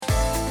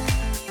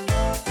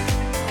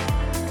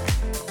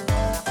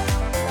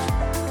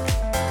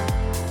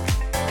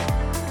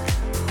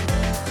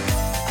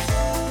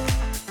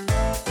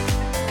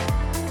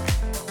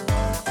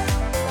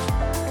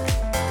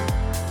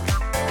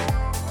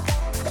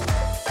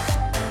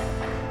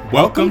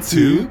Welcome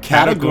to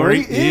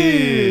Category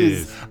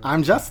Is.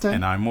 I'm Justin.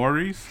 And I'm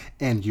Maurice.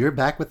 And you're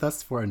back with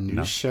us for a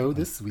new show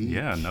this week.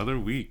 Yeah, another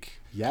week.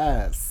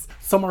 Yes.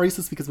 So Maurice,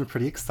 this week has been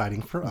pretty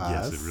exciting for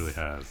us. Yes, it really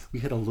has. We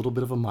hit a little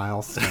bit of a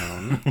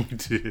milestone. We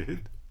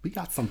did. We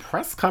got some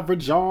press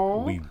coverage,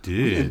 y'all. We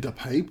did. We in the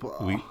paper.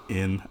 We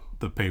in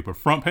the paper.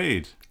 Front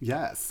page.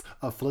 Yes.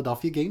 Of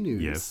Philadelphia Gay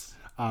News. Yes.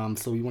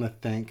 So we want to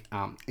thank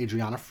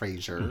Adriana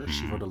Frazier. Mm-hmm.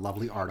 She wrote a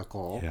lovely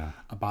article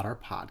about our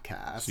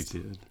podcast. She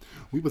did.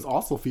 We was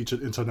also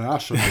featured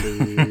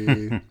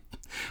internationally.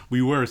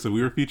 We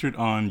were featured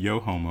on Yo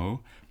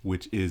Homo,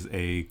 which is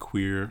a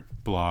queer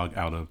blog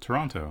out of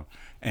Toronto.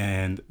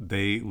 And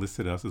they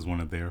listed us as one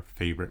of their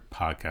favorite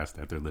podcasts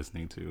that they're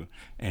listening to.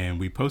 And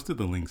we posted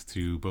the links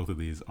to both of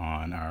these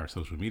on our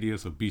social media,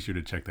 so be sure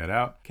to check that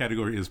out.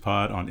 Category is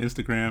Pod on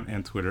Instagram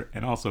and Twitter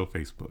and also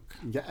Facebook.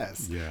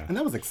 Yes. Yeah. And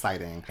that was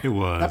exciting. It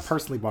was. That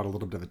personally brought a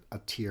little bit of a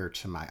tear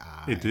to my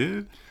eye. It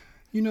did?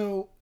 You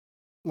know,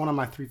 one of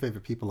my three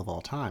favorite people of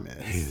all time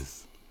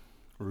is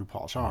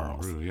RuPaul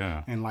Charles.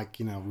 Yeah. And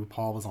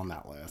RuPaul was on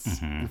that list.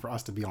 Mm-hmm. And for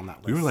us to be on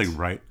that list. We were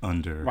right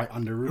under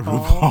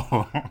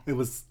RuPaul. It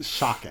was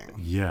shocking.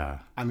 Yeah.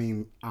 I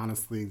mean,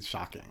 honestly,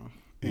 shocking.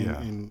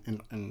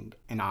 In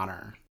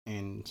honor.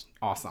 And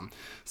awesome.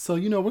 So,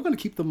 we're going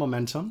to keep the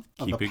momentum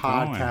of the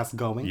podcast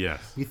going.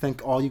 Yes. We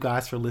thank all you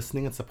guys for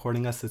listening and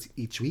supporting us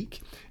each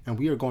week. And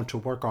we are going to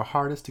work our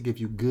hardest to give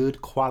you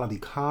good quality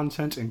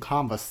content and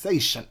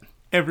conversation.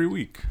 Every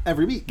week.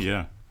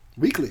 Yeah.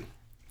 Weekly.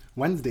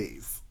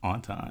 Wednesdays. On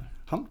time.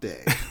 Hump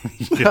day.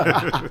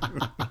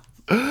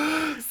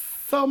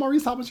 So,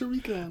 Maurice, how was your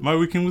weekend? My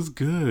weekend was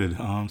good.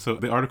 So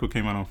the article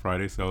came out on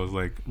Friday, so I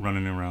was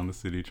running around the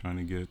city trying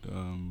to get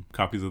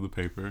copies of the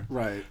paper.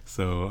 Right.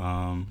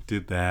 So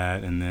did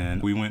that, and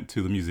then we went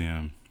to the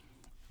museum,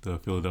 the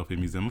Philadelphia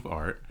Museum of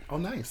Art. Oh,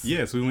 nice.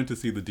 Yes, we went to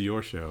see the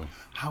Dior show.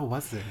 How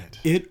was it?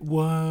 It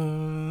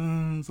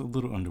was a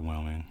little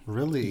underwhelming.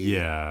 Really?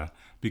 Yeah.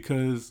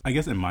 Because I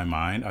guess in my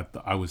mind,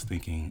 I was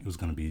thinking it was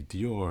going to be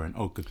Dior and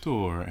haute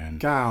couture and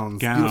gowns,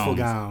 beautiful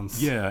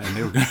gowns. Yeah,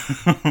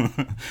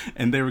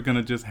 and they were going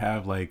to just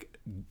have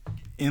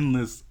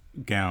endless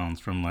gowns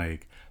from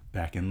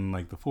back in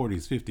the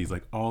 40s,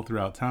 50s, all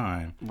throughout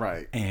time.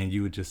 Right. And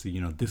you would just see,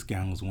 this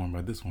gown was worn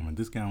by this woman,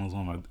 this gown was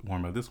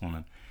worn by this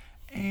woman,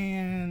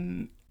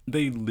 and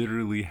they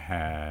literally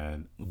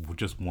had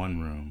just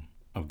one room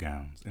of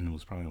gowns, and it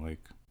was probably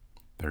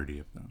 30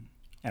 of them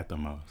at the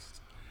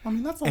most. I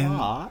mean, that's a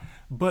lot.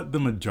 But the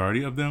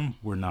majority of them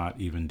were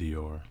not even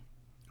Dior.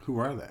 Who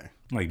are they?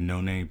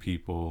 No-name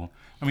people.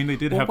 I mean, they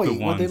did have the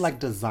ones... Were they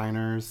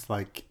designers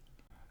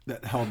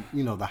that held,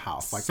 the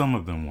house? Some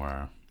of them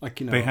were.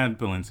 They had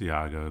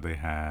Balenciaga. They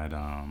had...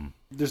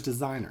 There's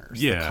designers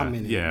that come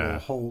in and will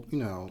hold,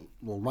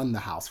 will run the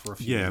house for a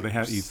few years. Yeah, they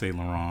had Yves Saint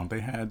Laurent.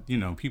 They had,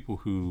 people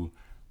who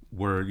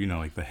were,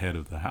 the head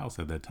of the house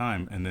at that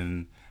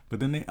time. But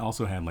then they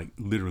also had,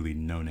 literally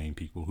no-name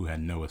people who had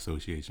no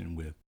association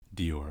with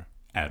Dior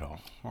at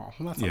all. Oh,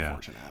 well, that's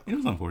unfortunate. It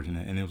was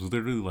unfortunate. And it was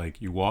literally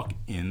you walk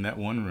in that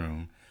one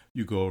room,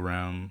 you go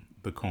around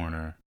the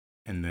corner,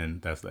 and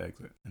then that's the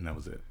exit. And that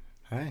was it.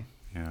 Hey.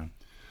 Yeah.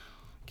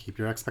 Keep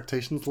your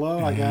expectations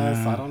low, I guess.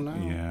 I don't know.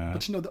 Yeah.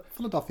 But the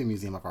Philadelphia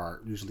Museum of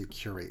Art usually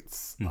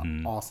curates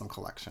awesome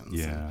collections.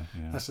 Yeah.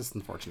 That's just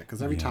unfortunate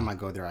because every time I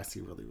go there, I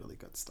see really, really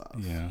good stuff.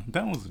 Yeah.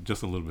 That was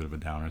just a little bit of a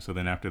downer. So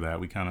then after that,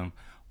 we kind of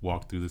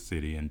walked through the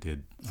city and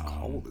did... It's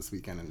cold this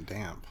weekend and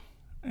damp.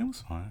 It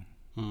was fine.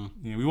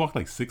 Yeah, we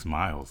walked 6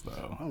 miles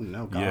though. Oh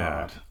no, God!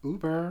 Yeah.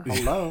 Uber,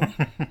 hello,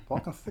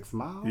 walking 6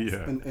 miles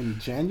in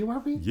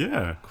January.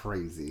 Yeah,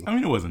 crazy. I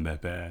mean, it wasn't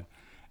that bad.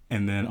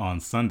 And then on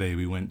Sunday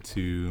we went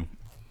to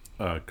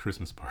a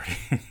Christmas party.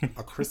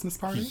 A Christmas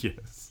party?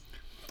 Yes.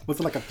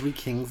 Was it a Three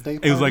Kings Day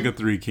party? It was a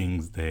Three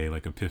Kings Day,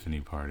 Epiphany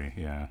party.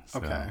 Yeah. So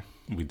okay.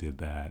 We did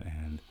that,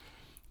 and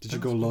did you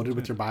go loaded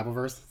with your Bible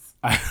verses?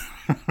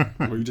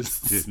 Were you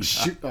just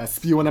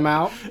spewing them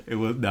out?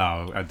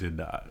 No, I did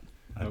not.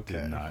 I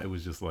did not. It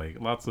was just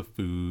lots of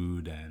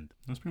food, and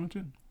that's pretty much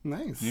it.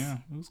 Nice. Yeah,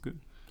 it was good.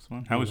 It was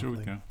fun. How was your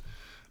weekend?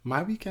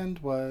 My weekend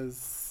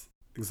was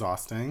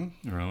exhausting.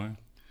 Really?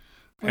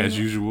 As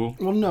usual?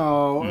 Well,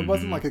 no. It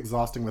wasn't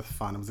exhausting with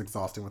fun. It was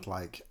exhausting with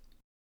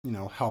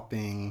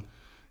helping,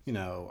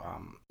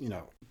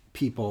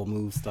 people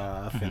move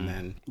stuff and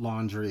then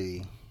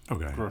laundry,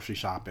 grocery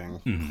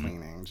shopping,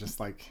 cleaning, just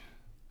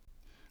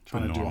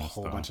trying to do a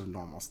whole bunch of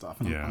normal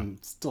stuff. And I'm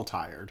still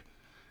tired.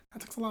 That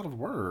takes a lot of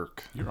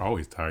work. You're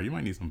always tired. You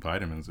might need some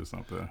vitamins or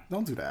something.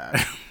 Don't do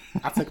that.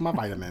 I take my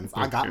vitamins.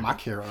 Okay. I got my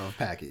Care of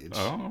package.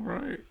 All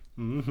right.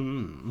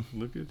 Mm-hmm.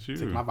 Look at you. I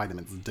take my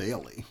vitamins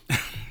daily.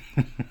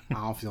 I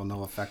don't feel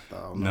no effect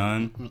though.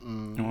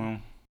 None? Well,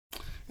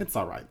 it's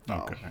all right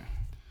though. Okay.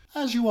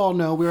 As you all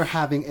know, we're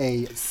having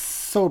a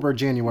sober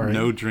January.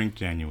 No drink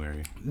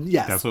January.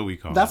 Yes. That's what we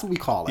call it. That's what we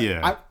call it.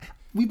 Yeah.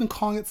 We've been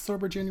calling it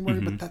sober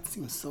January, but that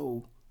seems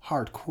so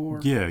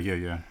hardcore.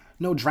 Yeah.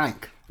 No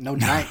drinks. No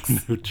drink.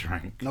 No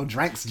drink. No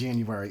drinks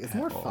January. It's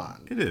more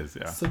fun. It is,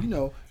 yeah.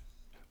 So,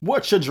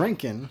 what you're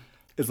drinking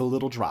is a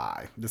little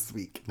dry this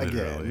week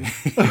Literally.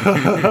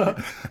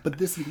 again. But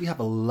this week we have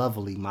a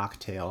lovely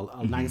mocktail,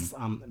 a nice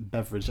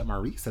beverage that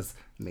Maurice has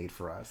made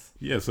for us.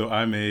 Yeah, so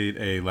I made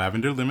a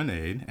lavender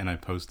lemonade and I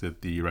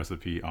posted the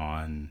recipe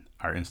on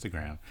our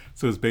Instagram.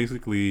 So it's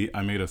basically,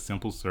 I made a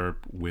simple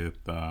syrup with,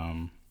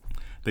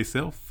 they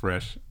sell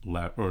fresh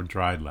or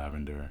dried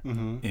lavender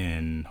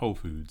in Whole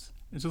Foods.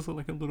 It's just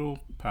like a little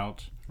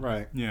pouch.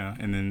 Right. Yeah.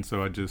 And then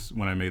so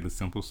when I made the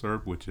simple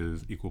syrup, which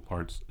is equal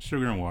parts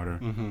sugar and water,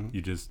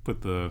 you just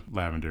put the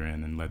lavender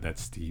in and let that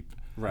steep.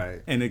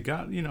 Right. And it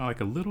got, like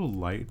a little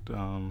light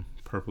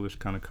purplish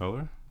kind of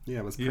color. Yeah,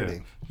 it was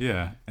pretty.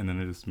 Yeah. And then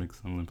I just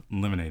mixed some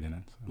lemonade in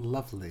it. So.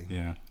 Lovely.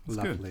 Yeah.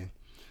 Lovely. Good.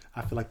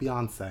 I feel like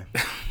Beyonce,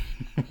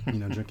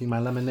 drinking my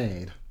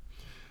lemonade.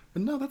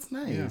 But no, that's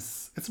nice.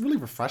 Yeah. It's really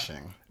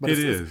refreshing. But it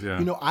is,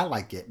 yeah. I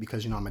like it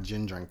because, I'm a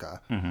gin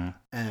drinker.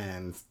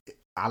 And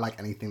I like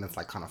anything that's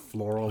like kind of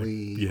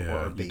florally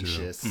or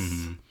herbaceous,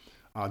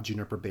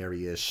 juniper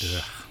berry-ish.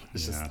 Yeah.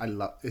 It's just, I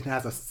love it.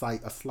 Has a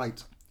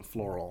slight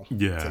floral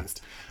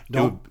taste.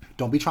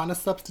 Don't be trying to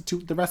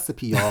substitute the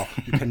recipe, y'all.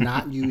 You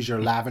cannot use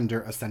your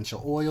lavender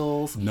essential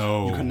oils.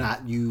 No. You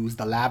cannot use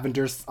the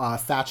lavender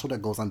satchel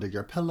that goes under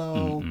your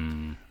pillow.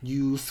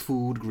 Use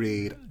food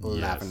grade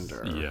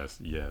lavender. Yes.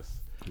 Yes.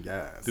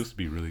 This would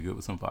be really good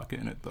with some vodka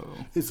in it, though.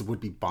 This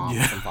would be bomb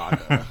with some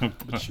vodka.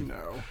 But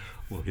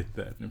we'll hit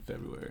that in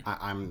February.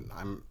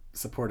 I'm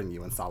supporting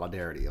you in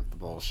solidarity of the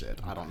bullshit.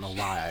 I don't know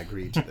why I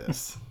agreed to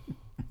this.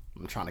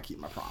 I'm trying to keep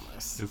my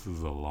promise. This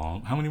is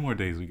how many more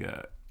days we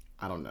got?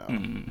 I don't know.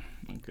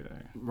 Okay.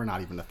 We're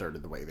not even a third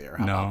of the way there.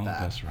 How about that?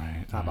 That's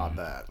right. How about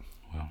that?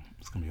 Well,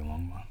 it's going to be a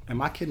long one. And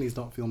my kidneys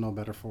don't feel no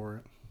better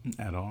for it.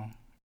 At all?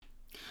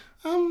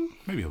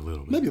 Maybe a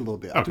little bit. Maybe a little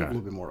bit. I do a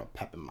little bit more of a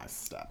pep in my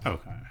step.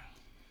 Okay.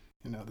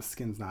 The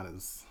skin's not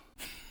as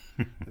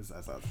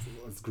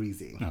as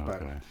greasy. Oh,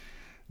 but okay.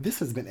 This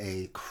has been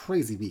a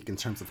crazy week in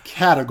terms of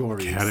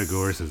categories.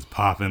 Categories is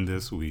popping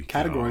this week.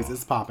 Categories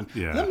is popping.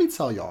 Yeah. Let me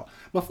tell y'all,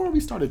 before we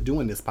started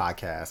doing this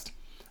podcast,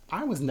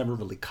 I was never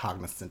really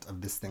cognizant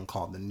of this thing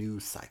called the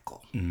news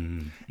cycle.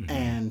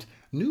 And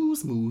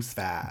news moves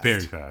fast.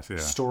 Very fast, yeah.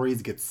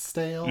 Stories get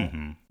stale,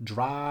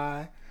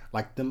 dry,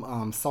 like them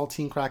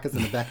saltine crackers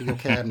in the back of your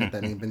cabinet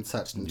that ain't been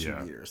touched in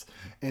 2 years.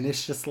 And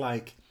it's just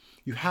like,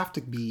 you have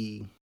to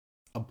be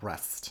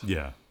abreast.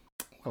 Yeah.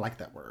 I like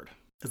that word.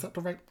 Is that the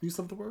right use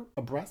of the word?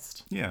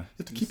 Abreast? Yeah. You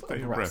have to keep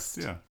abreast.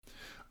 Yeah.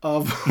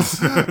 Of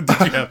Did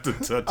you have to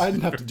touch? I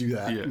didn't have to do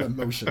that. Yeah. The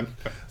motion.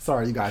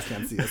 Sorry, you guys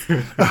can't see us.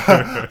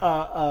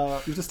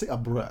 You just stay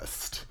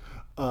abreast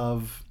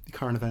of the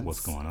current events.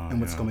 What's going on. And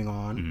what's going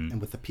on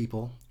and what the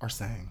people are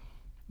saying.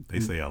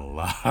 They say a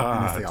lot.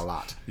 And they say a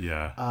lot.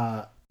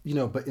 Yeah.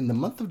 But in the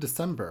month of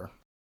December,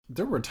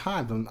 there were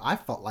times when I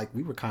felt like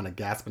we were kind of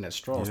gasping at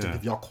straws to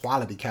give y'all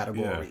quality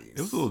categories. Yeah. It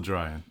was a little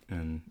dry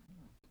and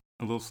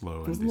a little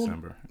slow in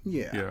December.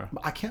 Yeah.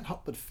 But I can't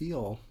help but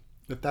feel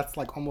that that's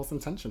like almost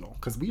intentional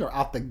because we are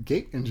out the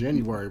gate in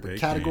January with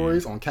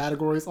categories on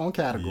categories on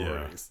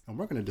categories. Yeah. And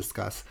we're going to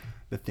discuss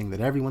the thing that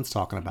everyone's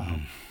talking about.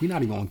 We're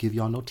not even going to give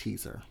y'all no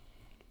teaser.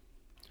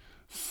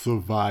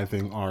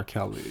 Surviving R.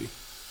 Kelly.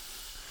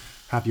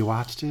 Have you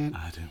watched it?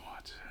 I didn't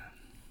watch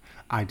it.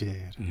 I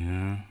did.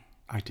 Yeah.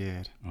 I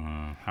did.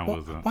 How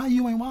was it? Why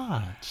you ain't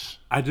watch?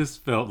 I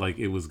just felt like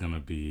it was going to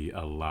be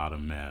a lot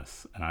of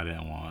mess and I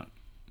didn't want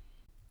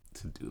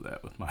to do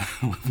that with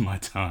my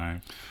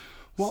time.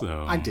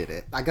 Well, I did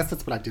it. I guess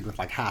that's what I did with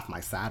like half my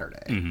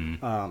Saturday.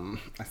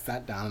 I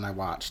sat down and I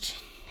watched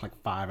like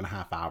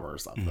 5.5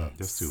 hours of the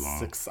that's too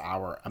long.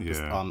 6-hour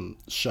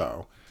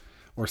show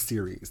or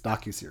series,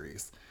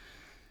 docuseries.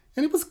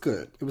 And it was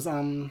good. It was,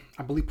 I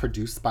believe,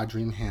 produced by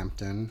Dream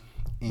Hampton.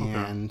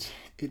 And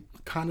it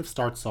kind of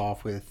starts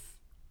off with,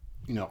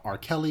 R.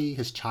 Kelly,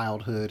 his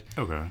childhood.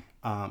 Okay.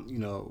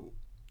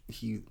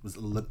 He was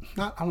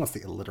not, I don't want to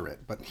say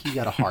illiterate, but he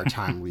had a hard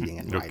time reading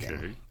and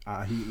writing.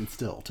 He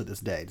still to this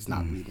day does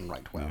not read and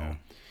write well. Yeah.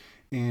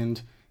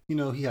 And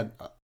he had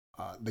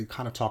they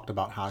kind of talked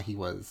about how he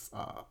was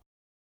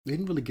they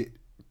didn't really get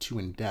too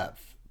in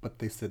depth, but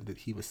they said that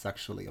he was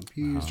sexually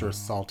abused or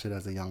assaulted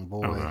as a young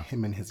boy,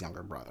 him and his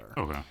younger brother.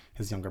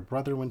 His younger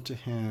brother went to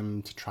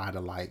him to try to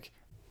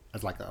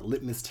as a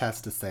litmus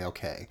test to say,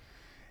 okay,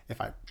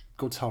 if I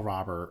go tell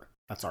Robert,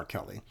 that's R.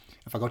 Kelly.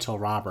 If I go tell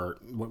Robert,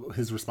 what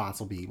his response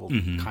will be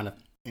kind of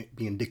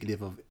be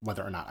indicative of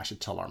whether or not I should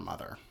tell our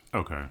mother.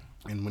 Okay.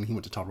 And when he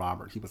went to tell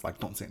Robert, he was like,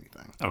 don't say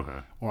anything. Okay.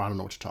 Or I don't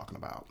know what you're talking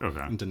about. Okay.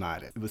 And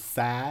denied it. It was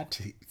sad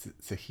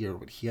to hear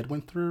what he had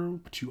went through,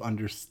 but you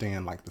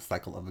understand the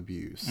cycle of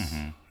abuse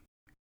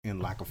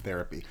and lack of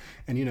therapy.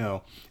 And,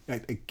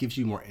 it gives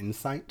you more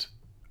insight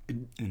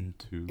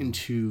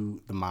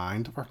into the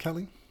mind of R.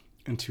 Kelly,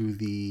 into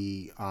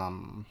the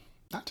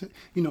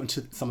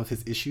into some of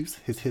his issues,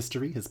 his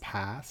history, his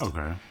past.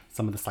 Okay.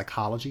 Some of the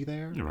psychology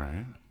there.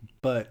 Right.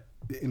 But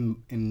in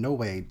no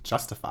way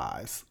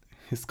justifies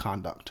his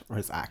conduct or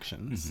his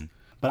actions.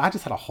 But I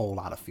just had a whole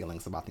lot of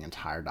feelings about the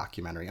entire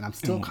documentary, and I'm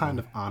still kind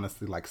of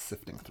honestly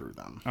sifting through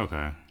them.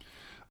 Okay.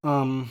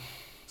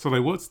 So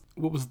like,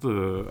 what was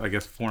the, I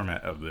guess,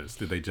 format of this?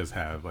 Did they just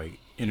have like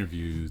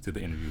interviews? Did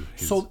they interview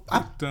his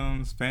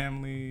victims,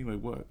 family? Like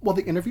what? Well,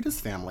 they interviewed his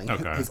family.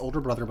 Okay. His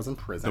older brother was in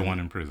prison. The one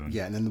in prison.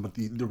 Yeah, and then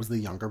there was the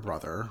younger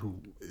brother who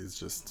is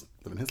just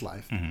living his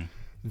life. Mm-hmm.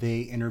 They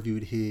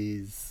interviewed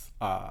his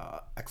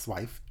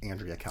ex-wife,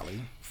 Andrea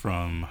Kelly.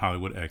 From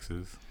Hollywood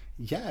Exes.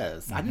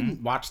 Yes, I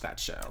didn't watch that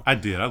show. I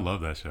did. I love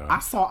that show. I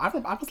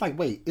was like,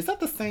 wait, is that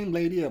the same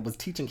lady that was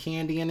teaching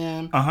Candy and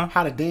them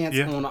how to dance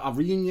on a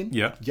reunion?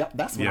 Yep. Yep,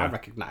 that's when I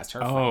recognized her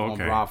from on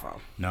Bravo.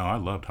 No, I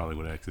loved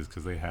Hollywood Exes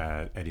because they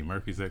had Eddie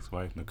Murphy's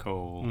ex-wife,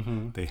 Nicole.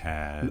 Mm-hmm. They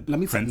had Let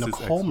me say,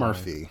 Nicole ex-wife.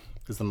 Murphy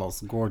is the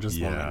most gorgeous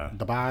woman.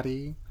 The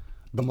body,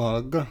 the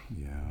mug.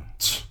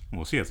 Yeah.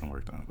 Well, she had some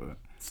work done, but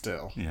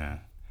still. Yeah.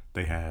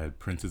 They had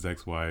Prince's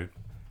ex-wife,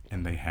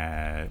 and they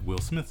had Will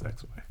Smith's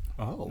ex-wife.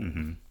 Oh.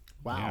 Mm-hmm.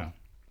 Wow. Yeah.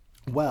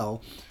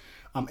 Well,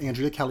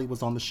 Andrea Kelly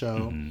was on the show.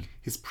 Mm-hmm.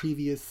 His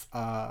previous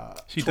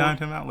she dined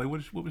him out. Like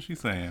what was she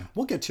saying?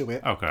 We'll get to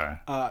it. Okay.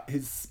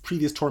 His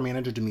previous tour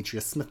manager,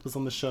 Demetrius Smith, was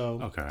on the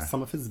show. Okay.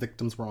 Some of his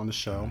victims were on the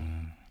show.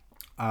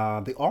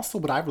 They also,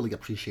 what I really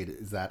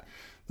appreciated is that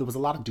there was a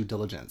lot of due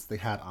diligence. They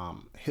had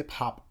hip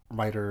hop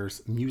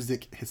writers,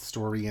 music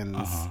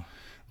historians.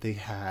 They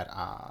had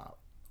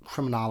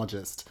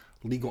criminologists,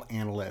 legal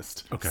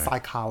analyst,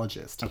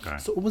 psychologist. Okay.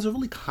 So it was a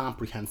really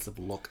comprehensive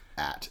look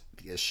at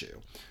the issue.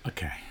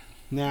 Okay.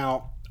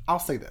 Now, I'll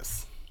say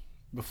this.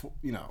 Before,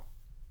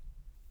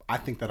 I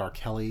think that R.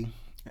 Kelly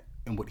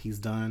and what he's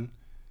done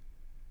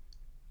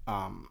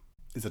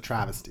is a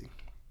travesty.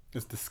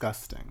 It's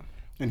disgusting.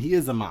 And he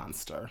is a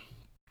monster.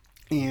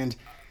 And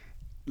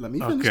let me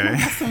finish my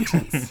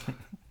sentence.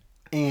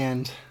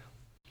 And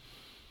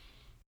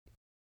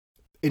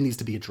it needs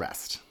to be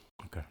addressed.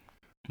 Okay.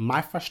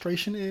 My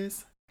frustration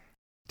is,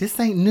 this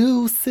ain't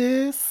new,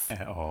 sis.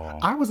 At all.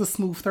 I was a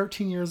smooth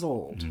 13 years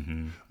old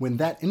when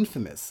that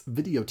infamous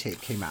videotape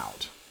came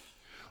out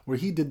where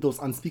he did those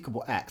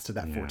unspeakable acts to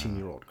that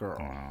 14-year-old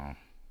girl.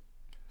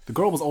 The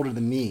girl was older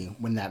than me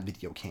when that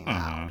video came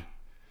out.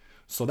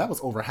 So that was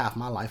over half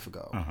my life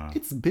ago.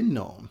 It's been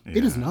known. Yeah,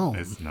 it is known.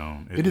 It's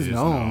known. It is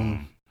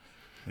known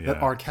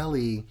that R.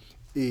 Kelly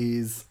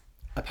is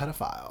a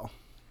pedophile.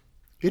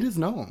 It is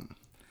known.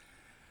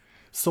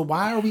 So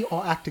why are we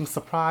all acting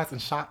surprised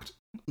and shocked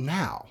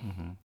now?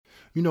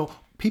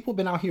 People have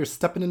been out here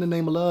stepping in the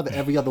name of love at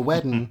every other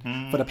wedding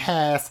for the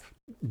past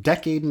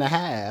decade and a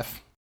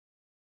half.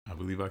 I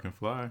Believe I Can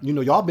Fly.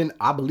 Y'all been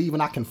I Believe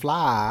When I Can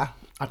Fly.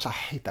 I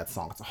hate that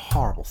song. It's a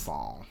horrible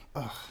song.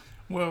 Ugh.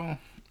 Well,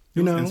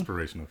 it was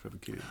inspirational for the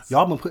kids.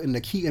 Y'all been putting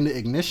the key in the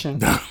ignition.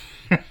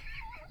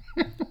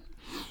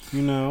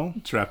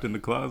 Trapped in the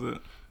closet.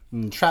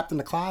 Trapped in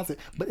the closet.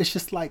 But it's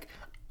just like,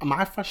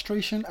 my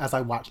frustration as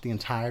I watched the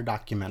entire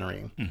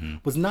documentary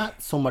was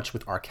not so much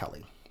with R.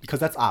 Kelly, because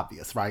that's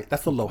obvious, right?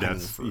 That's the low-hanging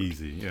fruit.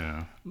 That's easy,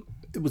 yeah.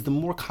 It was the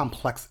more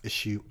complex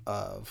issue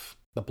of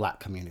the Black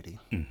community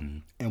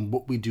and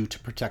what we do to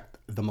protect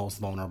the most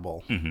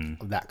vulnerable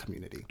of that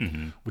community,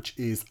 which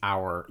is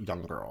our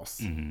young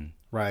girls,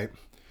 right?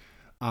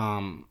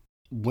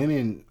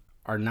 Women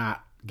are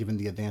not given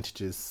the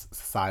advantages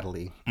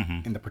societally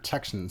and the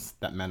protections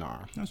that men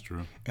are. That's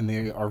true. And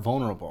they are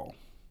vulnerable.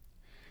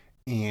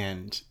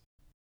 And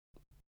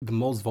the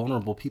most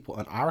vulnerable people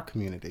in our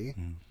community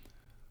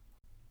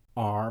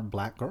are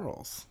Black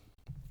girls.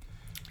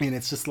 And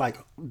it's just like,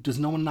 does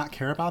no one not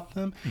care about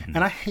them? And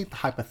I hate the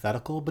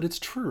hypothetical, but it's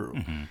true.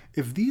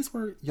 If these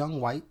were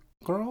young white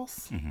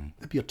girls,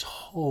 it'd be a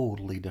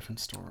totally different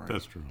story.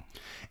 That's true.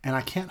 And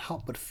I can't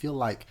help but feel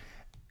like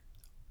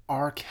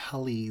R.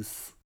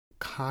 Kelly's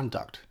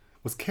conduct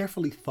was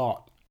carefully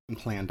thought and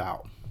planned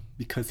out,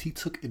 because he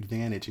took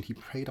advantage and he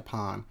preyed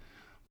upon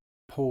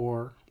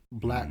poor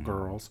Black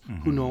girls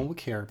who no one would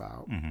care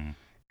about.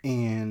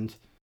 And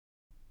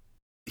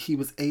he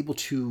was able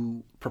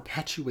to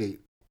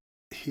perpetuate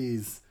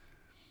his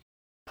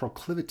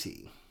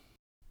proclivity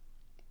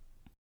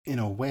in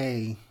a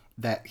way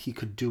that he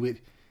could do it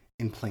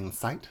in plain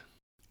sight.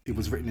 It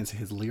was written into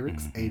his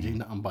lyrics, aging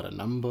nothing but a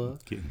number,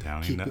 getting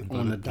down, keep it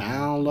on the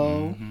down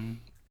low.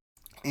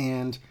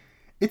 And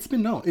it's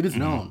been known. It is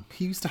known.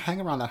 He used to hang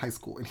around that high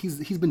school, and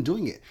he's been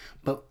doing it.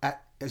 But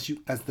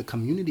as the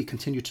community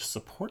continued to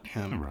support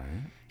him,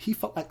 he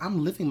felt like,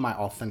 I'm living my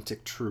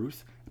authentic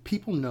truth.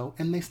 People know,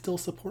 and they still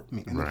support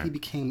me. And then he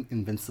became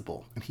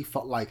invincible. And he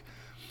felt like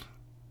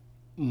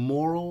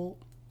moral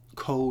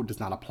code does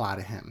not apply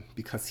to him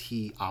because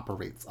he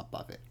operates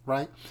above it,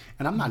 right?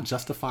 And I'm not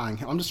justifying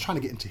him. I'm just trying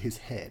to get into his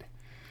head.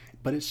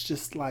 But it's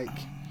just like,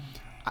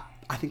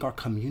 I think our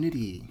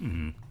community,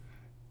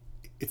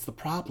 it's the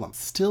problem.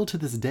 Still to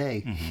this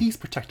day, he's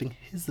protecting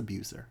his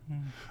abuser.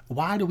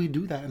 Why do we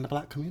do that in the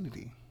Black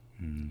community?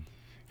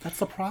 That's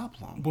the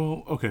problem.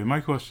 Well, okay, my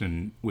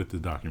question with the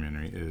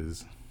documentary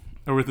is,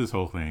 or with this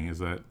whole thing, is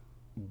that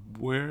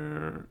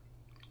where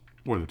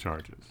were the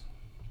charges?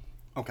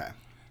 Okay.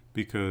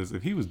 Because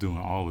if he was doing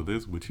all of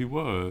this, which he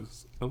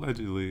was,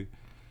 allegedly,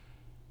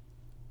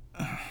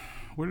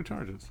 where are the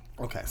charges?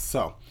 Okay,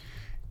 so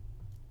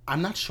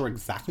I'm not sure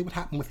exactly what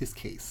happened with his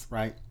case,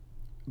 right?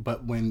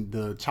 But when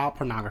the child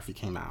pornography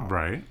came out,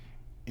 right,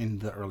 in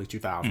the early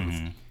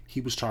 2000s,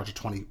 he was charged with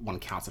 21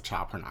 counts of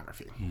child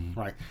pornography.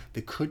 Right?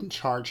 They couldn't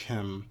charge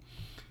him.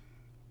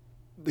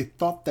 They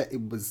thought that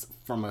it was,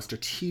 from a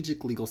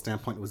strategic legal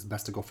standpoint, it was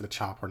best to go for the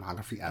child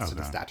pornography as to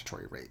the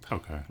statutory rape.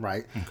 Okay.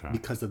 Right? Okay.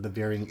 Because of the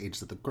varying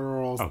ages of the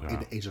girls,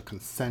 the age of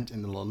consent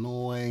in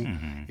Illinois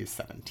is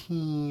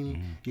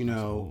 17, you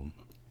know.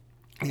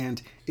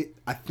 And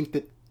I think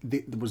that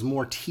there was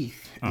more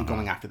teeth in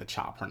going after the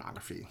child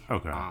pornography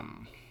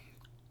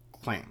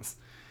claims.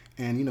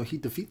 And, you know, he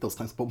defeated those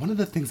claims. But one of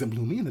the things that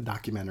blew me in the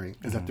documentary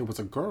is that there was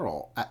a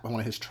girl at one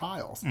of his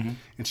trials,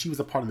 and she was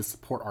a part of the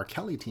Support R.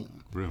 Kelly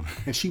team. Really?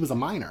 And she was a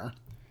minor.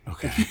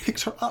 Okay. And he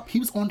picked her up. He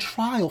was on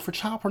trial for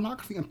child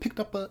pornography and picked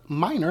up a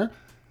minor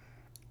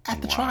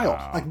at the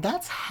trial. Like,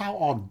 that's how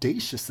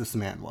audacious this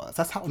man was.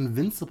 That's how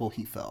invincible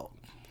he felt.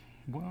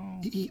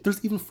 Well,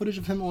 there's even footage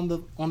of him on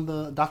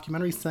the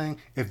documentary saying,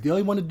 if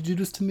they wanted to do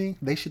this to me,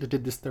 they should have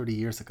did this 30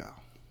 years ago.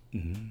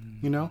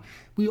 You know?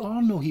 We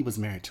all know he was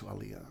married to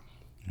Aaliyah.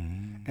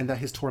 And that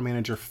his tour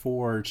manager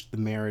forged the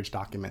marriage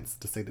documents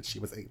to say that she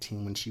was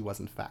 18 when she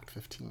was in fact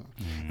 15.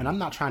 And I'm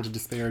not trying to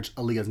disparage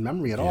Aaliyah's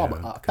memory at all,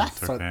 but a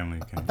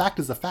fact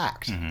is a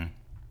fact.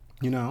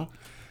 You know?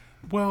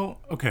 Well,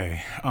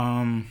 okay.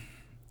 And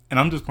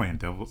I'm just playing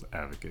devil's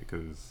advocate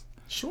because...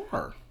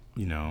 Sure.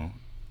 You know,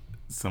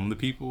 some of the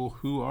people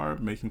who are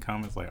making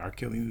comments like R.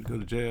 Kelly needs to go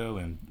to jail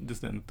and this,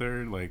 that, and the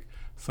third, like,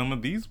 some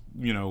of these,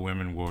 you know,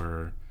 women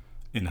were...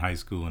 in high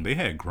school, and they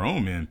had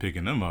grown men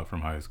picking them up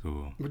from high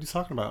school. What are you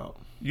talking about?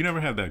 You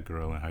never had that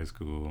girl in high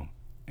school,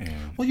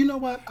 and... Well, you know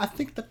what? I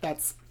think that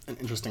that's an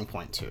interesting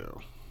point, too.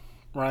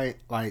 Right?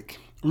 Like,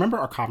 remember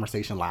our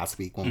conversation last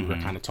week when we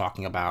were kind of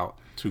talking about...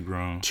 Too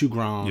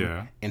grown.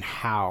 Yeah. And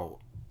how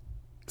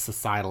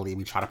societally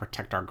we try to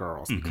protect our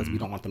girls because we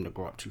don't want them to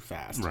grow up too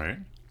fast. Right.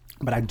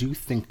 But I do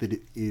think that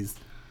it is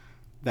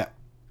that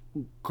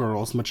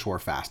girls mature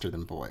faster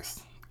than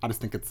boys. I just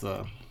think it's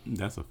a...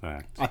 That's a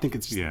fact. I think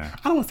it's just... Yeah.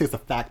 I don't want to say it's a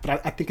fact,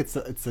 but I think it's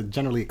a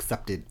generally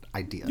accepted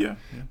idea. Yeah.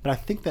 But I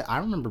think that I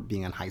remember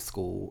being in high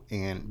school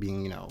and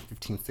being, you know,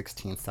 15,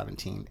 16,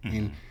 17,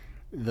 and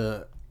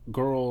the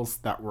girls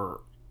that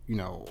were, you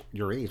know,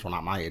 your age, well,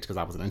 not my age because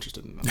I wasn't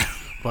interested in them,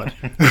 but,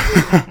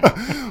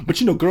 but,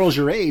 you know, girls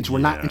your age were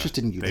not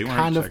interested in you. They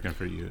weren't checking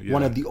for you. Yeah.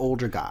 Wanted the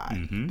older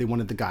guy. They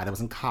wanted the guy that was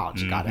in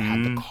college, the guy that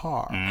had the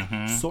car.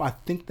 So I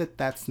think that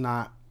that's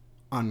not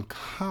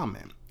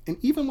uncommon. And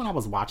even when I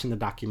was watching the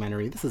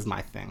documentary, this is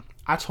my thing.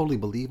 I totally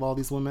believe all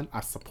these women.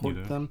 I support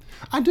them.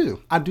 I do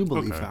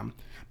believe them.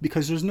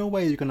 Because there's no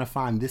way you're going to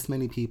find this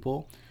many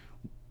people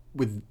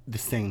with the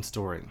same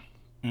story.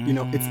 You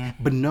know,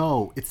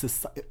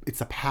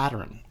 it's a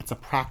pattern. It's a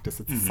practice.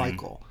 It's a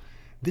cycle.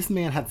 This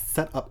man had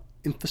set up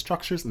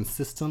infrastructures and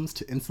systems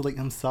to insulate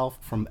himself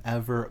from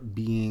ever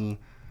being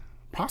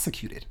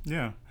prosecuted.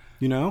 Yeah.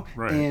 You know?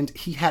 Right. And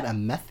he had a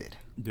method.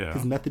 Yeah.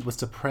 His method was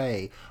to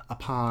prey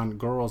upon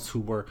girls who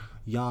were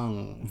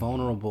young,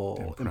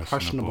 vulnerable,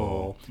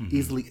 impressionable,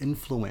 easily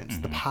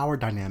influenced. The power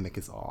dynamic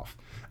is off.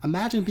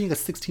 Imagine being a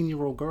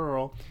 16-year-old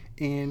girl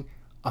and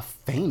a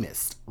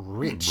famous,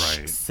 rich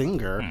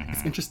singer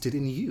is interested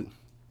in you.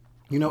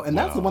 You know, and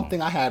that's the one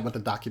thing I had with the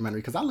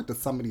documentary, because I looked at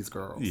some of these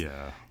girls.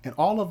 Yeah. And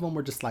all of them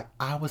were just like,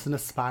 I was an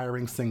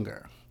aspiring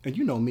singer. And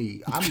you know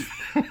me, I'm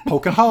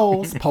poking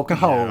holes.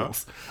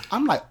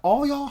 I'm like,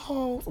 all y'all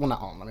hoes, well,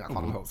 not all, let me not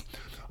call them hoes.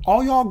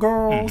 All y'all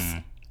girls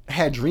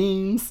had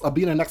dreams of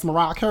being the next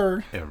Mariah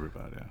Carey.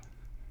 Everybody.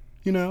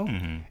 You know?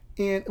 And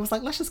it was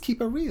like, let's just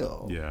keep it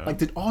real. Yeah. Like,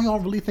 did all y'all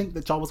really think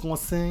that y'all was going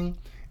to sing?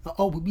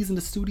 Oh, he's in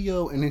the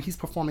studio, and then he's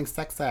performing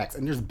sex acts,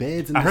 and there's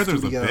beds in the studio. I heard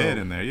there's a bed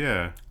in there,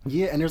 yeah.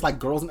 Yeah, and there's, like,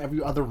 girls in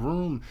every other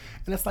room.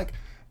 And it's like,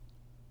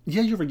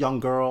 yeah, you're a young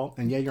girl,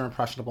 and yeah, you're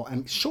impressionable.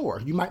 And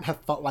sure, you might have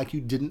felt like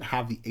you didn't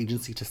have the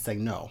agency to say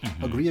no.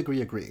 Agree.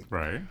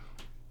 Right.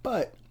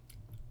 But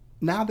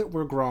now that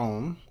we're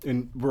grown,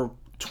 and we're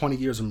 20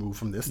 years removed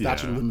from this,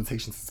 statute of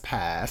limitations has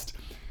passed,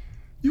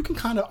 you can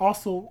kind of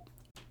also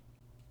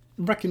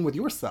reckon with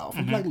yourself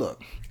and be like,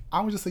 look,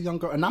 I was just a young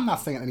girl, and I'm not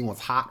saying anyone's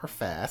hot or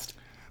fast,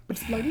 but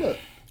it's like, look,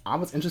 I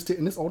was interested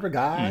in this older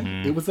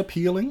guy. It was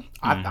appealing.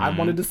 I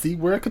wanted to see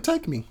where it could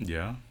take me.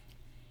 Yeah.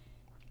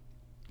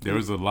 There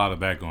was a lot of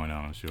that going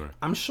on, I'm sure.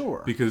 I'm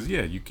sure. Because,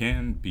 yeah, you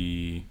can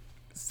be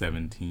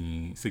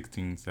 16,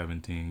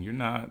 17. You're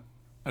not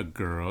a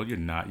girl. You're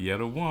not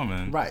yet a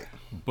woman. Right.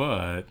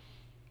 But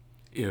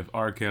if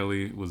R.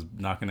 Kelly was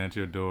knocking at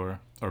your door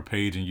or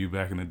paging you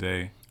back in the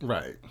day,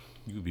 right,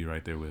 you would be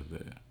right there with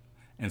it.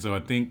 And so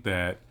I think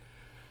that,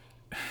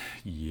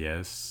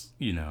 yes,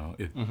 you know,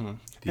 if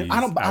these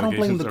I don't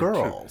blame the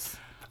girls.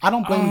 I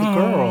don't blame the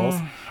girls.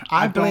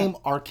 I blame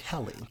R.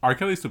 Kelly. R.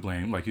 Kelly's to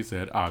blame, like you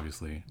said,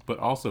 obviously, but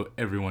also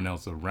everyone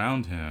else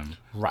around him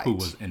who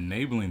was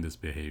enabling this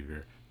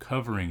behavior,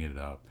 covering it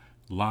up,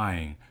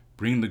 lying,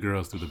 bringing the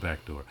girls through the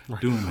back door,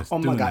 doing this. Oh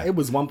my God. It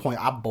was one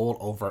point I bowled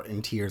over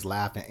in tears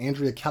laughing.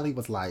 Andrea Kelly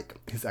was like,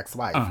 his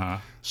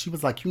ex-wife. She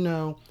was like, you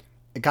know,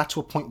 it got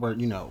to a point where,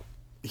 you know,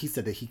 he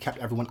said that he kept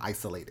everyone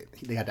isolated.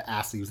 They had to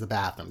ask to use the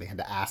bathroom. They had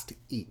to ask to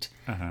eat.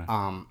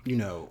 You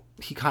know,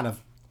 he kind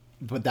of,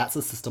 but that's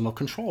a system of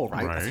control,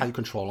 right? That's how you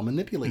control and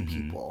manipulate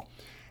people.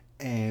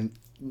 And,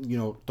 you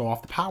know, throw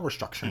off the power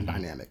structure and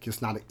dynamic.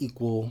 It's not an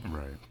equal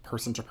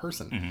person to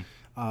person.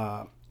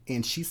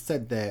 And she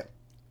said that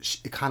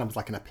it kind of was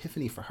like an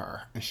epiphany for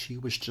her. And she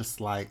was just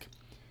like,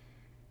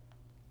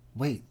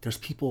 wait, there's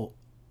people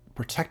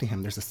protecting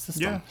him. There's a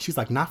system. Yeah. She's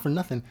like, not for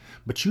nothing,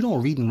 but you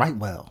don't read and write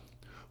well.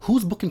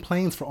 Who's booking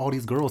planes for all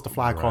these girls to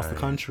fly across the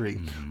country?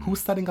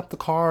 Who's setting up the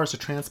cars to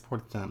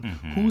transport them?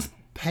 Who's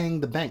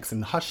paying the banks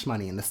and the hush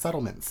money and the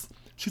settlements?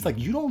 She's like,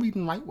 you don't read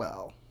and write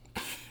well.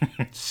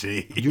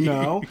 Shade. You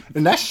know?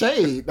 And that's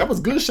shade. That was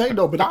good shade,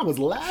 though, but I was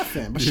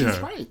laughing. But she's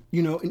right.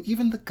 You know, and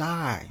even the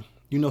guy,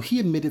 you know, he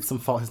admitted some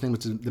fault. His name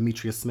was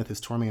Demetrius Smith, his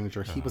tour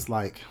manager. He was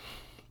like,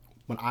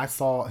 when I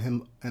saw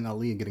him and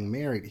Aaliyah getting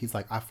married, he's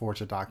like, I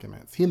forged the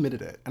documents. He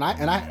admitted it. And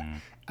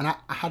I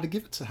had to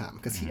give it to him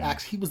because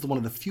he was one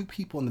of the few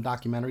people in the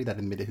documentary that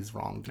admitted his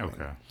wrongdoing.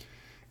 Okay.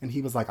 And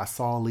he was like, I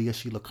saw Aaliyah.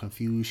 She looked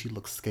confused. She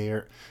looked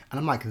scared. And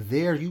I'm like,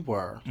 there you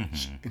were.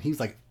 And he was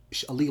like,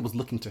 Aaliyah was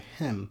looking to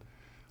him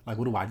like,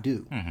 what do I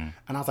do? And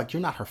I was like,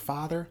 you're not her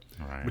father,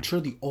 but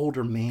you're the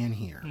older man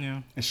here.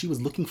 Yeah. And she was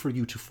looking for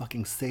you to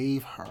fucking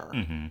save her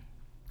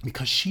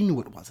because she knew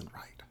it wasn't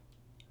right.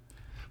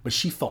 But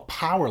she felt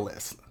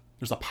powerless.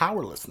 There's a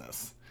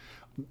powerlessness,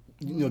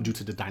 you know, due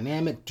to the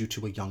dynamic, due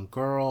to a young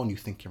girl, and you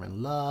think you're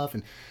in love.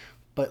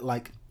 But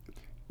like,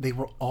 they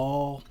were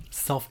all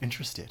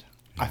self-interested.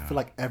 Yeah. I feel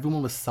like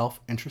everyone was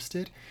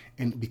self-interested,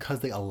 and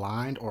because they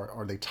aligned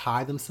or they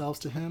tied themselves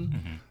to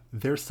him,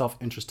 their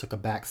self-interest took a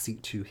back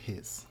seat to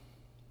his.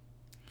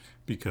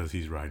 Because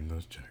he's writing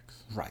those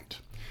checks. Right.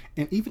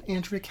 And even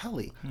Andrea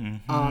Kelly,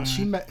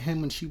 she met him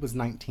when she was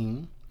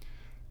 19.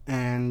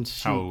 And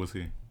how old was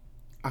he?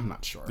 I'm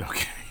not sure.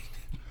 Okay.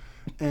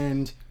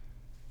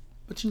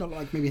 But you know,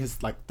 like maybe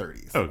his like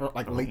 30s or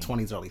like late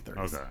 20s, early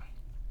 30s. Okay.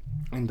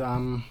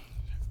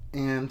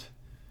 And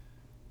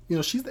you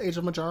know, she's the age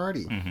of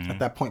majority at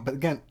that point. But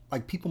again,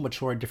 like people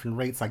mature at different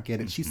rates. I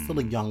get it. She's still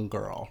a young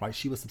girl, right?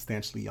 She was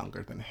substantially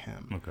younger than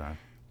him. Okay.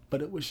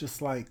 But it was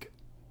just like,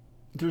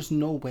 there's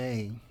no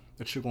way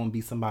that you're going to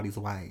be somebody's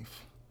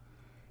wife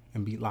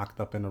and be locked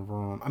up in a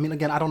room. I mean,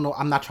 again, I don't know.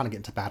 I'm not trying to get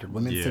into battered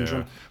women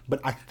syndrome, but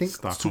I think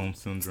Stockholm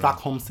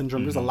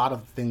syndrome. There's a lot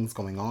of things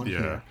going on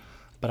here,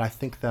 but I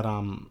think that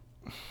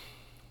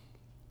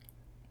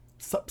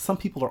some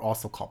people are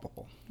also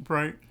culpable,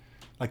 right?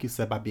 Like you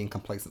said, by being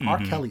complacent. R.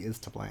 Kelly is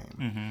to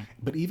blame,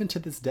 but even to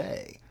this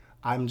day,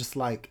 I'm just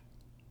like,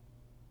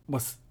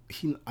 was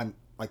he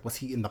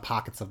in the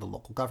pockets of the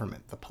local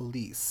government, the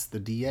police, the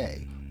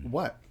DA?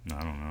 What?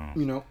 I don't know.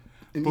 You know,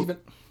 and even.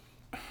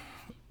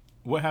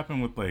 What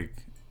happened with, like,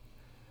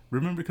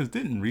 remember, because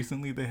didn't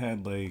recently they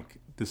had, like,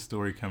 this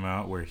story come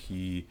out where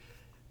he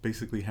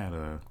basically had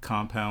a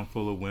compound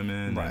full of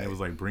women, and it was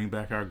like, bring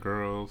back our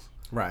girls.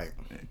 Right.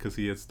 Because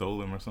he had stolen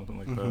them or something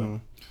like that.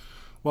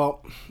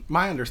 Well,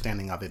 my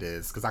understanding of it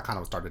is, because I kind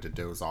of started to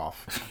doze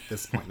off at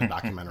this point in the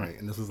documentary,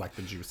 and this was like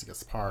the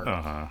juiciest part,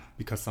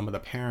 because some of the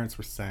parents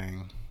were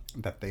saying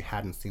that they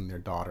hadn't seen their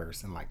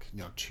daughters in like,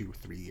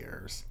 2-3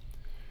 years.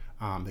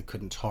 They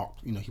couldn't talk,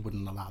 he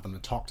wouldn't allow them to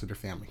talk to their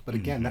family. But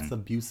again, that's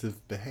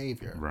abusive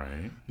behavior.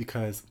 Right.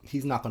 Because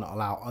he's not going to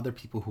allow other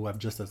people who have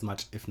just as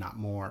much, if not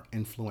more,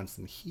 influence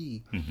than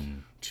he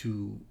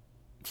to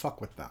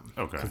fuck with them.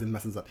 Okay. Because it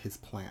messes up his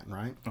plan,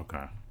 right?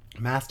 Okay.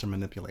 Master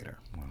manipulator.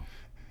 Wow.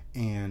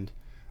 And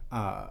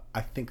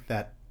I think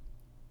that,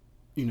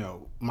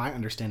 my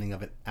understanding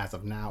of it as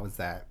of now is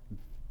that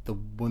the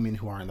women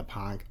who are in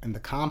the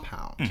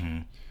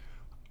compound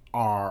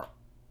are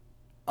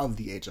of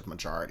the age of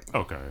majority.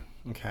 Okay.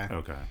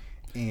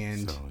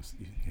 And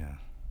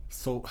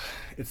so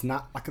it's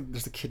not like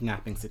there's a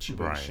kidnapping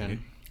situation. Right.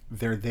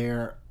 They're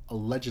there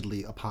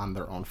allegedly upon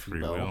their own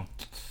free will.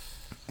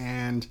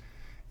 And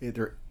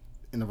they're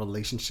in a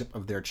relationship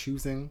of their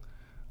choosing.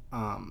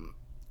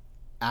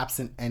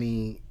 Absent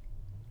any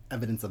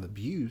evidence of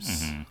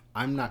abuse,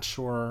 I'm not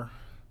sure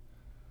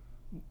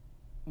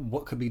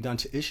what could be done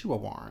to issue a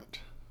warrant.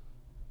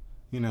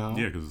 Yeah,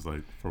 because it's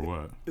like, for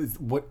what?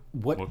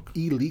 What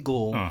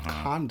illegal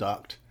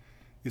conduct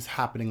is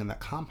happening in that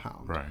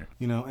compound? Right.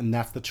 And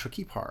that's the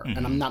tricky part.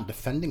 And I'm not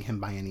defending him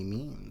by any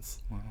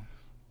means. Wow.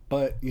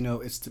 But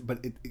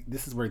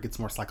this is where it gets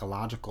more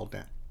psychological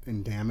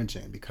and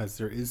damaging, because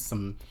there is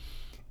some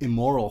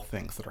immoral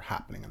things that are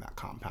happening in that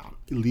compound.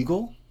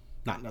 Illegal,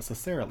 not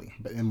necessarily,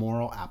 but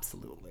immoral,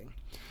 absolutely.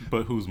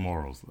 But whose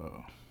morals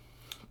though?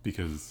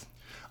 Because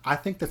I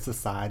think that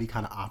society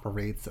kind of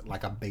operates at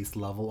like a base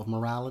level of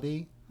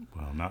morality.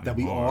 Well, not that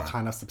anymore. We all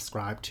kind of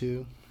subscribe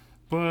to.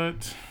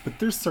 But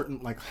there's certain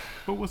like.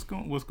 But what's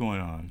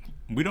going on?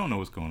 We don't know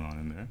what's going on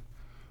in there.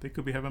 They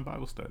could be having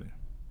Bible study.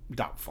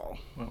 Doubtful.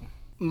 Well,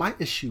 my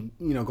issue,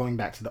 going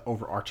back to the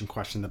overarching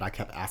question that I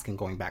kept asking,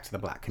 going back to the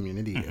Black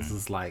community,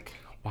 is like,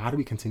 why do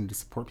we continue to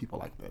support people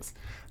like this?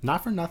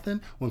 Not for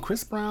nothing. When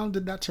Chris Brown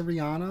did that to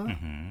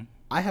Rihanna.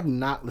 I have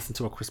not listened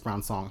to a Chris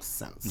Brown song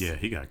since. Yeah,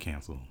 he got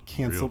canceled.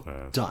 Canceled, real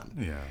fast. Done.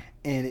 Yeah.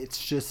 And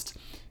it's just,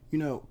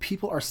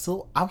 people are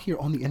still out here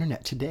on the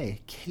internet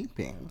today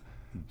caping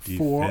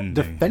for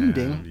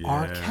defending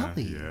R.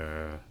 Kelly.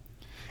 Yeah.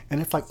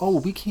 And it's like,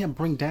 oh, we can't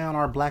bring down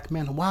our black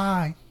men.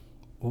 Why?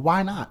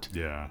 Why not?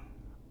 Yeah.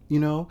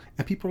 And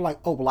people are like,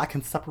 oh, well, I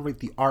can separate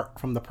the art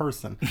from the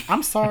person.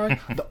 I'm sorry.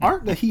 The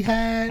art that he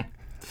had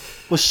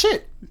was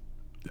shit.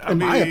 In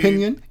my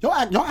opinion. Y'all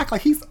act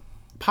like he's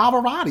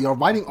Pavarotti or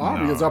writing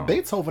arias or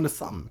Beethoven or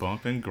something.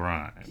 Bump and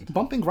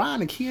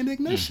grind and key in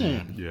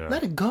ignition. Yeah.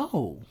 Let it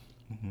go.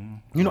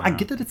 I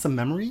get that it's a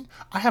memory.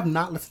 I have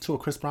not listened to a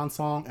Chris Brown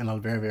song in a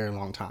very, very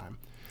long time.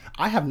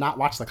 I have not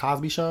watched The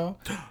Cosby Show.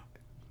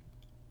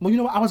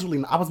 Well, I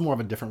was more of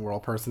a different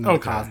world person than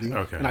Cosby.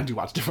 Okay. And I do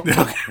watch different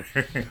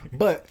world.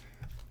 But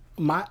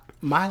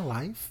my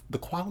life, the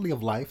quality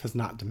of life has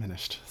not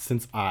diminished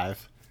since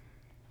I've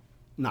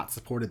not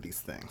supported these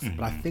things.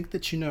 But I think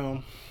that,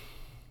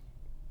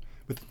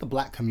 within the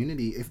black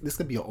community, this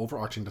could be an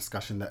overarching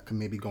discussion that could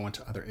maybe go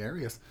into other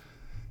areas,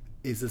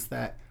 is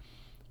that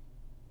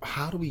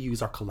how do we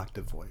use our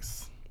collective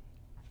voice?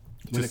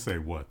 To say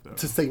what, though?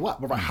 To say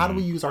what? But how do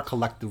we use our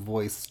collective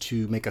voice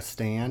to make a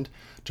stand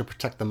to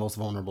protect the most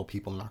vulnerable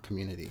people in our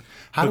community?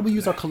 How do we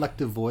use our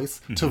collective voice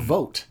to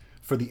vote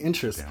for the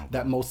interests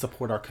that most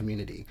support our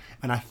community?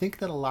 And I think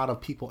that a lot of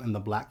people in the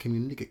black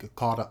community get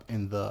caught up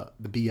in the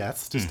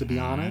BS, just to be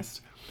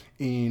honest,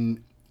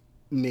 and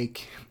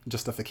make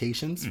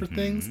justifications for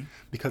things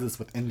because it's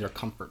within their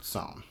comfort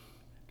zone.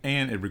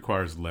 And it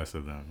requires less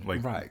of them.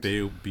 Like,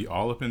 they'll be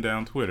all up and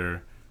down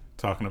Twitter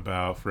talking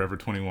about Forever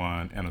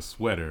 21 and a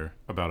sweater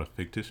about a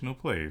fictional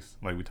place,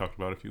 like we talked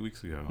about a few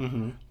weeks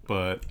ago.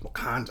 But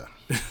Wakanda.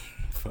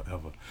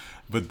 Forever.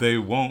 But they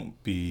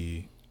won't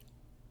be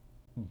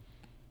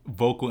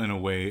vocal in a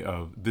way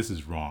of, this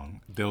is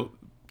wrong. They'll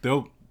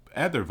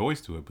add their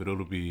voice to it, but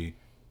it'll be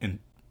in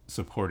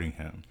supporting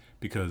him,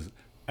 because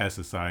as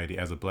society,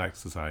 as a black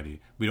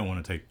society, we don't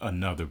want to take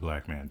another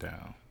black man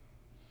down.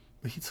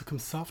 But he took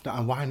himself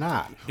down. Why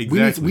not?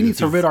 Exactly. We need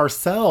to rid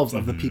ourselves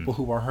of the people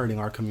who are hurting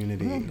our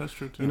community. Well, that's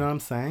true too. You know what I'm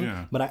saying?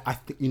 Yeah. But I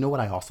think,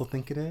 what I also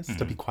think it is,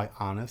 to be quite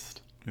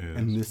honest,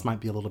 and this might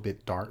be a little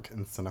bit dark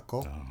and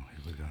cynical. Oh, here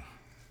we go.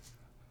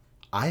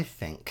 I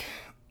think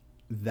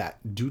that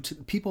due to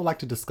people like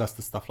to discuss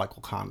the stuff like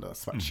Wakanda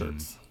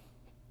sweatshirts,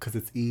 because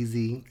it's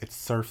easy, it's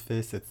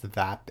surface, it's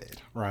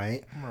vapid,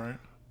 right? Right.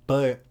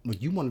 But when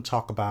you want to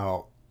talk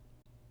about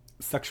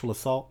sexual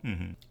assault,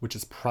 which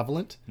is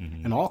prevalent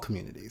in all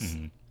communities,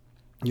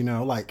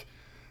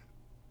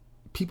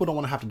 people don't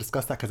want to have to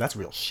discuss that because that's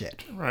real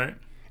shit. Right.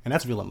 And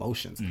that's real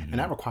emotions. And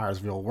that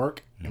requires real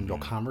work and real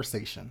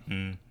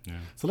conversation.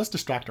 So let's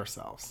distract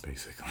ourselves.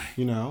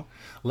 Basically.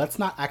 Let's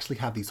not actually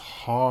have these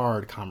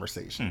hard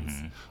conversations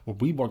where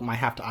we might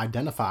have to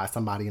identify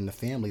somebody in the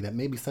family that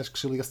maybe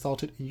sexually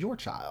assaulted your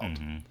child.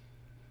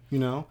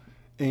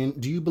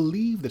 And do you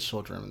believe the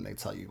children when they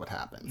tell you what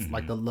happens?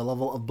 Like the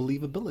level of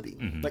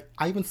believability. Like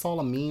I even saw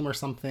a meme or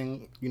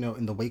something,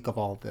 in the wake of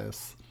all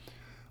this,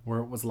 where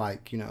it was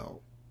like,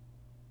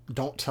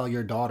 don't tell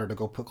your daughter to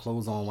go put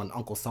clothes on when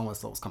Uncle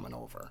so-and-so is coming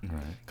over.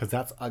 Because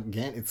that's,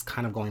 again, it's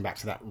kind of going back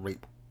to that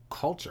rape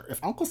culture.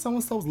 If Uncle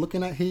so-and-so is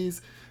looking at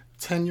his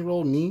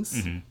 10-year-old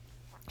niece,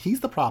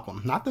 he's the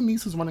problem. Not the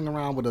niece who's running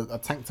around with a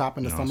tank top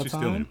in the summertime. She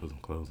still need to put some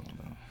clothes on,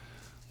 though.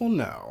 Well,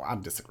 no, I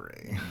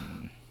disagree.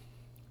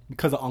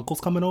 Because the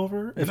uncle's coming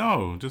over?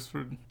 No, just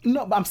for...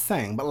 No, but I'm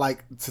saying, to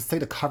say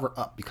to cover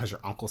up because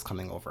your uncle's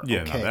coming over.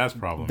 Yeah, okay, no, that's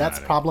problematic. That's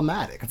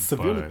problematic. It's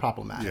severely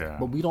problematic. Yeah.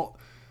 But we don't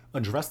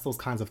address those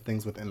kinds of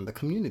things within the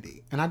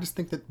community. And I just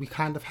think that we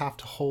kind of have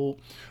to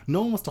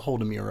no one wants to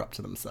hold a mirror up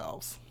to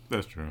themselves.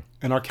 That's true.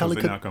 And R.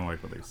 Kelly they're not going to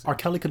like what they see. R.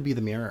 Kelly could be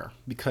the mirror,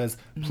 because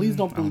please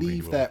don't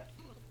believe that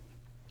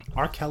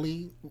R.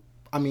 Kelly,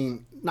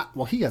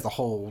 he has a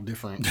whole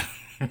different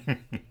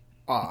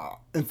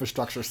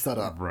infrastructure set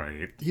up.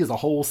 Right. He has a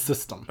whole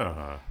system.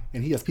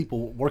 And he has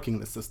people working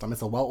the system.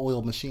 It's a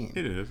well-oiled machine.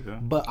 It is, yeah.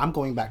 But I'm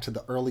going back to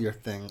the earlier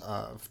thing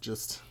of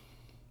just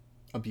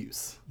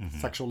abuse,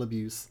 sexual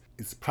abuse.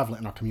 Is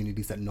prevalent in our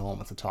communities that no one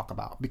wants to talk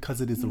about because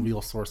it is a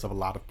real source of a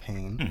lot of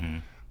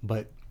pain.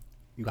 But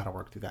you got to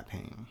work through that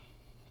pain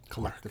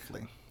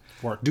collectively.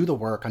 Do the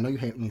work. I know you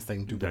hate me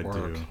saying do the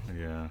work.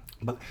 Yeah.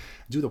 But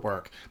do the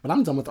work. But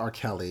I'm done with R.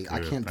 Kelly. Good, I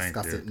can't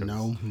discuss it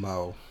no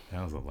more.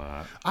 That was a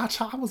lot. I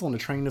was on the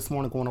train this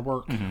morning going to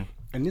work,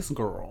 and this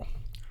girl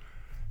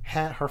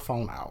had her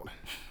phone out.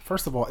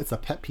 First of all, it's a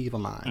pet peeve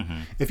of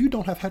mine. If you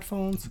don't have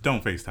headphones,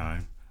 don't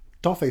FaceTime.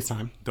 Don't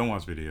FaceTime. Don't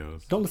watch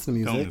videos. Don't listen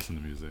to music.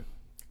 music.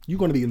 You're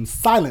going to be in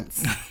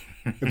silence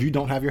if you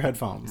don't have your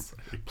headphones.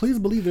 Please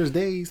believe there's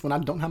days when I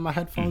don't have my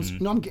headphones.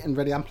 I'm getting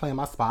ready. I'm playing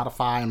my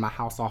Spotify in my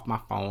house off my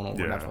phone or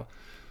whatever.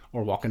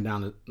 Or walking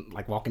down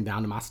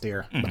to my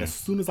stair. But as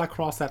soon as I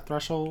cross that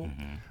threshold,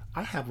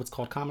 I have what's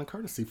called common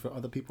courtesy for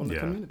other people in the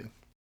community.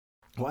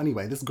 Well,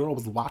 anyway, this girl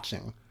was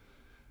watching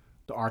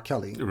the R.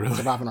 Kelly,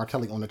 Surviving R.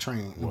 Kelly on the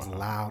train. It was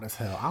loud as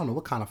hell. I don't know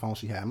what kind of phone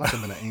she had. It must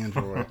have been an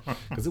Android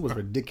because it was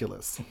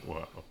ridiculous.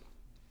 Wow.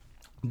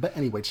 But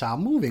anyway, child,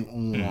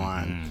 moving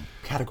on.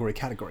 Category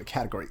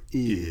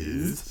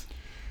is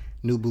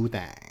New Boo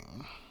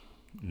Thang.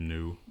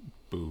 New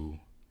Boo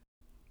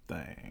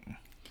Thang.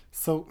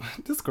 So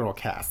this girl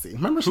Cassie,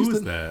 remember Who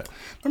is that?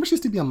 Remember she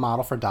used to be a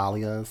model for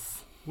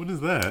Dahlia's. What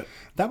is that?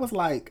 That was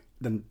like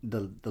the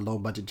low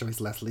budget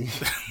Joyce Leslie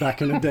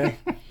back in the day.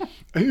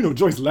 And you know,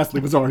 Joyce Leslie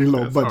was already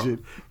low budget.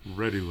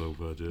 Already low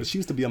budget. But she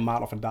used to be a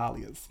model for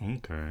Dahlia's.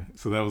 Okay.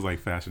 So that was like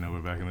Fashion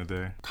Nova back in the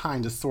day?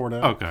 Kind of, sort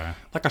of. Okay.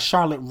 Like a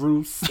Charlotte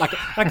Russe.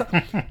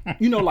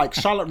 You know, like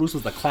Charlotte Russe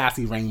was the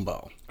classy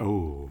rainbow.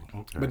 Oh,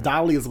 okay. But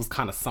Dahlia's was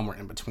kind of somewhere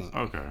in between.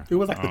 Okay. It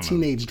was like the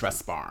teenage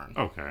dress barn.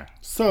 Okay.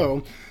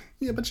 So,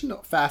 yeah, but you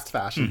know, fast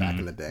fashion back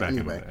in the day.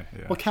 Anyway,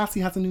 yeah. Well, Cassie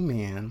has a new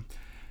man.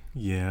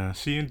 Yeah,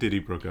 she and Diddy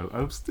broke up.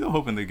 I'm still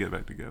hoping they get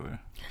back together.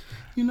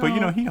 You know, but you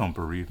know, he on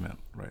bereavement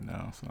right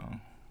now, so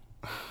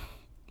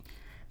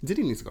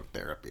Diddy needs to go to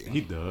therapy.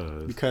 He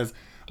does. Because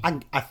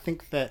I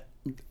think that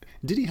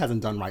Diddy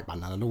hasn't done right by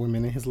none of the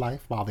women in his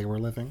life while they were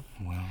living.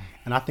 Wow.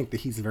 And I think that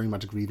he's very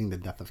much grieving the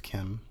death of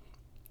Kim.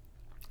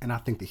 And I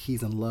think that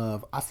he's in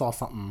love. I saw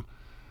something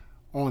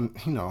on,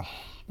 you know,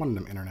 one of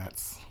them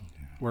internets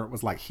where it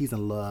was like he's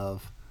in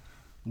love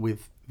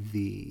with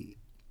the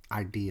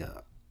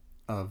idea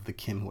of the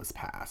Kim who has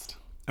passed.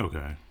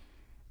 Okay.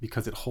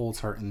 Because it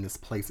holds her in this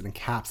place. It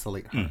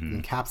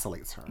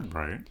encapsulates her.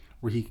 Right.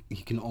 Where he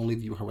can only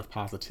view her with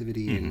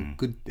positivity and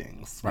good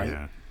things, right?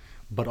 Yeah.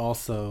 But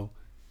also,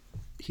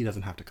 he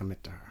doesn't have to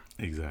commit to her.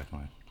 Exactly.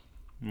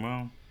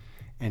 Well.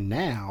 And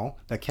now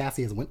that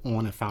Cassie has went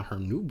on and found her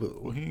new boo.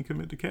 Well, he didn't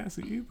commit to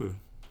Cassie either.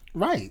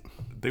 Right.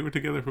 They were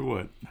together for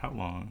what? How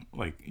long?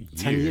 Like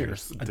years? 10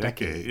 years. A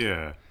decade.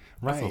 Yeah.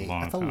 Right.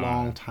 That's a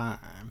long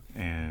time.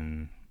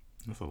 And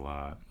that's a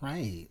lot.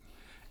 Right.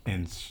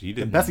 And she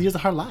did the best years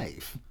of her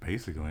life.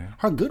 Basically.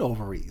 Her good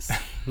ovaries.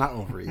 Not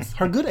ovaries.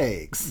 Her good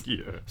eggs.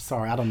 Yeah.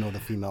 Sorry, I don't know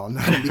the female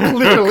anatomy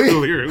clearly.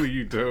 Clearly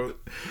you don't.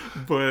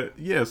 But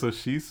yeah, so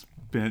she's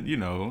spent, you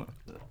know,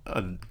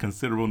 a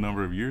considerable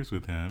number of years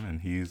with him,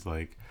 and he's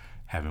like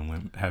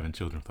having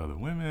children with other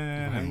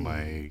women, and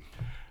like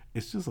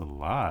it's just a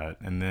lot.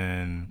 And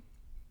then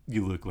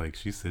you look like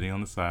she's sitting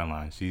on the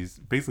sideline. She's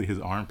basically his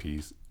arm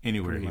piece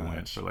anywhere he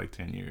went for like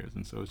 10 years.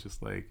 And so it's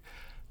just like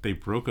they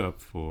broke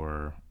up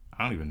for,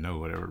 I don't even know,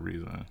 whatever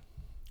reason.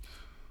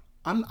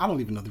 I don't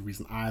even know the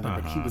reason either,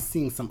 but he was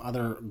seeing some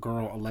other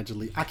girl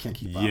allegedly. I can't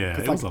keep up. Yeah,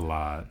 it was a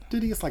lot.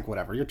 Diddy, it's like,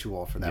 whatever, you're too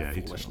old for that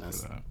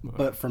foolishness. For that,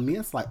 but for me,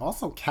 it's like,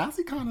 also,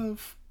 Cassie kind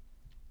of,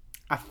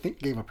 I think,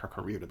 gave up her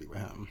career to be with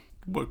him.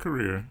 What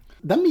career?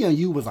 That Me and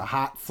You was a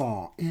hot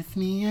song. It's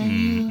me and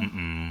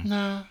you.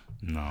 Nah.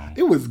 No.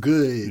 It was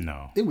good.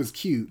 No. It was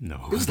cute. No,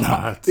 it was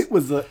not. It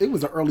was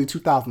an early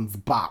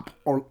 2000s bop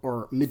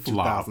or mid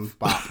 2000s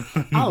bop.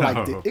 I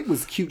liked it. It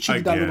was cute. She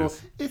did that little,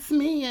 it's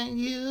me and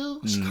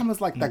you. She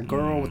comes like that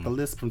girl with the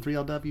lisp from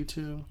 3LW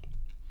too.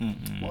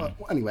 Well,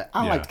 anyway,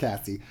 I liked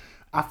Cassie.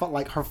 I felt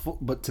like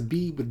but to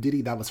be with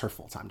Diddy, that was her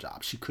full-time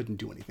job. She couldn't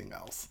do anything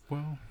else.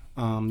 Well,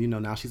 you know,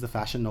 now she's a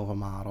Fashion Nova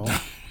model.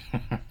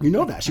 You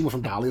know that. She went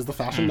from Dahlia's to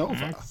Fashion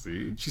Nova.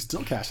 See? She's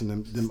still cashing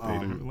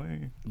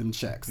them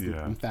checks,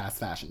 them fast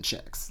fashion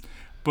checks.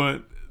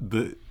 But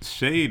the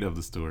shade of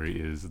the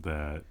story is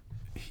that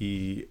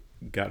he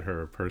got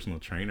her a personal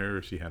trainer,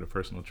 or she had a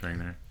personal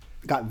trainer.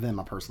 Got them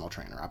a personal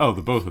trainer.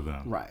 The both of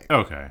them. Right.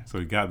 Okay. So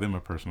he got them a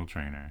personal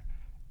trainer,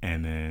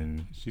 and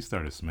then she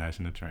started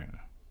smashing the trainer.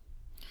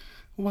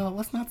 Well,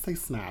 let's not say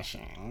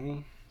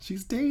smashing.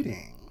 She's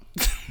dating.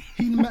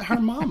 He met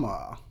her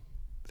mama.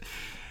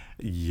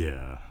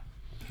 Yeah,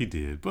 he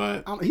did,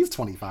 but he's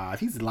 25.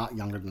 He's a lot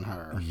younger than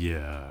her.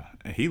 Yeah,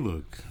 and he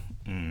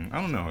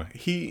I don't know.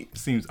 He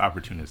seems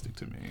opportunistic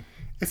to me.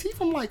 Is he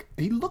from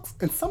he looks,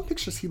 in some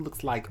pictures he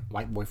looks like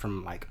white boy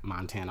from like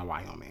Montana,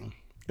 Wyoming.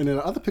 And in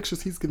other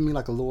pictures he's giving me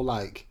like a little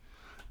like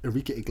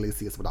Enrique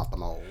Iglesias without the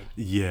mole.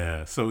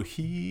 Yeah, so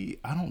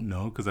I don't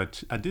know, because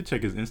I did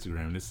check his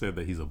Instagram and it said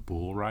that he's a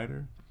bull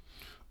rider.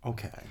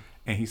 Okay.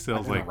 And he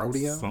sells like a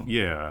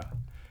rodeo?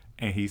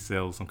 And he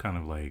sells some kind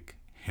kind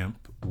hemp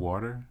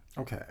water.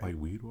 Okay. Like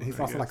weed water. He's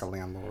also like a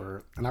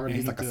landlord. And I read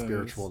he's like a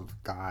spiritual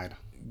guide.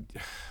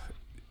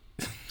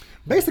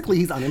 Basically,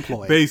 he's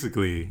unemployed.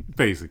 Basically.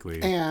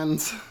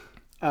 And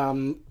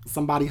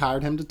somebody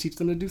hired him to teach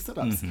them to do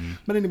sit-ups. Mm-hmm.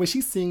 But anyway,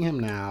 she's seeing him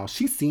now.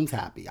 She seems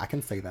happy. I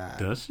can say that.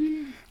 Does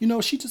she? You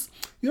know,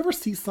 you ever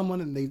see someone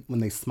and when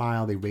they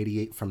smile, they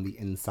radiate from the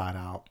inside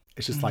out.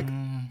 It's just like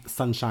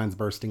sunshine's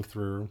bursting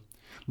through.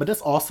 But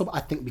that's also, I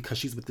think, because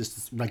she's with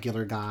this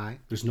regular guy.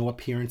 There's no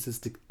appearances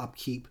to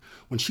upkeep.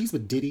 When she's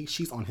with Diddy,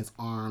 she's on his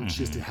arm.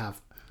 She has to have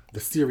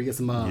the serious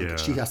mug. Yeah.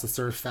 She has to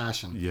serve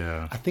fashion.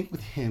 Yeah. I think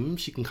with him,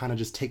 she can kind of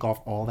just take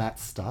off all that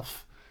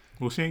stuff.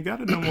 Well, she ain't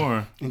got it no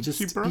more. And just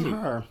be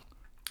her.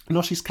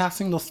 No, she's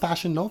casting those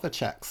Fashion Nova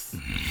checks.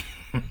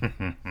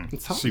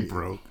 She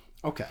broke.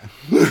 Okay.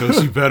 So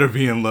she better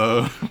be in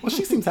love. Well,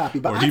 she seems happy.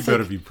 But or he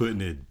better be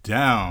putting it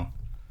down.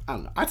 I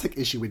don't know. I take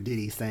issue with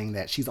Diddy saying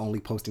that she's only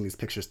posting these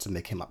pictures to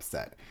make him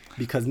upset.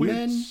 Because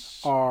men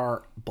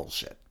are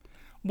bullshit.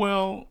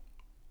 Well,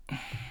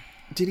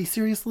 Diddy,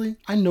 seriously?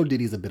 I know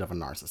Diddy's a bit of a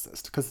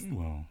narcissist because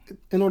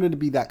in order to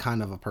be that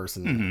kind of a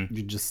person,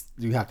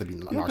 you have to be a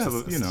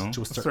narcissist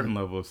to a certain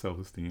level of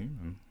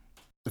self-esteem.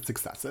 It's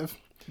excessive.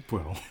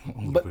 Well,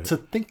 but to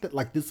think that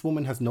like this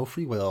woman has no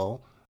free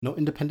will, no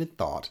independent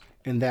thought,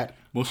 and that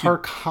her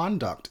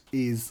conduct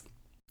is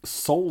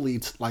solely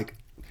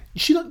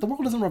the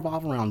world doesn't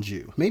revolve around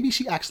you. Maybe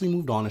she actually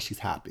moved on and she's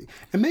happy,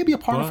 and maybe a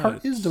part of her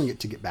is doing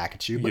it to get back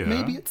at you. But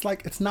maybe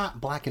it's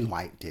not black and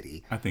white,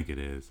 Diddy. I think it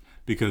is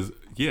because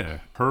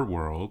her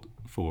world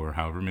for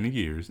however many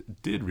years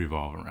did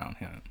revolve around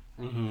him,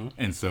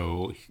 and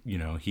so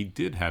he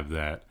did have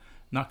that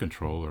not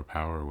control or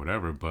power or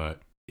whatever,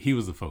 but he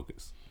was the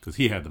focus because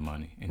he had the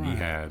money and he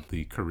had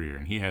the career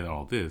and he had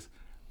all this.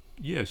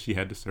 Yeah, she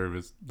had to serve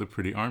as the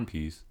pretty arm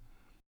piece.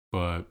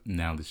 But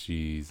now that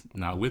she's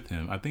not with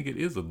him, I think it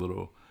is a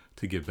little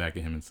to get back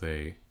at him and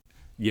say,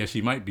 yeah,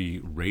 she might be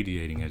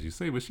radiating, as you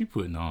say, but she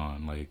putting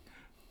on. Like,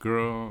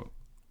 girl,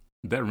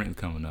 that rent's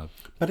coming up.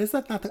 But is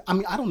that not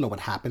I don't know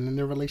what happened in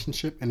their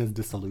relationship and his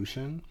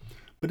dissolution,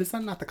 but is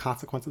that not the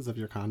consequences of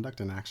your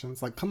conduct and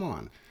actions? Like, come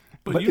on.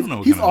 But you don't know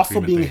what he's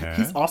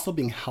also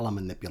being hella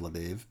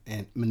manipulative.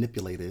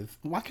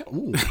 Why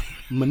can't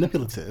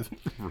manipulative?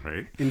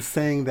 Right. In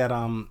saying that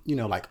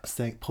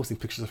posting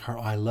pictures of her,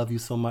 I love you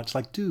so much.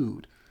 Like,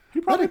 dude, he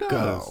probably let it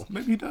go.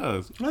 Maybe he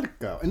does. Let it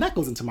go. And that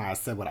goes into I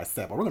said what I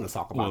said, but we're going to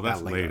talk about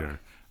that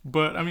later.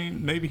 But I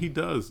mean, maybe he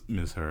does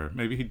miss her.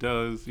 Maybe he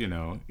does.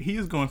 He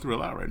is going through a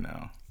lot right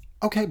now.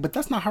 Okay, but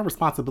that's not her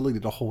responsibility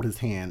to hold his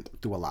hand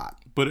through a lot.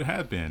 But it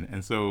had been,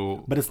 and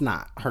so... But it's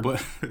not her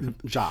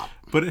job.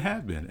 But it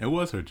had been. It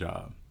was her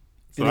job.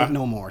 So it ain't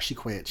no more. She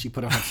quit. She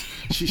put her...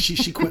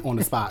 she quit on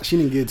the spot. She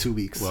didn't get 2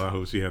 weeks. Well, I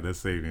hope she had that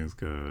savings,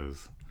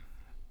 because...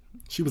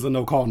 She was a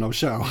no-call,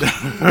 no-show.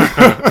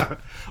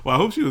 Well, I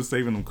hope she was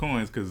saving them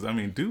coins, because, I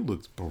mean, dude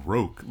looks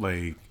broke.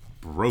 Like,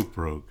 broke.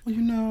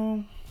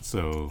 Well,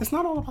 So... It's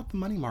not all about the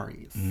money,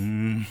 Maurice.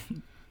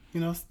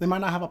 They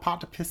might not have a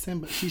pot to piss in,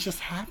 but she's just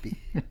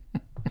happy.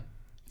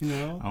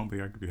 I don't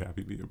think I could be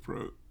happy being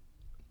broke.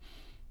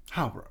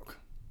 How broke?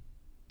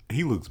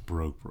 He looks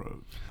broke.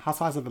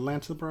 Housewives of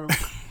Atlanta broke?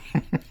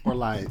 Or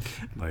like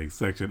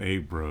Section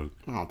 8 broke?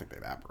 I don't think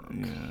they're that broke.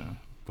 Yeah.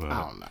 But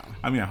I don't know.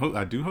 I mean,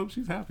 I do hope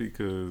she's happy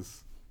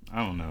because,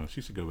 I don't know, she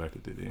should go back to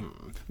Diddy.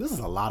 This is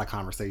a lot of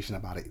conversation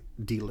about a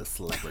D-list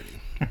celebrity.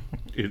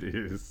 It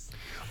is.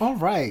 All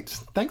right.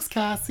 Thanks,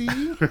 Cassie.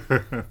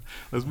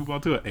 Let's move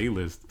on to an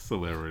A-list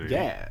celebrity.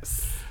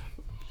 Yes.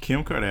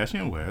 Kim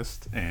Kardashian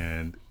West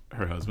and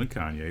her husband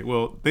Kanye.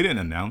 Well, they didn't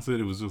announce it.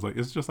 It was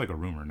just like a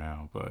rumor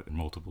now, but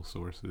multiple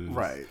sources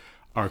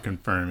are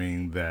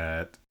confirming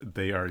that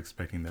they are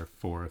expecting their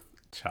 4th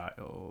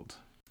child.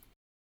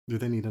 Do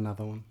they need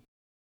another one?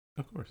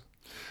 Of course.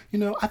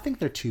 I think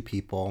they're two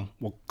people.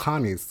 Well,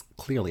 Kanye's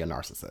clearly a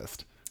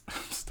narcissist.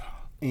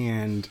 Stop.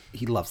 And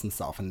he loves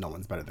himself, and no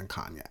one's better than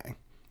Kanye.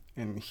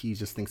 And he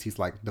just thinks he's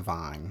like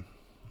divine,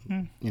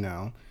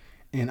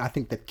 And I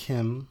think that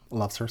Kim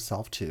loves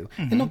herself too.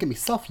 And don't get me,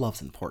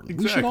 self-love's important.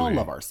 Exactly. We should all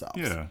love ourselves.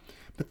 Yeah.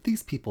 But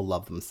these people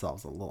love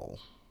themselves a little.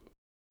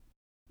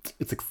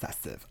 It's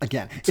excessive.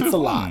 Again, it's a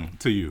lot.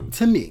 To you.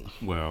 To me.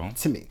 Well.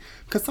 To me.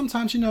 Because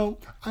sometimes,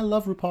 I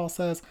love RuPaul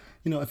says,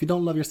 if you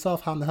don't love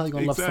yourself, how in the hell are you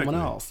going to love someone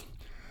else?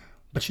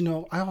 But,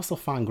 I also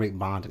find great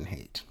bond in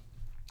hate.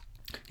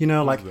 You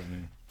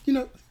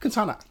can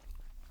kind of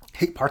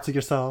hate parts of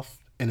yourself.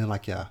 And then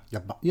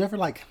you ever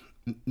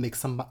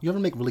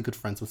make really good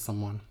friends with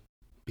someone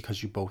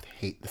because you both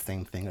hate the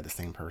same thing or the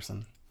same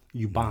person?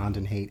 You bond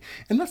in hate.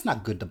 And that's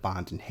not good to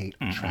bond in hate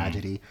or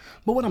tragedy.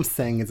 But what I'm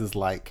saying is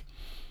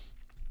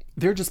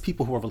they're just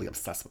people who are really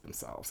obsessed with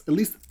themselves. At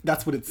least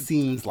that's what it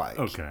seems like.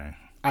 Okay.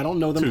 I don't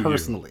know them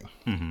personally.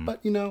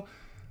 But,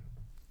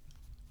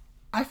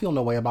 I feel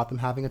no way about them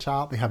having a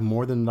child. They have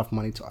more than enough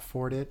money to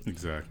afford it.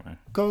 Exactly.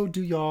 Go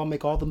do y'all.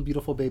 Make all the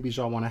beautiful babies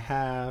y'all want to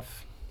have.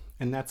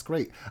 And that's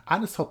great. I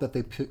just hope that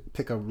they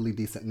pick a really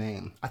decent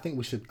name. I think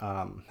we should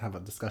have a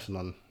discussion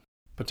on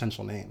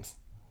potential names.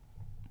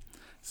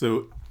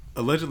 So,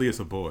 allegedly it's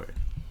a boy.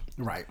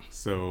 Right.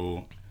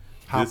 So...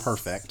 How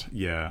perfect.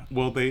 Yeah.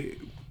 Well,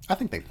 I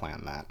think they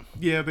planned that.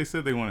 Yeah, they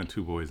said they wanted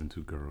 2 boys and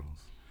 2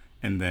 girls.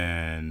 And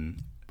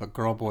then... But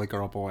girl, boy.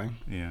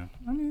 Yeah.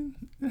 I mean,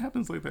 it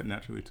happens like that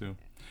naturally, too.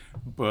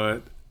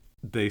 But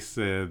they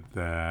said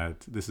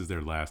that this is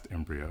their last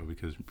embryo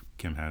because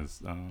Kim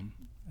has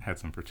had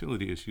some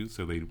fertility issues.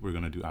 So they were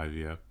going to do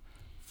IVF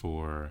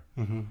for...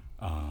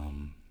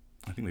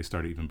 I think they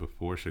started even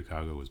before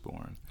Chicago was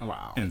born. Oh,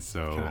 wow. And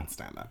so... I can't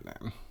stand that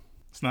name.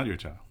 It's not your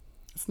child.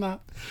 It's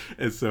not.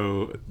 And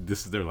so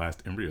this is their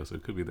last embryo, so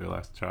it could be their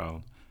last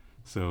child.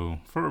 So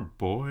for a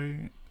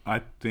boy,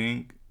 I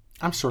think...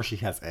 I'm sure she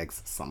has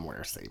eggs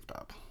somewhere saved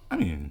up. I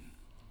mean,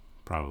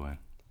 probably.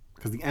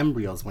 Because the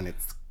embryo's when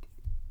it's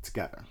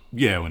together.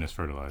 Yeah, when it's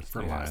fertilized.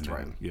 Fertilized,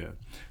 right. Yeah.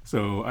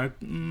 So I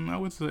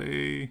would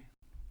say...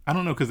 I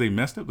don't know, because they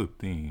messed up the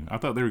theme. I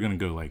thought they were going to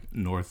go like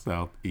north,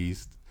 south,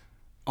 east.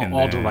 And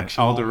all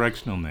directional? All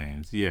directional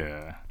names,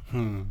 yeah.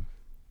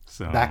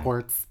 So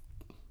backwards?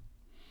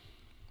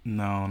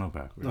 No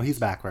backwards. No, he's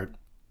backward.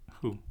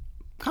 Who?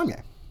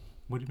 Kanye.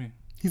 What do you mean?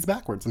 He's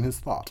backwards in his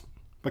thought.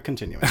 But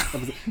continuing.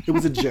 It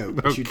was a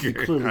joke. Okay,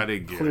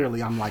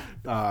 clearly, I'm like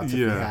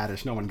Tiffany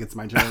Haddish. No one gets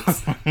my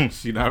jokes.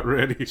 She not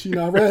ready. She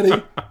not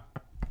ready.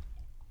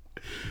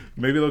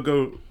 Maybe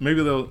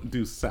they'll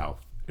do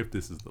South if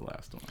this is the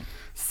last one.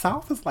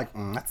 South is like,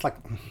 that's like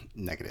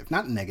negative.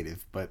 Not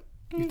negative, but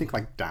you think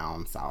like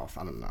down south.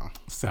 I don't know.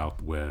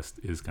 Southwest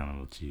is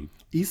kind of cheap.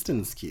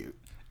 Easton's cute.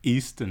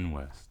 East and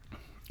West.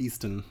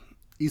 East and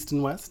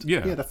West?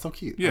 Yeah. Yeah, that's so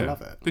cute. Yeah, I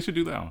love it. They should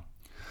do that one.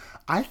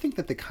 I think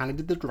that they kind of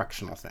did the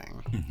directional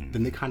thing. Mm-hmm.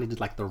 Then they kind of did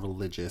like the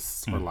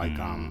religious or like,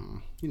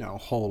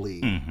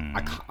 holy,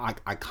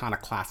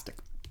 iconoclastic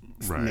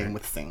name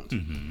with saint.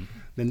 Mm-hmm.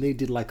 Then they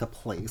did like a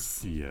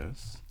place.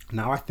 Yes.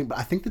 Now I think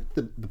that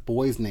the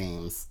boys'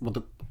 names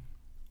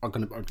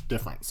are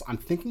different. So I'm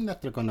thinking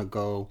that they're gonna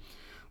go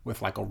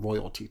with like a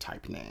royalty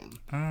type name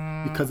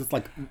because it's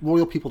like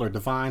royal people are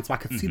divine. So I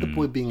could see the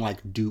boy being like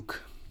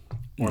Duke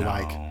or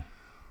like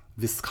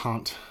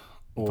Viscount.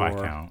 Or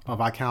Viscount.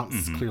 Viscount.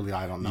 Clearly,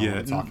 I don't know what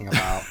I'm talking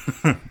about.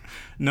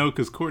 No,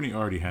 because Courtney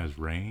already has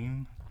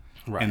Reign.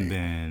 Right. And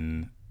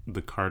then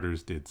the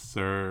Carters did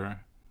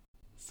Sir.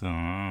 So,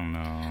 I don't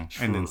know.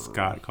 True. And then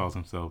Scott calls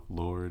himself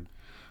Lord.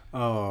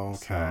 Oh,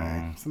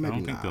 okay. So maybe I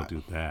don't think they'll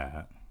do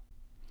that.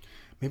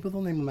 Maybe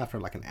they'll name him after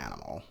like an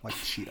animal, like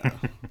cheetah.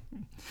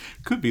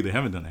 Could be. They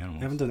haven't done animals.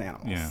 They haven't done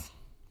animals. Yeah.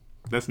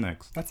 That's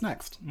next.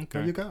 Okay.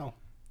 There you go.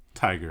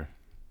 Tiger.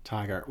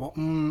 Well,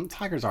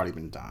 Tiger's already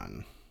been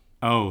done.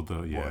 Oh,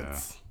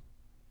 Woods.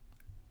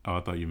 Oh, I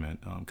thought you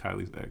meant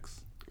Kylie's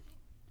ex.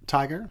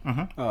 Tiger?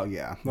 Uh-huh. Oh,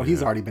 yeah. Well,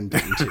 he's already been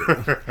done,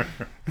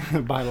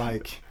 too. By,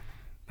 like,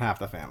 half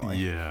the family.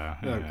 Yeah.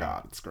 Oh,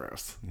 God. It's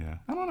gross. Yeah.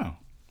 I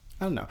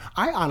don't know.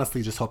 I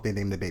honestly just hope they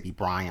name the baby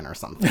Brian or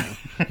something.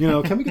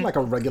 Can we get, like,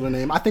 a regular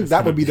name? I think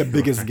that would be the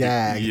biggest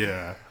gag.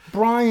 Yeah.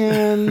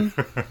 Brian.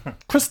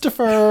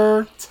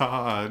 Christopher.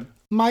 Todd.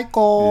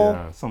 Michael.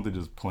 Yeah, something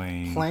just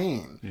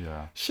plain.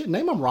 Yeah. Shit,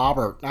 name him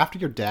Robert after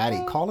your daddy.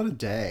 Call it a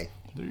day.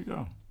 There you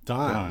go.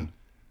 Done.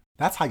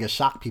 That's how you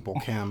shock people,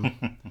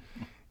 Kim.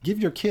 Give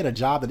your kid a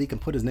job that he can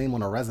put his name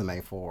on a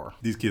resume for.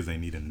 These kids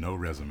ain't needing no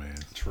resumes.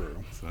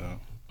 True. So.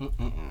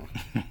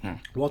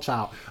 Well,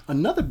 child,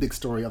 another big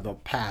story of the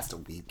past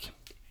week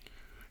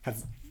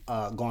has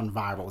gone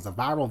viral. It was a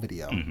viral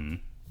video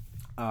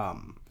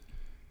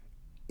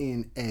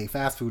in a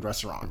fast food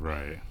restaurant.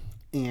 Right.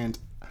 And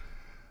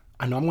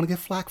I know I'm going to get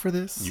flack for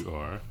this. You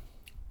are.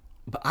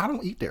 But I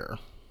don't eat there.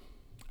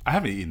 I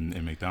haven't eaten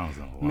in McDonald's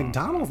in a while.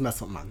 McDonald's mess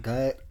with my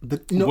gut.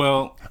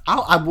 Well,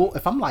 I will,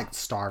 if I'm like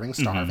starving,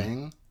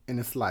 and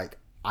it's like,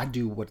 I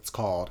do what's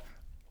called,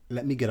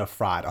 let me get a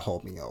fry to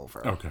hold me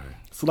over. Okay.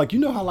 So like, you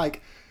know how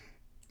like,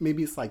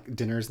 maybe it's like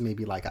dinner's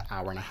maybe like an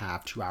hour and a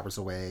half, 2 hours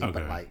away. Okay.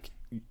 But like,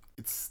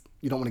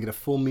 you don't want to get a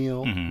full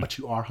meal, but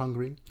you are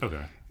hungry.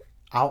 Okay.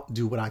 I'll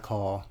do what I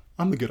call,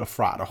 I'm going to get a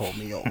fry to hold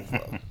me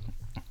over.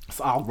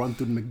 So I'll run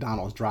through the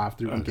McDonald's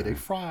drive-thru and get a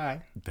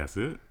fry. That's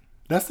it?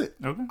 That's it.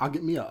 Okay. I'll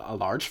get me a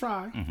large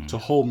fry to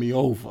hold me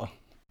over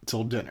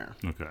till dinner.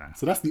 Okay.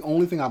 So that's the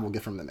only thing I will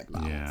get from the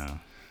McDonald's. Yeah.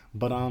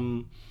 But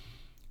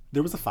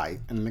there was a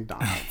fight in the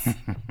McDonald's.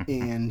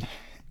 And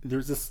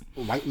there's this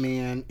white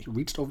man. He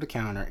reached over the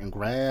counter and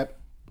grabbed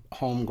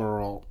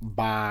homegirl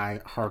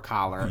by her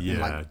collar and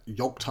like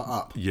yoked her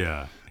up.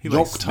 Yeah. He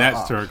like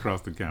snatched her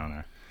across the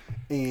counter.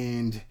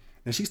 And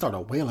she started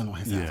wailing on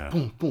his ass.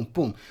 Boom, boom,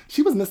 boom.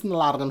 She was missing a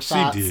lot of them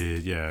shots. She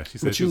did, yeah. She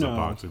said she was a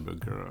boxer, but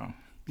girl.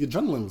 The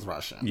adrenaline was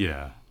rushing.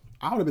 Yeah.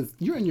 I would have been,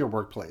 you're in your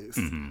workplace.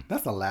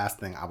 That's the last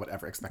thing I would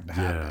ever expect to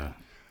happen. Yeah.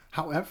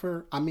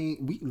 However, I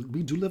mean,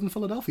 we do live in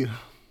Philadelphia.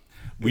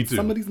 We do.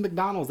 Some of these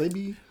McDonald's, they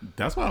be...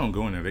 That's why I don't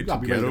go in there. They too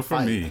ghetto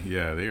for me.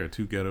 Yeah, they are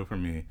too ghetto for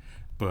me.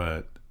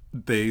 But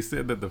they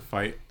said that the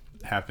fight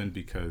happened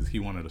because he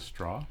wanted a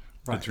straw,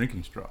 a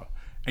drinking straw.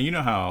 And you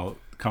know how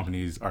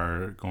companies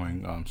are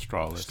going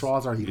strawless.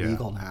 Straws are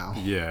illegal now.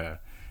 Yeah.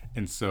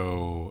 And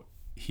so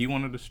he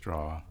wanted a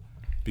straw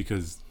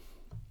because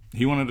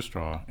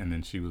and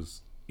then she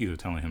was either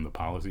telling him the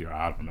policy or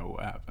I don't know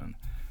what happened.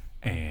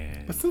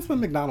 But since when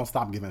McDonald's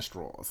stopped giving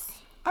straws?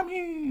 I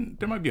mean,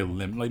 there might be a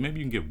limit. Like maybe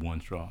you can get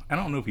one straw. I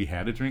don't know if he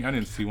had a drink. I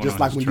didn't see one. Just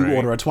like when you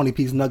order a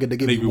 20-piece nugget to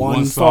give maybe you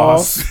one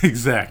sauce.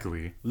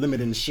 Exactly.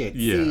 Limiting shit.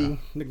 Yeah. See,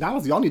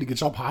 McDonald's, y'all need to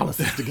get your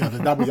policies together.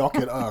 That way y'all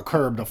could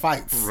curb the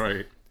fights.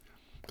 Right.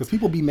 Because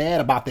people be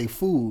mad about their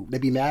food. They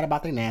be mad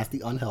about their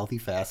nasty, unhealthy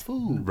fast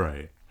food.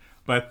 Right.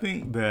 But I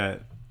think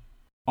that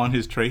on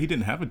his tray, he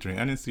didn't have a drink.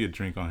 I didn't see a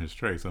drink on his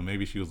tray. So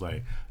maybe she was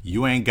like,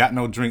 you ain't got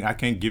no drink. I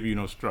can't give you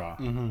no straw.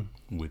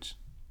 Which...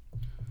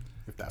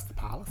 if that's the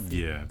policy.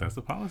 Yeah, that's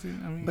the policy.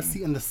 I mean, but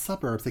see, in the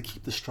suburbs, they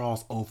keep the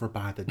straws over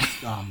by the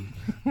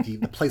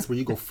the place where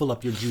you go fill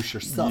up your juice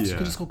yourself. So you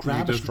can just go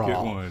grab a straw. Get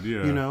one,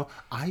 yeah. You know,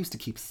 I used to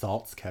keep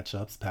salts,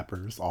 ketchups,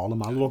 peppers, all in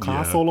my little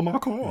console of my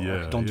car.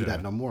 Yeah, don't do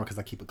that no more because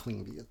I keep a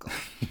clean vehicle.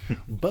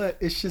 But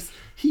it's just,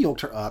 he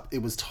yoked her up.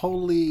 It was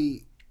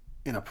totally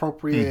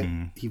inappropriate.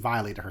 He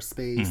violated her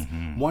space.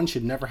 One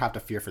should never have to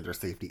fear for their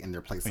safety in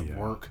their place of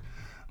work.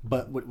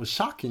 But what was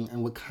shocking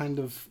and what kind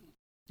of,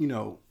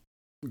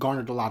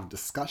 garnered a lot of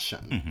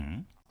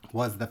discussion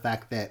was the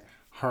fact that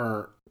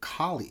her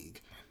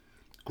colleague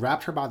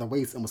grabbed her by the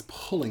waist and was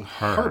pulling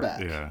her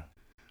back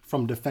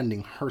from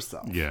defending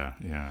herself. Yeah,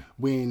 yeah.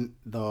 When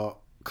the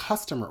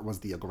customer was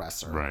the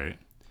aggressor. Right.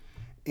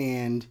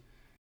 And,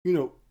 you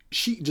know,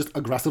 she just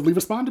aggressively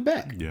responded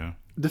back. Yeah.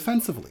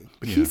 Defensively.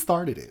 But he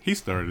started it. He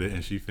started it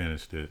and she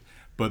finished it.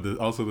 But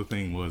also the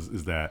thing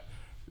is that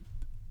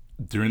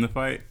during the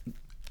fight,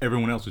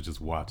 everyone else was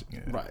just watching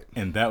it. Right.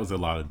 And that was a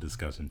lot of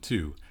discussion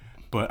too.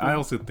 But I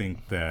also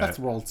think that's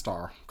world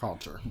star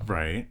culture.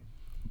 Right.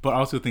 But I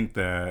also think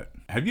that,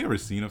 have you ever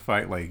seen a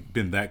fight, like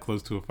been that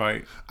close to a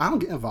fight? I don't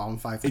get involved in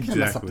fights. I can't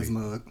mess up this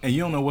mug. And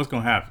you don't know what's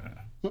going to happen.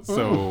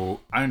 So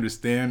I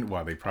understand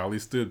why they probably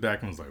stood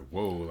back and was like,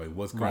 whoa, like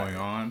what's going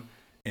on?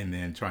 And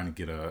then trying to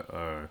get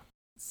a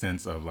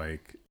sense of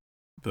like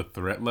the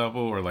threat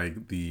level or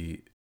like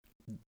basically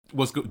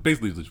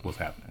what's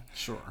happening.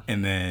 Sure.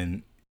 And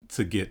then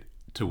to get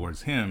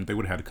towards him, they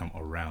would have had to come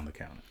around the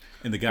counter.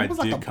 And the guy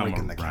did come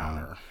around. The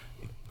counter.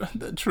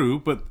 True,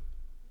 but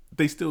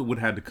they still would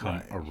have had to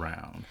come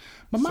around.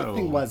 But my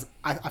thing was,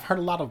 I've heard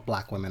a lot of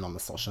black women on the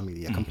social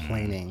media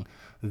complaining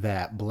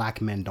that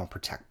black men don't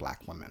protect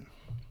black women.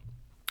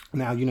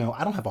 Now, you know,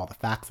 I don't have all the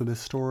facts of this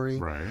story.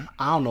 Right.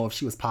 I don't know if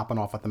she was popping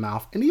off at the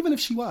mouth. And even if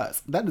she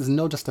was, that is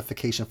no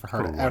justification for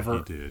her to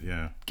ever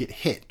get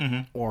hit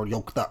or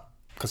yoked up.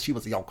 Because she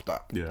was yoked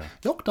up. Yeah.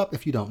 Yoked up,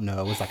 if you don't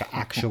know, is like an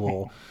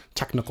actual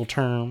technical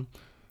term.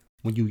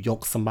 When you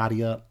yoke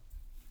somebody up.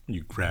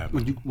 You grab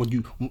them.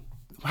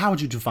 How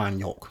would you define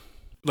yoke?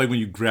 Like when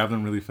you grab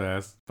them really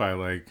fast by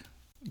like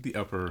the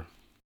upper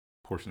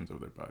portions of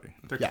their body.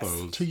 Their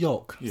clothes. To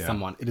yoke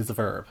someone. It is a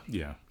verb.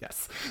 Yeah.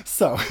 Yes.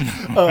 So,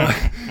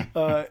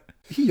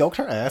 he yoked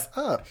her ass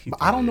up.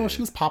 But I don't know if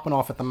she was popping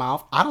off at the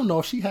mouth. I don't know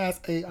if she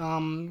has a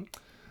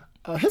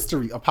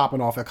history of popping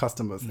off at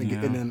customers and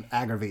getting them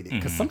aggravated.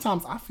 Because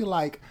sometimes I feel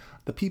like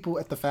the people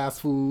at the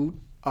fast food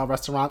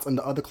restaurants and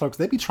the other clerks,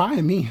 they be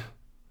trying me.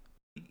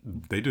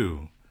 They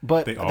do.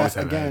 But that's,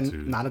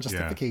 again, not a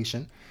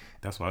justification. Yeah.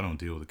 That's why I don't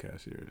deal with the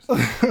cashiers.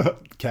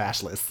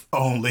 Cashless.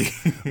 Only.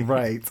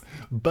 Right.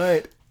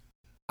 But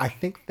I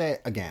think that,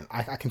 again,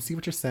 I can see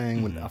what you're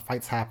saying. When a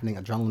fight's happening,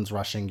 adrenaline's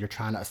rushing, you're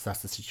trying to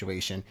assess the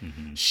situation.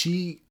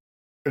 She,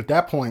 at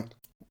that point,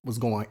 was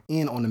going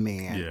in on the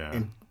man. Yeah.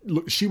 And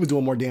look, she was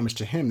doing more damage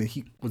to him than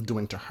he was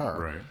doing to her.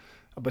 Right.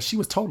 But she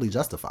was totally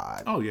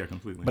justified. Oh, yeah,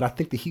 completely. But I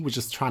think that he was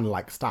just trying to,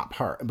 like, stop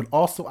her. But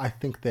also, I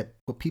think that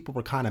what people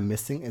were kind of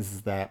missing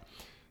is that,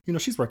 you know,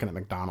 she's working at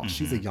McDonald's.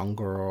 She's a young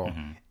girl.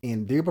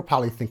 And they were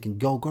probably thinking,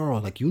 yo, girl,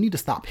 like, you need to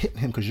stop hitting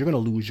him because you're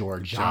going to lose your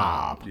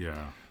job.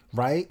 Yeah.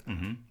 Right?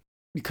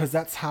 Because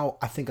that's how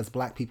I think as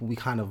black people, we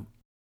kind of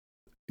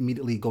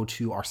immediately go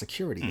to our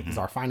security. Is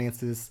our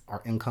finances,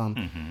 our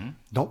income.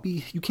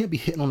 You can't be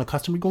hitting on a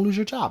customer. You're going to lose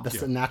your job.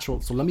 That's the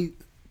natural. So let me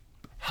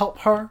help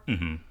her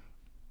in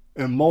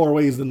more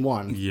ways than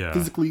one. Yeah.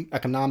 Physically,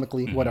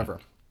 economically,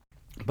 whatever.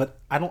 But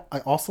I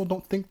also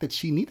don't think that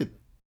she needed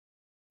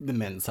the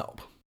men's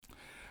help.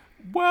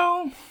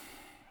 Well,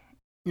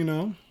 you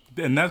know,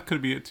 and that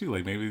could be it too.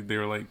 Like maybe they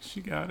were like, she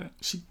got it.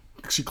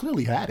 She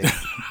clearly had it,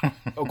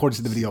 according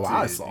to the video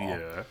I saw.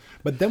 Yeah.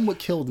 But then what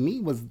killed me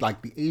was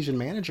like the Asian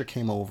manager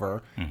came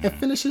over and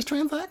finished his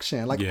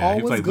transaction. Like all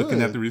he was was like good.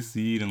 Looking at the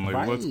receipt and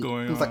like what's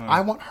going on. He was like, I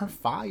want her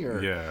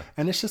fired. Yeah.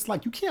 And it's just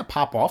like you can't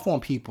pop off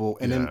on people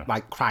and then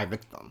like cry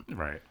victim.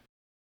 Right.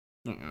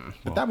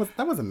 But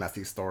that was a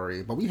messy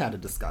story, but we had to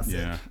discuss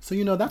it. So,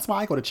 you know, that's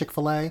why I go to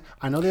Chick-fil-A.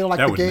 I know they don't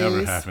like the gays. That would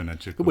never happen at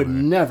Chick-fil-A. It would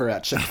never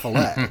at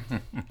Chick-fil-A.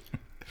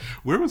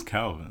 Where was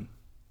Calvin?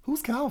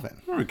 Who's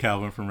Calvin? Remember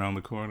Calvin from around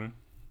the corner?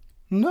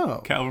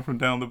 No. Calvin from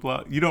down the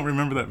block? You don't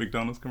remember that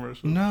McDonald's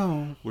commercial?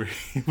 No. Where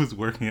he was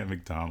working at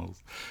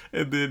McDonald's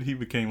and then he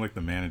became like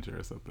the manager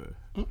or something.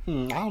 I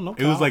don't know.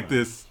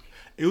 Calvin.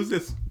 It was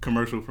this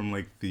commercial from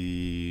like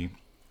the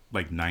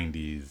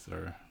 90s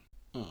or...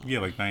 Yeah,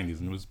 like 90s.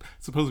 And it was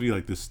supposed to be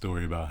like this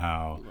story about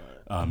how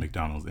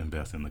McDonald's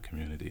invests in the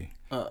community.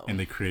 And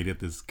they created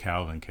this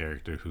Calvin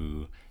character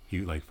who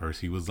first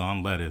he was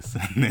on lettuce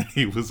and then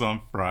he was on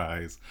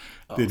fries.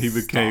 Then he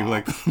became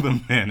like the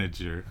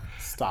manager.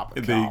 Stop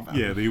it,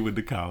 Calvin. They went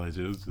to college.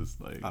 It was just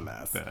like a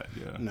mess. That,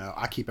 yeah. No,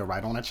 I keep it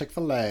right on at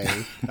Chick-fil-A.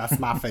 That's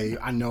my favorite.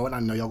 I know it.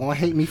 I know y'all gonna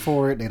hate me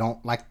for it. They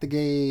don't like the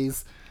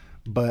gays.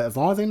 But as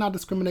long as they're not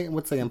discriminating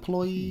with the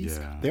employees,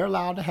 they're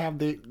allowed to have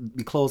be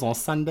closed on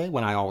Sunday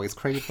when I always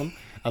crave them.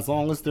 As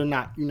long as they're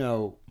not, you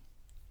know,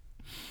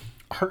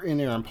 hurting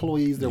their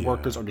employees, their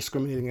workers, or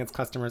discriminating against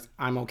customers,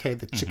 I'm okay.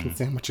 The chicken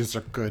sandwiches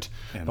are good.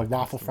 And the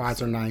waffle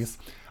fries are nice.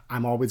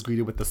 I'm always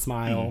greeted with a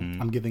smile.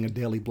 I'm giving a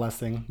daily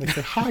blessing. They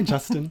say, hi,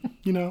 Justin,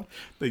 you know.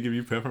 They give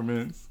you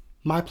peppermints.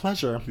 My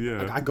pleasure.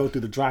 Yeah. Like I go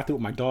through the drive-thru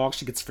with my dog.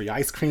 She gets free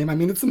ice cream. I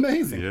mean, it's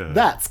amazing. Yeah.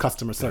 That's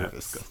customer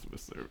service.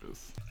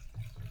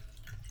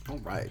 All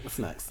right, what's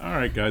next? All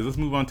right, guys, let's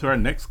move on to our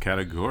next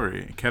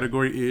category.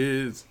 Category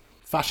is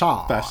fashion.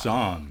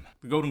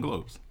 The Golden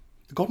Globes.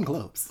 The Golden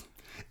Globes.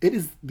 It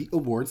is the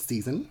awards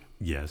season.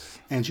 Yes.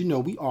 And you know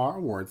we are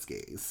awards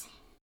gays.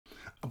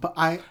 But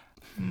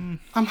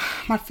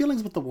my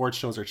feelings with award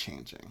shows are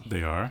changing.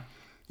 They are?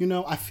 You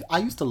know, I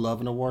used to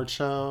love an award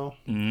show.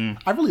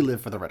 I really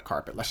live for the red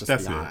carpet. Let's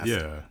just be honest.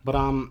 Yeah. But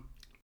I'm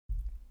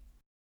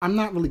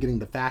not really getting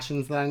the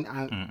fashions that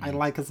I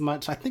like as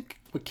much. I think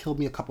what killed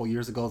me a couple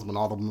years ago is when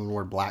all the women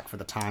wore black for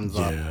the Time's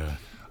Up.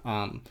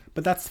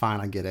 But that's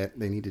fine. I get it.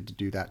 They needed to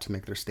do that to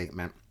make their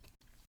statement.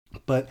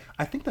 But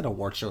I think that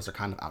award shows are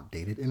kind of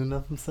outdated in and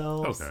of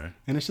themselves. Okay.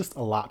 And it's just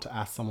a lot to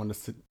ask someone to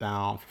sit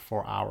down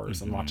for 4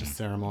 hours and watch a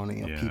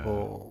ceremony of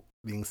people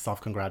being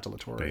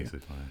self-congratulatory.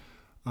 Basically.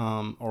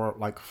 Or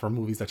like for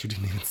movies that you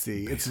didn't even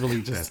see. It's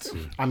really just,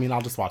 I mean,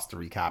 I'll just watch the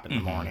recap in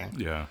the morning.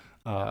 Yeah.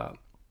 And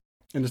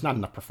there's not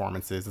enough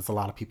performances. It's a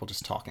lot of people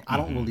just talking. I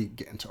don't really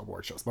get into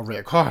award shows, but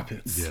red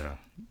carpets. Yeah.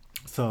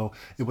 So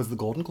it was the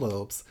Golden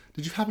Globes.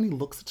 Did you have any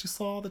looks that you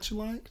saw that you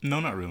liked?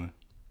 No, not really.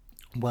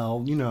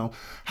 Well, you know,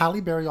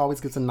 Halle Berry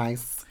always gets a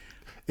nice,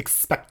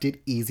 expected,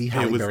 easy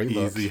Halle Berry look.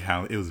 It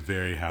was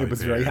very Halle Berry. It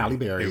was very Halle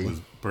Berry. It was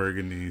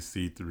burgundy,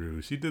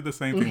 see-through. She did the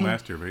same thing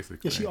last year,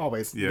 basically. Yeah, she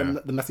always. Yeah.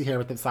 The messy hair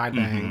with the side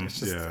bang. It's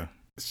just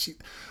she,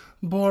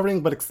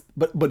 boring, but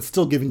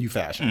still giving you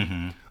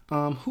fashion.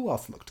 Who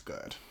else looked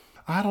good?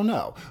 I don't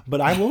know.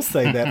 But I will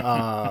say that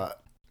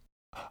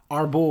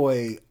our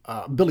boy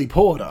Billy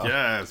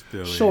Porter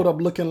showed up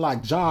looking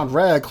like John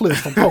Radcliffe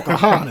from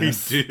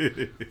Pocahontas. He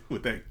did,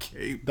 with that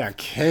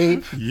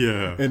cape.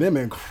 Yeah. And them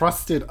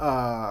encrusted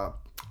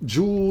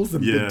jewels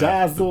and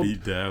bedazzled.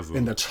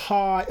 And the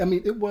char. I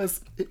mean, it was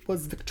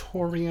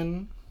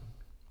Victorian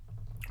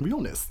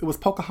realness. It was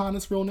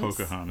Pocahontas realness.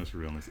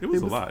 It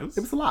was a lot. It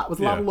was a lot. It was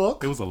a lot of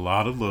look. It was a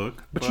lot of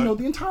look. But you know,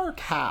 the entire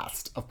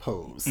cast of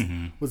Pose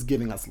was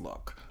giving us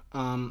look.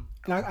 And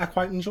I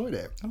quite enjoyed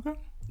it. Okay.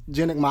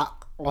 Janet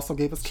Mock also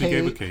gave us cape. She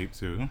gave a cape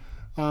too.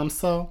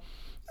 So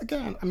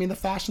again, I mean, the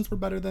fashions were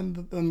better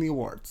than the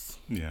awards.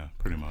 Yeah,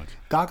 pretty much.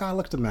 Gaga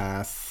looked a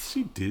mess.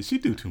 She did. She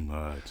do too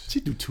much.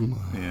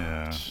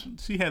 Yeah.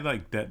 She had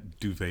like that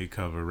duvet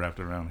cover wrapped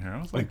around her.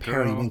 I was like,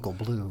 periwinkle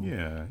blue.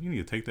 Yeah, you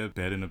need to take that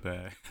bed in the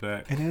back.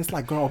 And then it's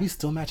like, girl, are we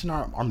still matching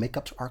our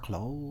makeup to our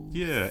clothes?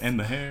 Yeah, and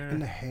the hair.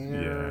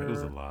 Yeah, it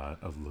was a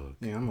lot of look.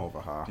 Yeah, I'm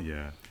over her.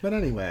 Yeah. But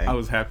anyway. I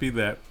was happy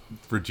that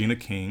Regina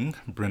King,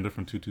 Brenda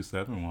from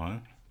 227,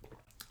 won.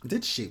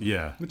 Did she?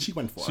 Yeah. What she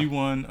won for? She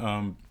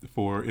won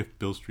for If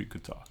Beale Street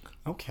Could Talk.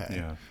 Okay.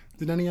 Yeah.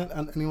 Did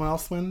anyone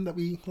else win that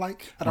we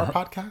like at our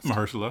podcast?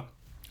 Mahershala.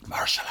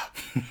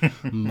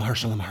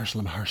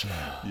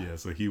 Yeah,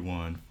 so he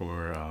won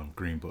for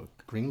Green Book.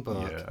 Green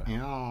Book.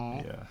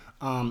 Yeah.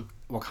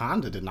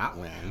 Wakanda did not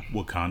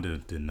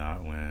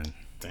win.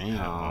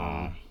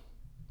 Damn.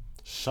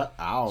 Shut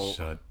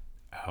out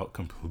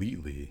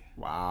completely.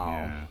 Wow.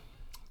 Yeah.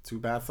 Too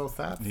bad, so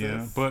sad. Sis.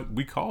 Yeah, but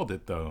we called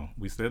it though.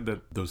 We said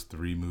that those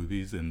 3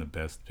 movies in the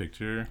Best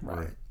Picture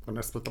were when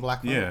they split the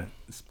black vote. Yeah,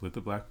 split the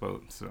black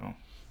vote. So.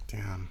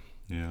 Damn.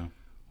 Yeah.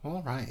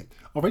 All right.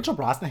 Well, Rachel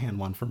Brosnahan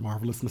won for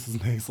Marvelous Mrs.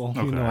 Maisel.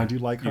 Okay. You know, I do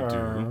like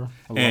her.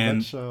 I love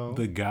that show.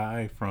 The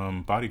guy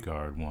from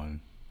Bodyguard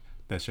won.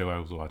 That show I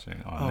was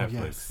watching on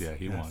Netflix. Yes. Yeah,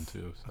 he won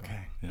too. So,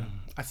 okay. Yeah.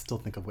 I still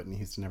think of Whitney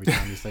Houston every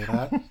time you say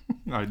that.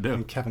 I do.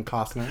 And Kevin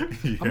Costner.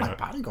 Yeah. I'm like,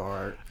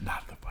 Bodyguard.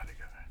 Not the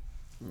Bodyguard.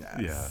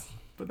 Yes. Yeah.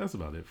 But that's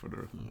about it for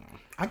the.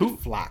 I get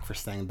flack for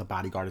saying The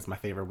Bodyguard is my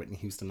favorite Whitney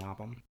Houston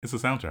album. It's a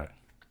soundtrack.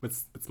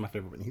 It's my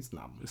favorite Whitney Houston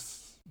album.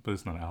 But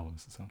it's not an album.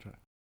 It's a soundtrack.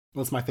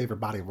 Well, it's my favorite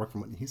body of work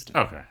from Whitney Houston.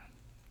 Okay.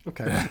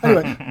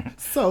 Anyway,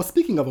 so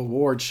speaking of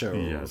award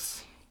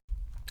shows,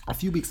 a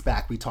few weeks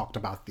back we talked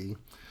about the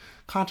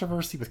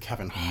controversy with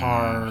Kevin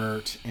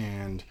Hart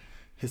and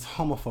his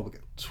homophobic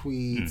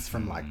tweets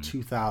from like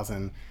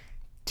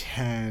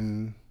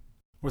 2010.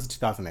 Or was it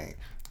 2008?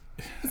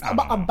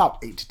 About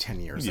 8 to 10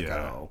 years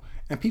ago.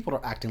 And people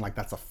are acting like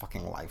that's a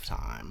fucking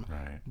lifetime.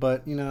 Right.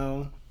 But, you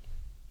know,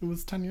 it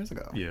was 10 years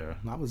ago. Yeah.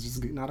 I was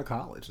just getting out of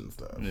college and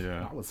stuff.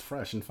 Yeah. I was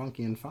fresh and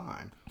funky and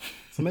fine.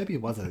 So maybe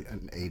it was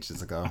an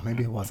ages ago.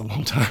 Maybe it was a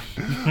long time.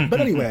 But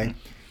anyway,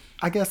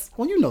 I guess,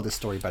 well, you know this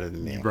story better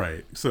than me.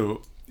 Right.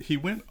 So he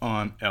went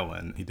on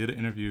Ellen. He did an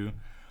interview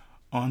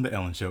on the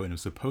Ellen Show, and it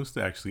was supposed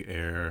to actually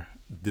air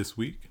this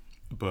week.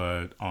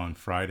 But on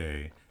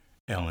Friday,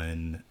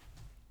 Ellen,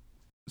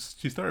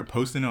 she started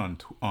posting on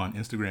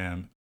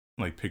Instagram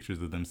like pictures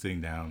of them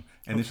sitting down,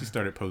 and then she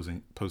started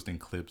posting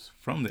clips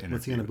from the interview.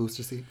 Was he in a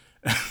booster seat?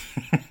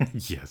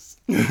 Yes.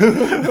 He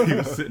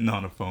was sitting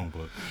on a phone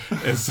book.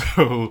 And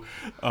so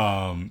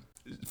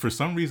for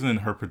some reason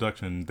her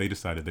production, they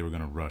decided they were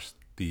going to rush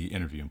the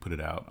interview and put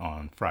it out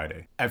on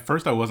Friday. At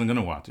first I wasn't going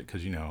to watch it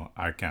because, you know,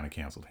 I kind of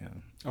canceled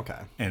him. Okay.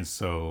 And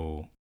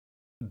so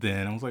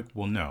then I was like,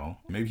 well, no,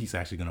 maybe he's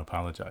actually going to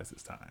apologize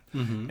this time.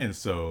 And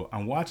so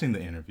I'm watching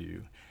the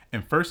interview,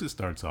 and first it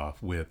starts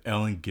off with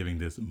Ellen giving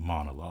this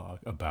monologue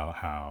about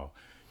how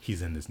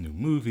he's in this new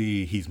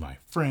movie, he's my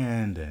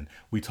friend, and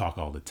we talk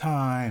all the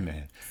time,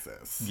 and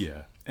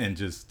and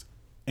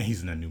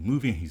he's in a new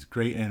movie, and he's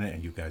great in it,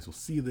 and you guys will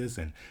see this,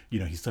 and you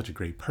know, he's such a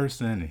great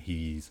person, and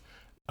he's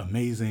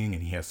amazing,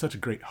 and he has such a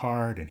great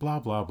heart, and blah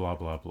blah blah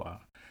blah blah.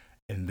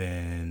 And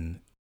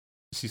then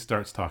she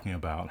starts talking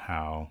about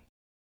how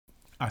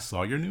I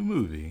saw your new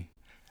movie,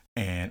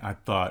 And I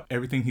thought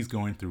everything he's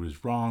going through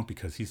is wrong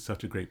because he's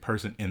such a great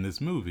person in this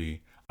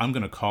movie. I'm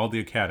going to call the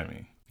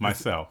Academy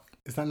myself.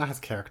 Is that not his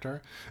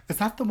character? Is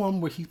that the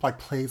one where he like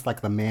plays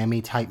like the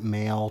mammy type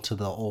male to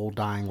the old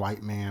dying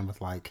white man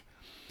with like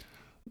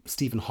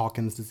Stephen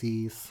Hawking's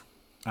disease?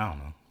 I don't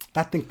know.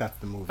 I think that's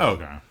the movie.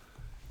 Okay.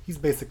 He's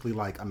basically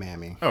like a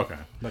mammy. Okay.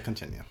 But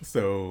continue.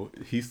 So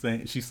she's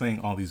saying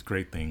all these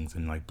great things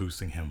and like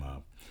boosting him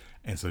up.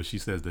 And so she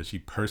says that she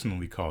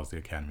personally calls the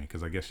Academy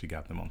because I guess she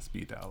got them on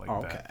speed dial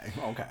like that.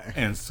 Okay.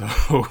 And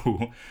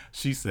so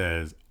she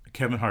says,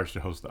 Kevin Hart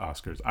should host the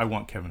Oscars. I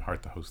want Kevin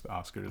Hart to host the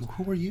Oscars.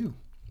 Who are you?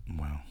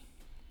 Well,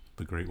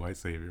 the great white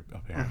savior,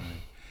 apparently.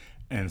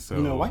 And so...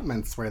 You know, white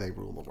men swear they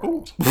rule the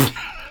world.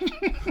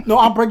 No,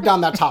 I'll break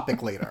down that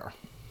topic later.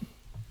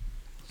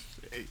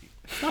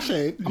 Not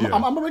shade. I'm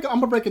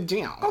gonna break it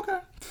down. Okay.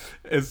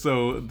 And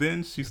so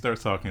then she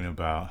starts talking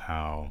about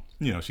how,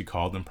 you know, she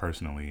called him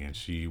personally and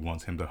she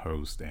wants him to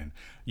host and,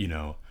 you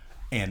know,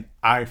 and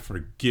I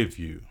forgive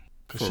you.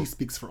 Because she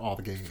speaks for all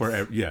the gays.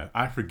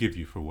 I forgive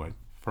you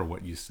for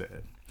what you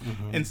said.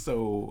 Mm-hmm. And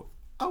so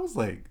I was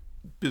like,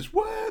 bitch,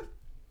 what?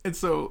 And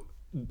so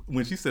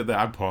when she said that,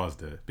 I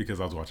paused it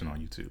because I was watching on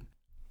YouTube.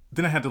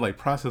 Then I had to like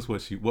process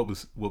what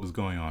was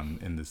going on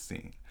in this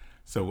scene.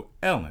 So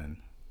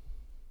Ellen,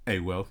 a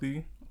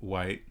wealthy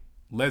white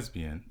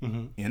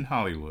lesbian in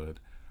Hollywood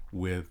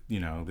with, you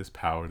know, this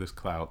power, this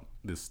clout,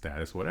 this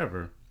status,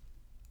 whatever,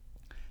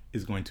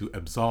 is going to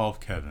absolve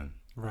Kevin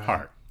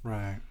Hart,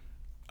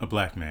 a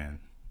black man,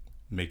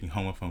 making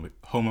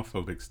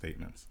homophobic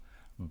statements,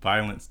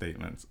 violent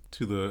statements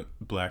to the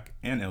black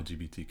and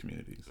LGBT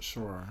communities.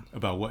 Sure.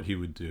 About what he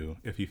would do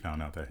if he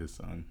found out that his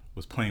son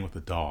was playing with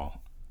a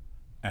doll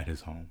at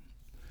his home.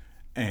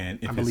 And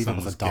if his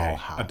son was gay,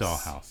 a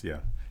dollhouse, yeah.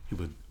 He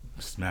would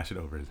smash it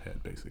over his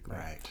head, basically.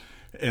 Right.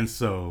 And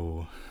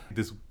so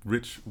this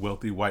rich,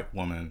 wealthy white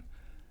woman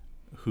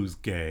who's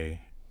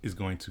gay is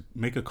going to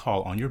make a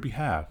call on your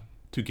behalf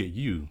to get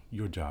you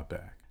your job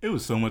back. It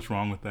was so much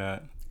wrong with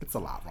that. It's a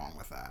lot wrong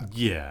with that.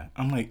 Yeah.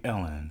 I'm like,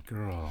 Ellen,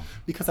 girl.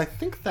 Because I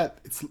think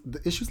that the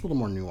issue's a little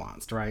more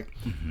nuanced, right?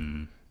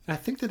 Mm-hmm. And I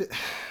think that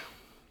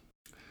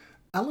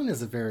Ellen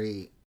is a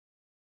very,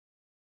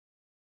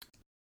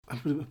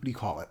 what do you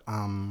call it?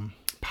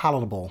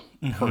 Palatable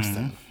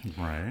person.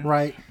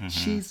 Right? Mm-hmm.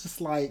 She's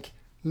just like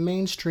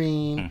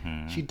mainstream.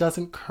 Mm-hmm. She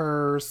doesn't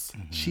curse.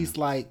 Mm-hmm. She's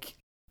like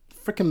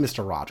freaking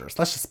Mr. Rogers.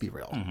 Let's just be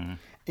real. Mm-hmm.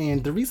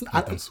 And the reason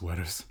with those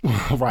sweaters.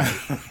 Right.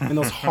 And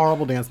those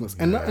horrible dance moves.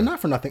 And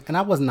not for nothing. And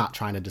I was not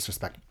trying to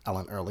disrespect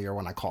Ellen earlier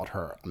when I called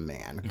her a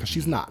man. Because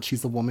she's not.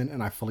 She's a woman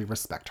and I fully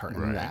respect her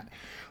in that.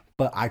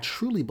 But I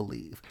truly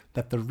believe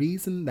that the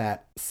reason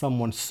that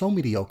someone so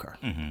mediocre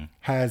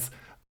has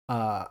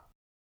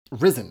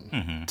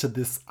risen to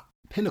this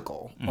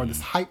pinnacle or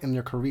this height in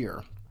their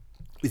career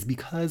is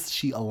because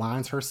she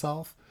aligns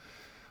herself.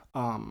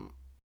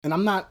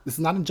 And this is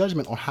not a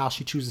judgment on how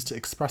she chooses to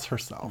express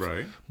herself.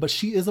 Right. But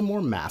she is a more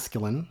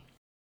masculine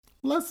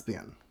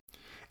lesbian.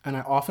 And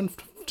I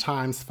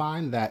oftentimes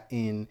find that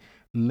in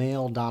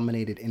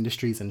male-dominated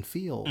industries and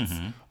fields,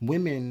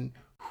 women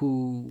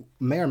who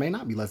may or may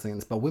not be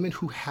lesbians, but women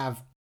who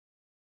have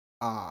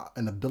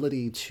an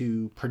ability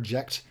to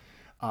project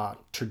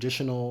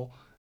traditional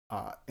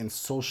and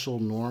social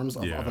norms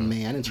of a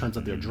man in terms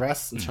of their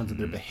dress, in terms of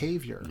their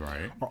behavior,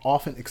 are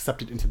often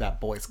accepted into that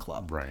boys'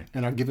 club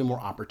and are given more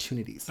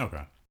opportunities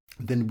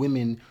than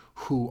women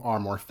who are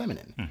more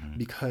feminine.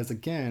 Because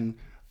again,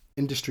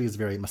 industry is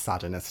very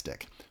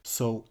misogynistic.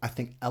 So I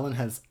think Ellen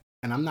has,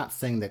 and I'm not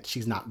saying that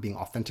she's not being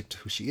authentic to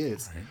who she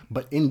is,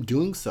 but in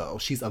doing so,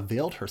 she's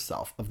availed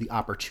herself of the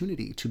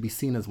opportunity to be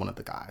seen as one of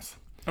the guys.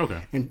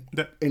 Okay. And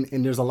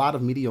there's a lot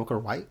of mediocre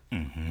white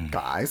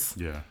guys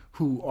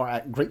who are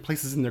at great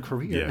places in their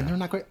career and they're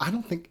not great. I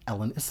don't think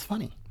Ellen is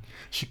funny.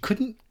 She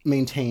couldn't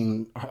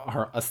maintain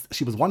her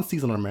she was one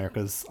season on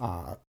America's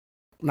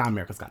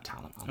Got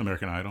Talent.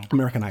 American Idol.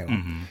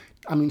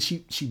 I mean,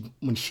 she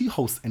when she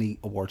hosts any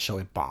award show,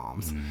 it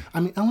bombs.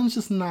 I mean, Ellen's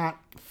just not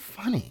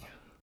funny.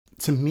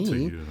 To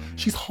me,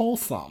 she's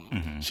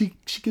wholesome. She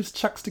gives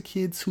checks to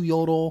kids who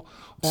yodel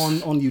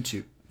on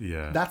YouTube.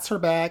 Yeah. That's her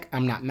bag.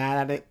 I'm not mad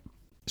at it.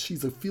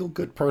 She's a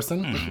feel-good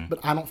person, but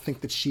I don't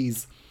think that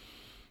she's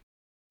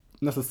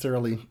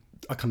necessarily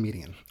a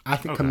comedian. I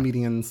think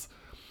comedians,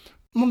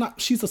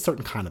 she's a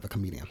certain kind of a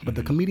comedian, but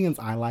the comedians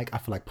I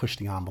feel like push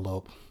the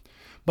envelope.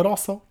 But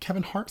also,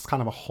 Kevin Hart's kind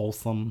of a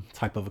wholesome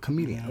type of a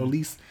comedian. Or at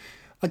least,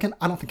 again,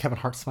 I don't think Kevin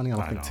Hart's funny. I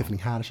don't think Tiffany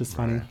Haddish is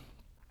funny.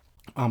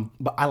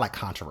 But I like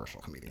controversial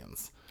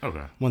comedians.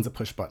 Ones that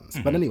push buttons.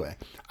 But anyway,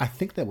 I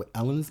think that what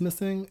Ellen is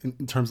missing,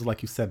 in terms of,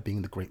 like you said,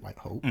 being the great white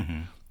hope,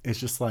 is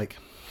just like,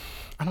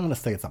 I don't want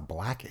to say it's a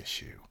black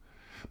issue,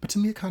 but to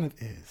me it kind of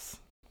is.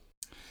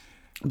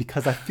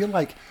 Because I feel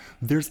like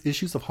there's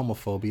issues of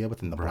homophobia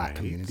within the black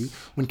community.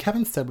 When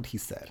Kevin said what he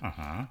said,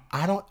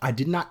 I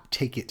did not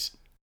take it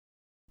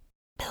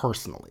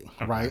personally,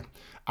 right?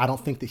 I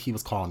don't think that he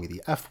was calling me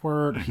the F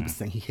word, or he was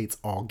saying he hates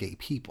all gay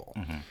people.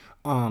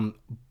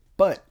 But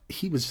But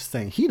he was just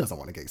saying he doesn't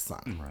want a gay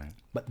son. Right.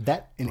 But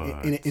that, in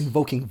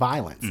invoking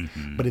violence.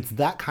 Mm-hmm. But it's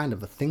that kind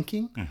of a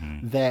thinking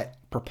that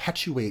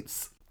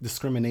perpetuates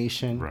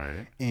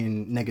discrimination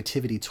and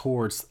negativity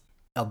towards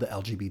the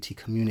LGBT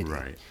community.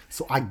 Right.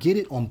 So I get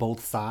it on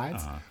both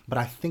sides, but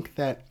I think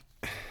that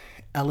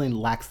Ellen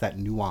lacks that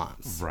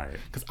nuance. Right.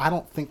 Because I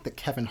don't think that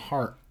Kevin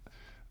Hart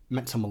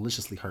meant to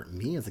maliciously hurt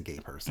me as a gay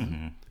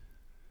person.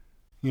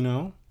 You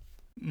know?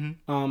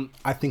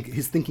 I think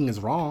his thinking is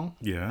wrong.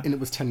 Yeah. And it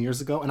was 10 years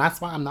ago. And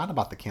that's why I'm not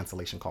about the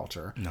cancellation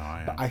culture. No, I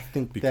am. But I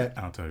think that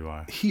I'll tell you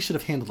why. he should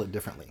have handled it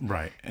differently.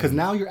 Right. Because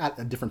now you're at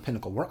a different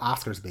pinnacle. We're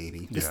Oscars,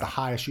 baby. It's the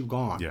highest you've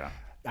gone. Yeah.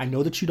 I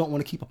know that you don't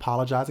want to keep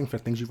apologizing for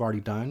things you've already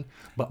done,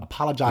 but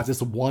apologize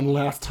this one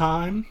last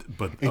time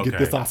and get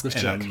this Oscars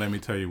check. And let me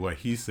tell you what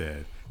he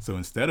said. So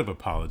instead of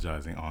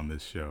apologizing on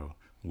this show,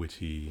 which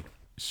he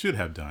should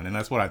have done, and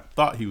that's what I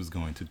thought he was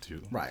going to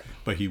do. Right.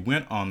 But he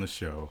went on the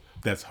show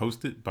that's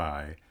hosted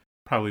by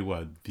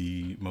probably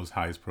the most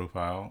highest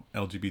profile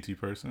LGBT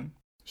person.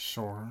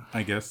 Sure.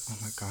 I guess. Oh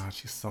my God,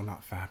 she's so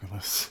not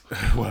fabulous.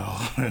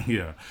 Well,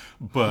 yeah.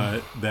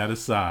 But that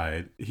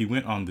aside, he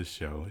went on the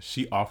show.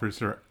 She offers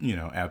her,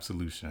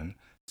 absolution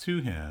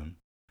to him.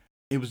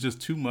 It was just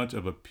too much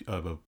of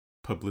a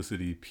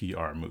publicity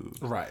PR move.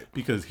 Right.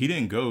 Because he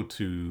didn't go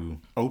to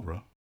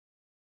Oprah.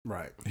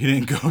 Right. He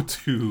didn't go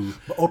to...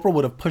 But Oprah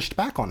would have pushed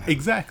back on him.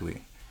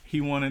 Exactly. He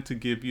wanted to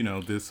give,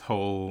 this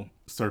whole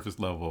surface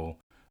level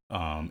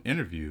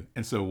interview.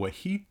 And so what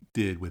he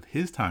did with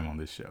his time on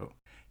this show,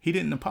 he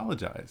didn't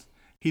apologize.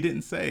 He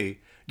didn't say,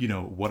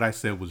 what I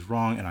said was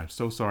wrong and I'm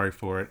so sorry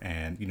for it.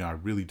 And, I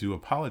really do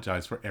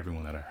apologize for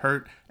everyone that I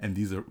hurt. And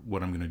these are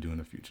what I'm going to do in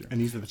the future.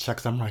 And these are the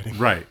checks I'm writing.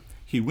 Right.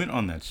 He went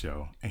on that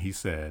show and he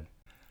said,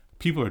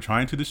 people are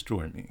trying to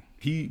destroy me.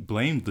 He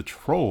blamed the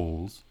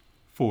trolls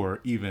for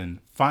even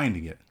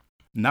finding it.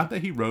 Not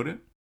that he wrote it.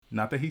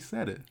 Not that he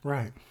said it.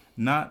 Right.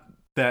 Not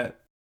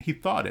that he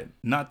thought it.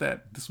 Not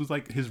that this was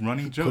like his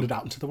running joke. Put it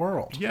out into the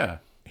world. Yeah.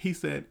 He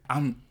said,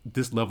 I'm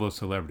this level of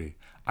celebrity.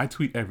 I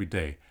tweet every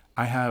day.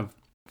 I have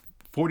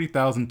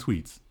 40,000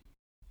 tweets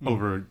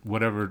over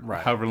whatever,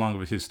 however long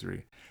of a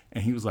history.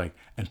 And he was like,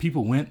 and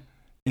people went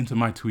into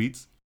my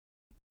tweets,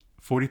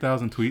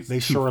 40,000 tweets. They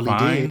surely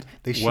did.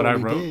 They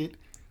surely did.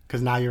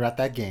 Because now you're at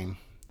that game.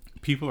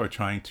 People are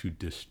trying to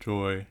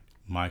destroy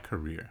my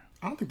career.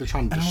 I don't think they're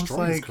trying to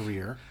destroy his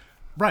career.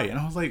 Right. And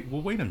I was like,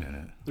 well, wait a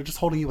minute. They're just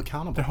holding you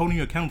accountable. They're holding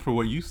you accountable for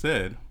what you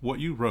said, what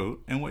you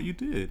wrote, and what you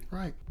did.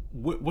 Right.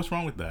 What's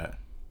wrong with that?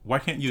 Why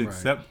can't you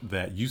accept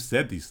that you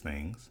said these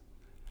things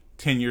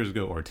 10 years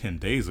ago or 10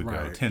 days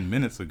ago, 10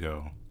 minutes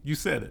ago? You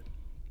said it.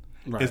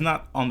 Right. It's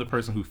not on the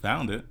person who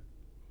found it.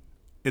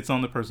 It's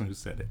on the person who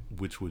said it,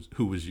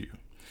 who was you.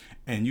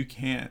 And you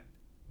can't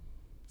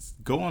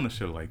go on a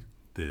show like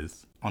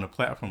this, on a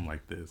platform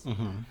like this,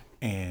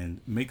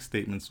 and make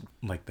statements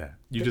like that.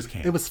 You just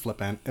can't. It was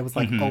flippant. It was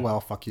like, oh,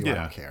 well, fuck you. Yeah. I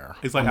don't care.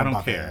 It's like, I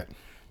don't care.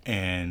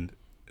 And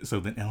so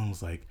then Ellen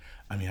was like,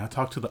 I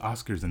talked to the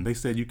Oscars and they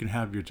said you can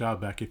have your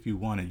job back if you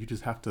want it. You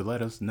just have to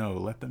let them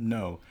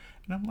know.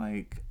 And I'm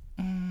like,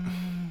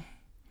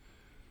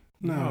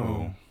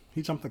 no.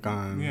 He jumped the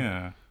gun.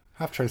 Yeah.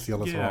 Have Tracy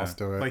Ellis Ross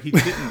do it. Like he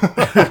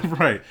didn't.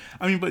 Right.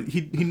 But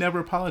he never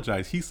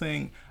apologized. He's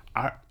saying,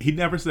 he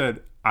never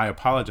said, I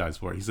apologize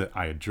for it. He said,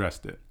 I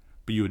addressed it.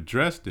 But you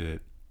addressed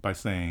it by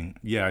saying,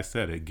 yeah, I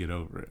said it, get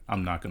over it.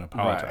 I'm not going to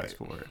apologize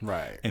for it.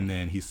 Right. And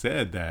then he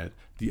said that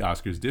the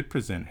Oscars did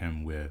present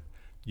him with,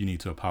 you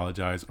need to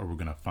apologize or we're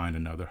going to find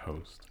another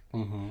host.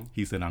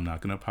 He said, I'm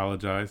not going to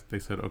apologize. They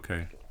said,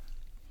 okay.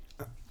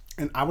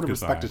 And I would have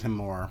respected him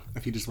more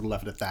if he just would have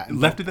left it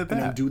at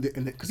that.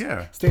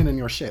 And stand in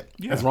your shit.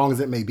 Yeah. As wrong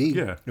as it may be.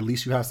 Yeah. At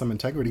least you have some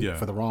integrity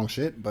for the wrong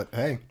shit. But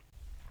hey.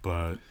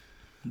 But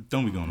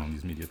don't be going on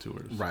these media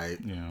tours. Right.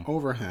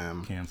 Over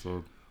him.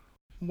 Canceled.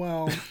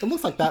 Well, it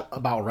looks like that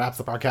about wraps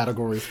up our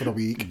categories for the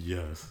week.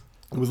 Yes.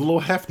 It was a little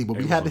hefty, but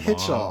we had to hit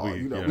y'all.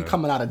 We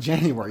coming out of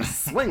January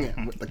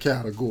swinging with the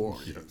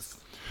categories. Yes.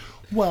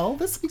 Well,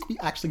 this week we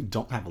actually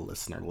don't have a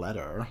listener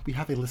letter. We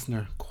have a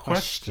listener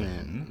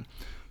question.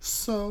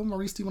 So,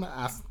 Maurice, do you want to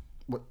ask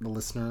what the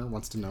listener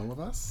wants to know of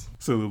us?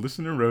 So the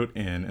listener wrote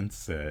in and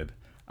said,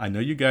 I know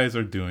you guys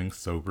are doing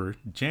Sober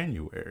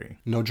January.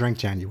 No Drink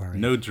January.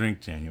 No Drink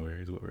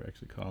January is what we're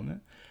actually calling it.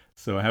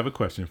 So I have a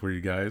question for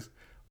you guys.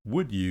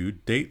 Would you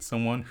date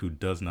someone who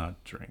does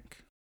not drink?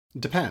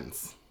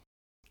 Depends,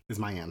 is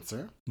my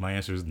answer. My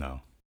answer is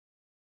no.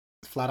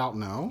 Flat out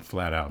no?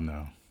 Flat out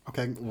no.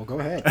 Okay, well, go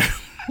ahead.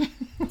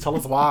 Tell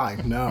us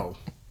why. No.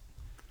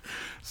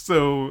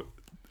 So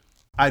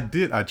I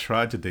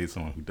tried to date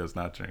someone who does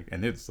not drink,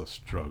 and it's a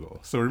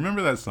struggle. So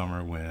remember that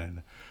summer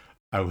when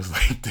I was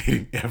like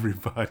dating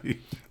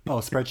everybody? Oh,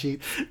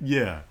 spreadsheets?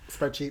 Yeah.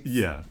 Spreadsheets?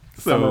 Yeah.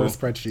 Summer of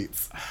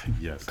spreadsheets.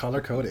 Yes.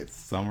 Color coded.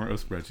 Summer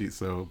of spreadsheets.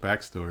 So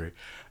backstory,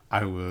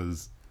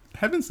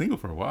 had been single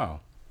for a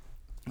while,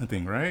 I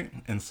think, right?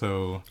 And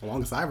so the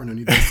longest I ever knew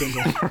you'd been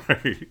single.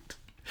 Right.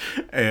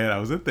 And I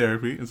was in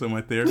therapy, and so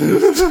my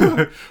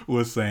therapist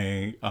was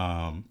saying,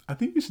 I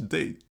think you should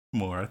date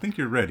more. I think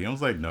you're ready. I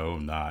was like, no,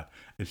 I'm not.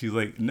 And she's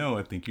like, no,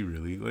 I think you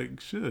really like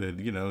should,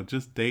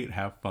 just date,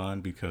 have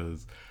fun,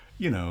 because,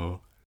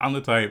 I'm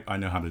the type, I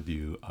know how to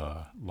do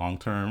a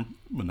long-term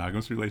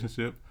monogamous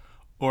relationship,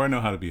 or I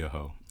know how to be a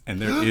hoe. And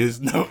there is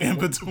no in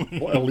between.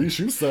 Well, at least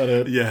you said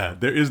it. Yeah,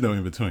 there is no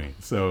in between.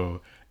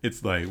 So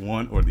it's like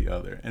one or the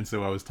other. And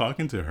so I was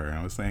talking to her and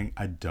I was saying,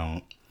 I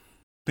don't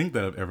think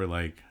that I've ever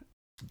like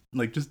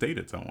just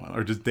dated someone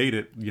or just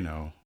dated,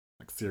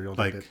 serial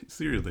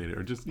dated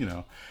or just,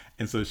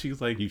 and so she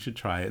was like, you should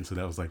try it. And so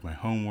that was like my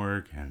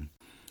homework. And,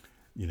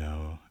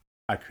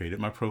 I created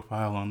my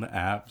profile on the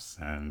apps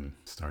and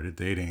started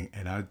dating.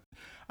 And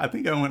I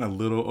think I went a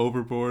little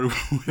overboard.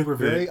 You were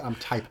very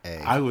type A.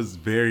 I was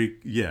very.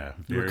 You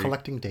were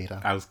collecting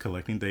data. I was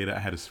collecting data. I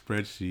had a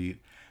spreadsheet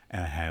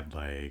and I had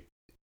like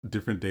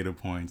different data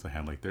points. I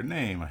had like their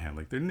name. I had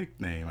like their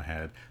nickname. I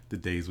had the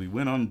days we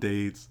went on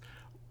dates.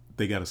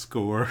 They got a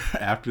score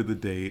after the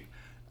date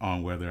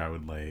on whether I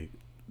would like,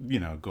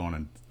 go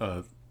on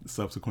a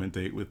subsequent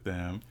date with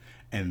them.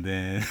 And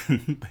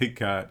then they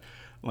got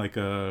like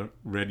a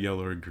red,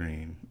 yellow, or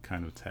green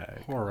kind of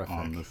tag. Horrific.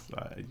 On the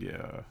side.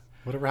 Yeah.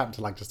 Whatever happened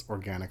to like just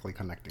organically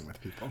connecting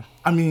with people?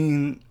 I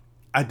mean,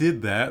 I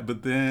did that,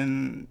 but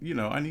then,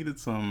 I needed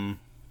some,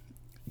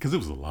 because it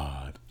was a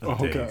lot of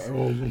days.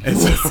 And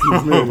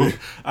so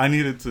I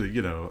needed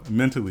to,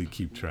 mentally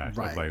keep track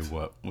of like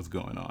what was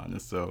going on.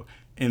 And so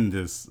in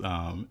this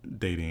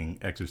dating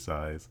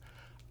exercise,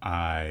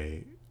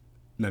 I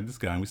met this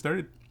guy and we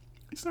started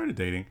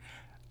dating.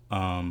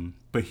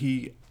 But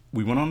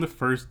we went on the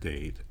first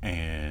date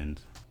and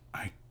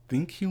I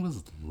think he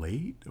was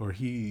late or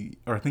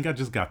I think I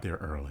just got there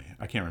early.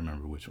 I can't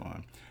remember which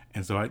one.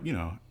 And so I,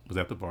 was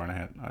at the bar and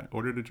I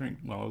ordered a drink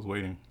while I was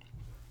waiting.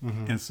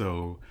 Mm-hmm. And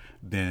so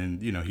then,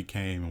 he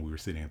came and we were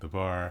sitting at the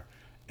bar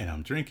and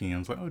I'm drinking. And I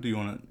was like, oh, do you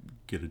want to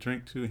get a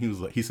drink too?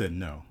 And he said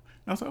no.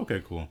 And I was like,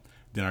 okay, cool.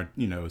 Then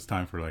it's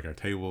time for like our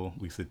table.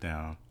 We sit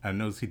down. I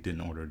noticed he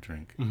didn't order a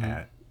drink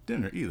at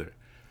dinner either.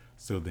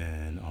 So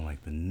then on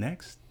like the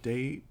next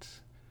date,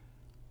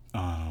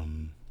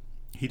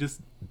 he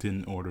just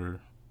didn't order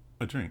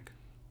a drink.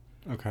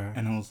 Okay.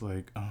 And I was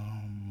like,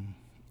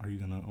 are you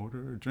gonna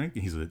order a drink?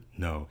 And he said,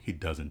 no, he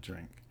doesn't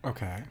drink.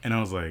 Okay. And I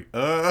was like,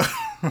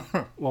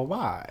 well,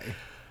 why?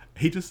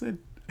 He just said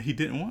he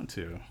didn't want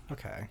to.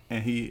 Okay.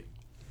 And he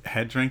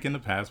had drank in the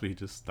past, but he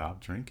just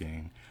stopped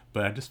drinking.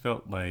 But I just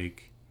felt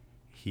like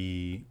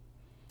he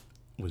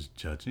was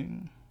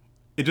judging.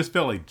 It just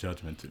felt like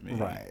judgment to me.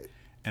 Right.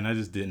 And I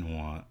just didn't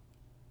want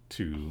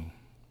to.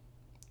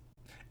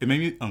 It made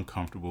me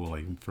uncomfortable,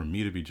 like, for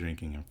me to be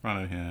drinking in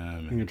front of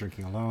him. And you're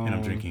drinking alone. And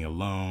I'm drinking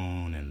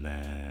alone, and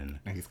then...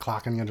 And he's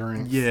clocking your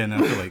drinks. Yeah, and I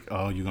feel like,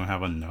 oh, you're going to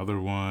have another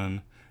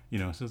one.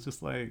 So it's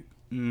just like,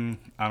 I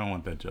don't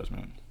want that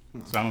judgment.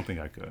 So I don't think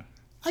I could.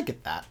 I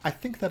get that. I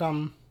think that,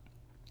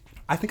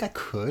 I think I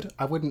could.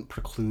 I wouldn't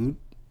preclude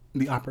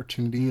the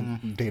opportunity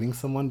of dating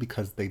someone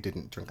because they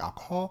didn't drink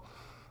alcohol.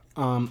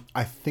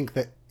 I think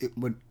that it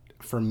would...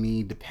 for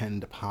me,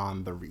 depend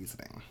upon the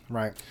reasoning,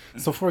 right?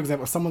 So, for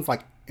example, if someone's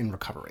like in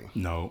recovery.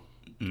 No.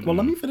 Mm-mm. Well,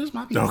 let me finish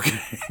my piece. Okay.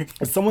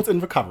 If someone's in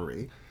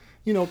recovery,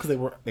 because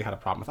they had a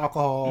problem with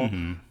alcohol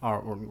or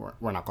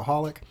were an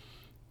alcoholic,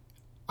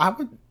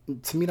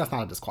 to me, that's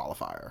not a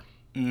disqualifier.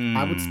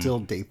 I would still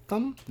date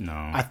them. No.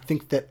 I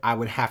think that I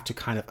would have to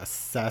kind of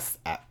assess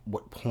at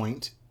what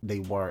point they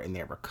were in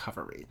their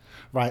recovery,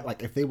 right?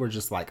 Like if they were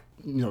just like,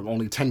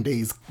 only 10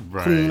 days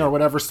clean or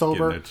whatever,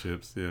 sober. Getting their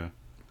chips, yeah.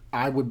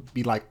 I would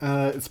be like,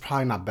 it's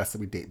probably not best that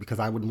we date because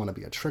I wouldn't want to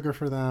be a trigger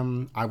for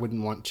them. I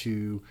wouldn't want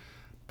to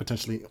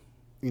potentially,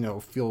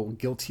 feel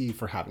guilty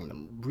for having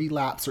them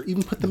relapse or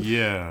even put them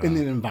in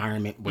an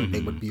environment where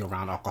they would be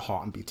around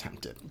alcohol and be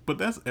tempted. But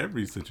that's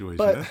every situation.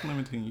 That's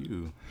limiting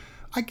you.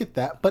 I get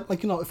that. But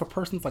if a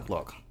person's like,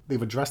 look, they've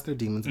addressed their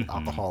demons with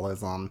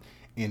alcoholism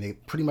and they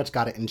pretty much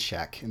got it in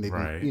check and they've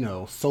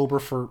been, sober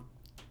for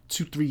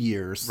 2-3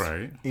 years.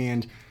 Right.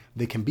 And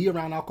they can be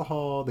around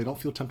alcohol. They don't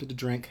feel tempted to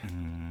drink.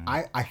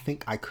 I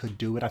think I could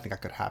do it. I think I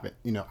could have it.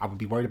 I would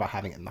be worried about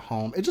having it in the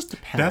home. It just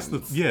depends.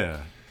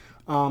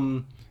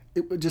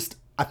 It would just,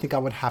 I think I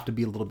would have to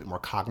be a little bit more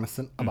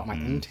cognizant about my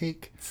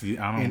intake. See,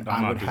 I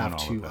would have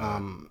to,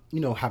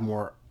 have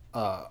more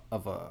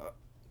of a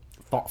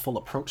thoughtful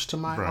approach to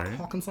my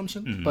alcohol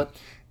consumption. But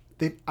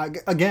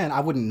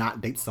I would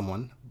not date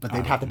someone, but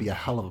they'd have to be a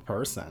hell of a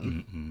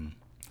person.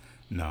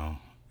 No.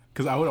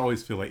 Because I would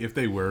always feel like if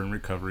they were in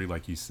recovery,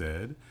 like you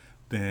said,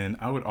 then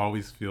I would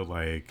always feel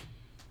like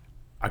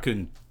I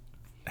couldn't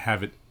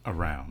have it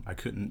around.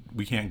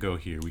 We can't go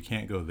here. We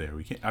can't go there.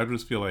 I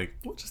just feel like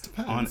it just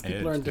depends. On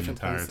edge the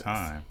entire places.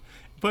 Time.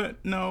 But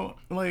no,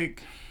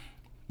 like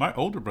my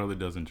older brother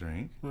doesn't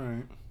drink.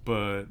 Right.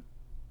 But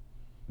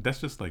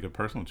that's just like a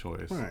personal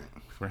choice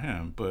for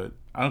him. But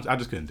I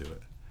just couldn't do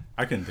it.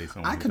 I couldn't date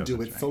someone. I could do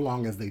it so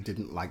long as they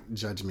didn't like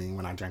judge me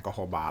when I drank a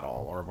whole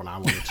bottle or when I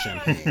wanted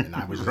champagne and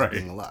I was just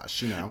being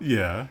lush,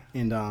 Yeah.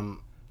 And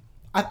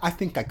I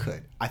think I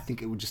could. I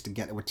think it would just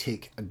it would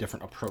take a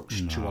different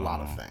approach to a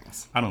lot of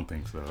things. I don't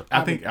think so.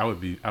 I think I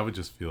would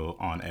just feel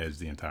on edge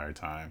the entire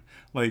time.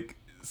 Like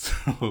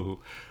So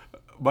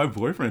my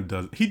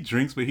boyfriend he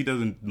drinks, but he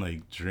doesn't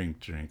like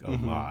drink a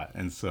lot.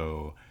 And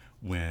so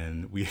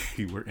when we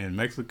were in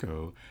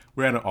Mexico,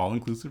 we're at an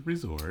all-inclusive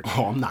resort.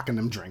 Oh, I'm knocking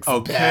them drinks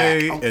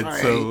okay back. And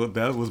so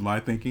that was my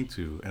thinking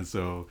too. And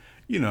so,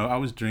 you know, I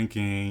was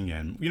drinking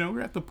and, you know, we're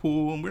at the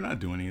pool and we're not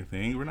doing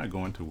anything. We're not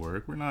going to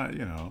work. We're not,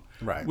 you know,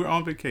 we're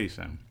on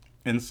vacation.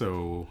 And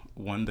so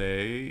one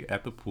day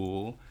at the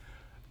pool,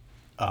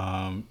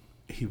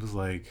 he was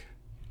like,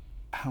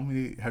 how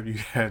many have you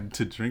had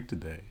to drink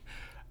today?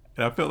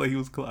 And I felt like he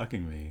was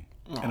clocking me.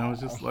 Aww. And I was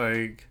just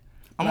like,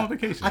 I'm on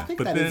vacation. I think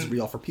that is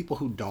real. For people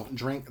who don't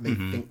drink, they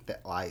think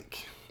that,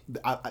 like,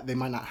 they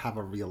might not have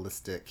a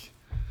realistic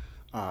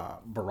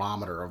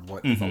barometer of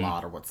what is a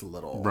lot or what's a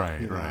little.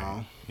 Right,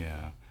 right.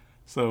 Yeah.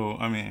 So,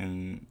 I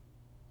mean,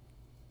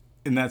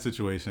 in that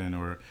situation,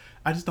 or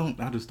I just don't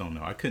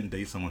know. I couldn't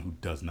date someone who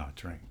does not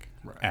drink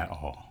at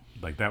all.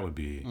 Like, that would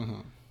be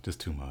just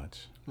too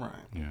much. Right.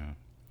 Yeah.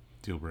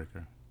 Deal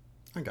breaker.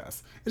 I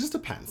guess. It just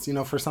depends. You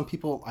know, for some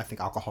people, I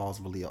think alcohol is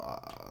really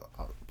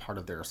a part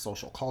of their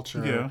social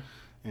culture. Yeah.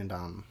 And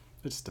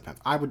it just depends.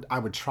 I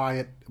would try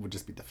it. It would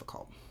just be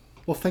difficult.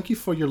 Well, thank you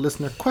for your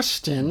listener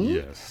question.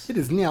 Yes. It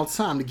is now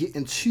time to get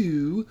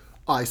into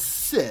I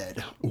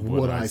Said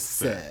What I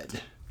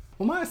Said.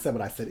 Well, my I Said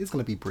What I Said is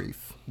going to be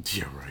brief.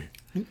 Yeah,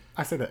 right.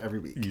 I say that every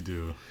week. You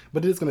do.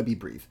 But it is going to be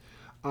brief.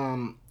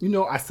 You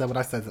know, I Said What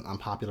I Said is an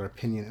unpopular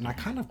opinion, and I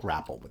kind of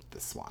grapple with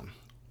this one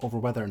over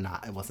whether or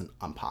not it was an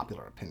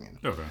unpopular opinion.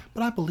 Okay.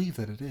 But I believe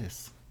that it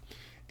is.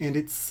 And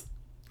it's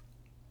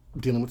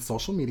dealing with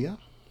social media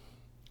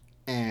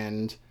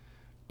and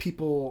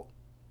people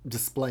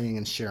displaying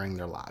and sharing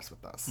their lives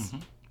with us.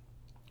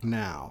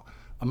 Now,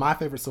 my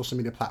favorite social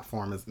media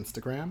platform is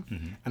Instagram.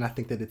 And I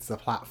think that it's a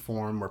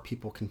platform where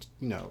people can,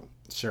 you know,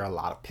 share a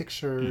lot of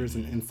pictures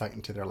and insight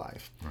into their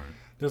life. Right.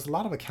 There's a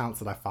lot of accounts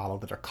that I follow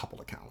that are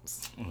couple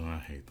accounts. Oh, I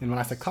hate that. And when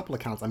I say couple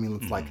accounts, I mean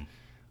it's like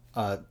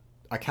an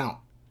account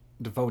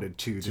devoted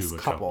to this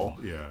couple.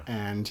 Yeah.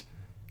 And,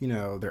 you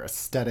know, their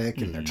aesthetic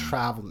and their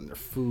travel and their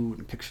food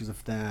and pictures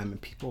of them. And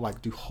people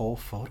like do whole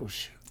photo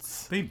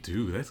shoots. They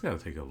do. That's got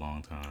to take a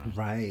long time.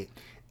 Right.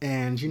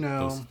 And, you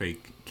know, those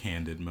fake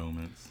candid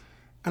moments.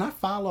 And I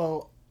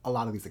follow a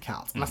lot of these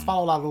accounts. And I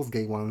follow a lot of those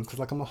gay ones because,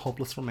 like, I'm a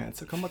hopeless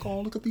romantic. I'm like,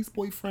 oh, look at these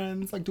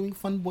boyfriends, like, doing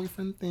fun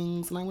boyfriend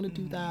things. And I want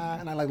to do that.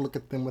 And I, like, look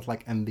at them with,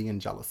 like, envy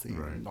and jealousy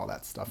and all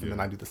that stuff. And then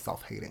I do the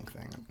self-hating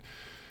thing.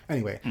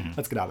 Anyway,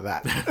 let's get out of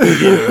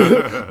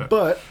that.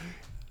 But,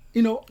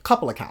 you know,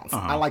 couple accounts.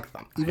 I like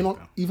them.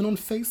 Even on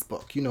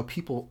Facebook, you know,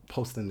 people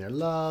posting their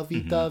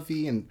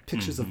lovey-dovey and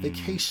pictures of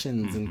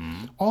vacations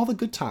and all the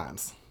good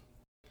times.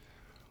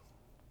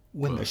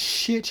 When the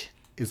shit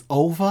is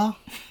over,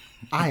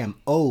 I am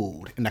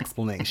owed an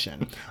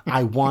explanation.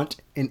 I want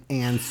an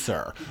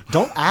answer.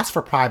 Don't ask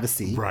for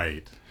privacy.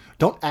 Right.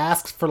 Don't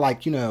ask for,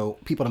 like, you know,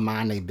 people to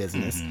mind their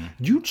business.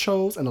 You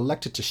chose and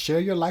elected to share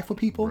your life with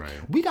people. Right.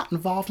 We got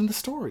involved in the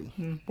story.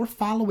 We're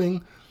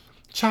following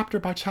chapter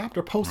by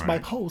chapter, post by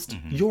post,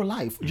 your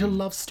life, your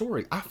love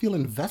story. I feel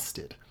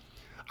invested.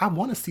 I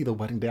want to see the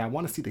wedding day. I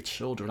want to see the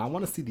children. I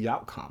want to see the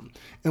outcome.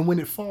 And when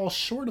it falls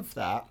short of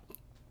that,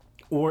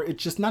 or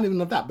it's just not even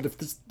of that, but if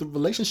the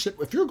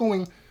relationship, if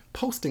you're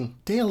posting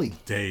daily,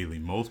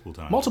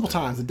 multiple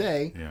times a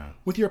day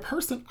with your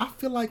person, I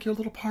feel like you're a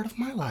little part of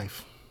my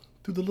life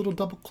through the little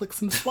double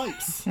clicks and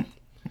swipes.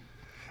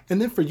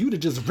 And then for you to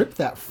just rip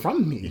that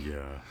from me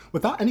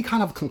without any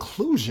kind of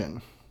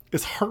conclusion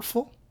is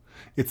hurtful,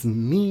 it's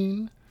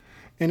mean,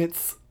 and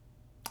it's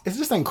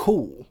just ain't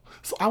cool.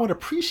 So I would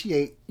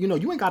appreciate, you know,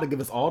 you ain't got to give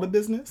us all the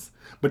business,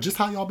 but just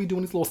how y'all be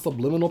doing these little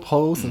subliminal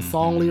posts and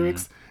song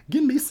lyrics,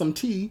 give me some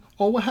tea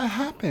on what had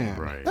happened.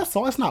 Right. That's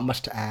all. It's not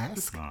much to ask.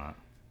 It's not.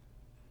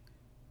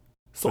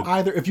 So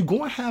either if you're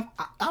going to have,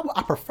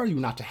 I prefer you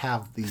not to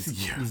have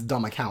these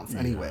dumb accounts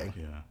anyway.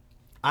 Yeah.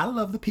 I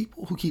love the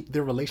people who keep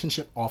their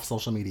relationship off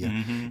social media.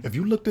 If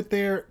you looked at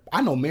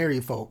I know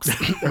married folks.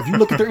 If you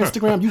look at their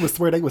Instagram, you would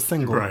swear they were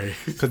single, right?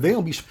 Because they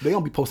don't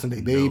be posting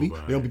their baby,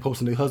 they don't be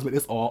posting their husband.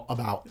 It's all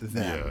about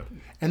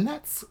them, and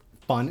that's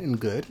fun and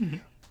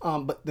good.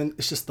 But then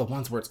it's just the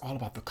ones where it's all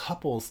about the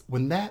couples.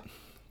 When that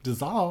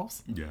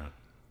dissolves,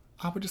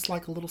 I would just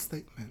like a little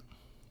statement,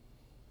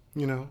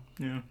 you know,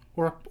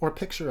 or a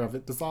picture of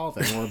it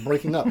dissolving or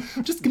breaking up.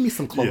 Just give me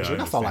some closure.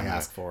 That's all I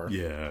ask for.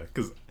 Yeah,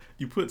 because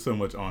you put so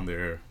much on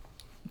there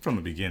from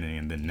the beginning,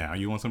 and then now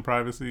you want some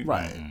privacy?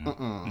 Right.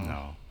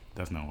 No,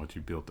 that's not what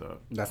you built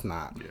up. That's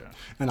not. Yeah.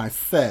 And I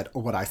said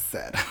what I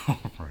said.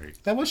 Right.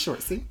 That was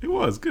short, see? It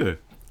was good.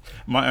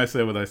 My I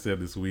Said What I Said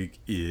this week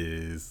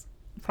is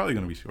probably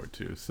going to be short,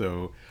 too.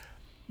 So,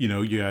 you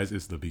know, you guys,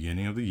 it's the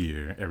beginning of the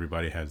year.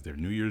 Everybody has their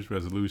New Year's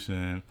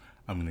resolution.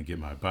 I'm going to get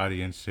my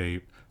body in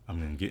shape. I'm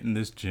going to get in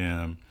this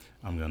gym.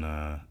 I'm going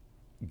to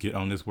get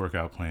on this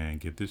workout plan,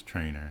 get this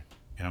trainer.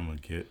 And I'm going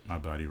to get my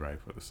body right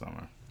for the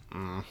summer.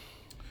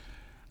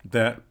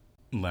 That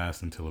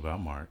lasts until about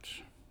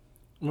March.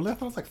 Well, that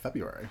sounds like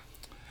February.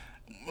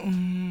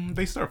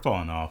 They start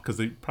falling off because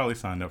they probably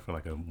signed up for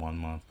like a 1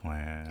 month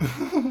plan,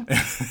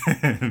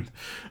 and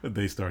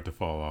they start to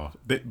fall off.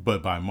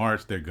 But by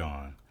March, they're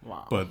gone.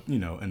 Wow. But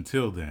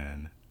until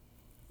then,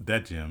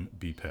 that gym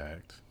be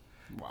packed.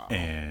 Wow.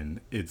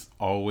 And it's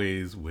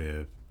always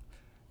with,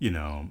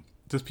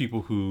 just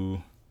people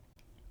who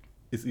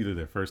it's either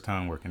their first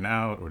time working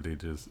out or they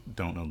just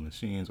don't know the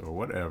machines or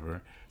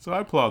whatever. So I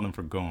applaud them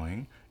for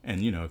going,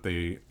 and if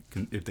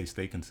they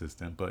stay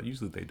consistent, but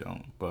usually they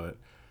don't. But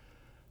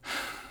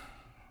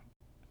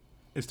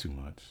it's too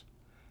much.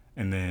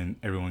 And then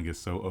everyone gets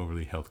so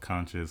overly health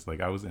conscious.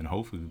 Like I was in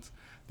Whole Foods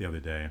the other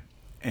day,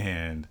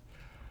 and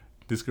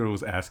this girl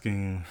was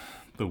asking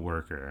the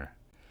worker,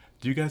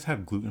 "Do you guys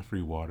have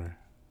gluten-free water?"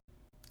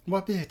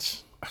 What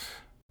bitch?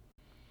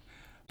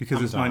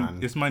 Because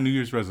it's my New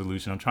Year's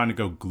resolution. I'm trying to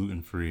go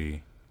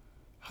gluten-free.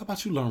 How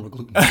about you learn what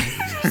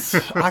gluten-free is?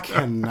 I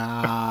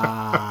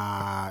cannot.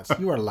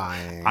 You are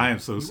lying. I am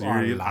so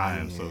serious. I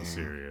am so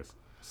serious.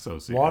 So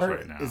serious Water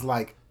right now. is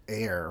like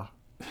air.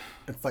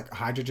 It's like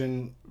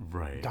hydrogen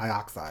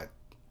dioxide.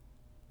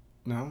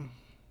 No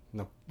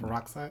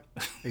peroxide.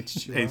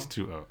 H2O.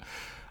 H2O.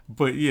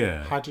 But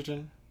yeah.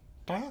 Hydrogen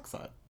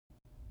dioxide.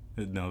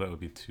 No, that would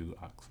be two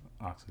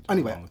oxygen.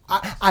 Anyway,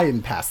 I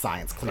didn't pass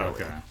science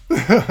clearly.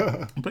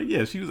 Okay. But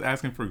yeah, she was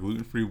asking for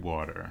gluten-free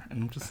water,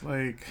 and I'm just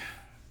like,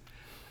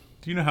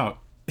 do you know how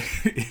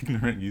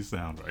ignorant you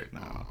sound right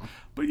now?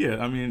 But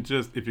yeah, I mean,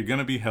 just if you're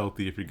gonna be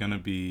healthy, if you're gonna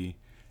be,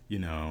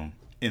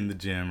 in the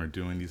gym or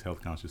doing these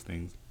health conscious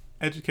things,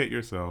 educate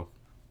yourself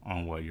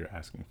on what you're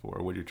asking for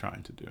or what you're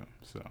trying to do.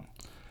 So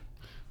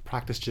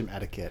practice gym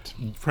etiquette.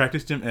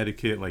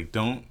 Like,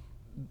 don't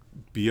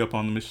be up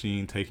on the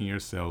machine taking your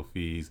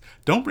selfies.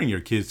 Don't bring your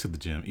kids to the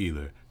gym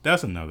either.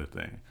 That's another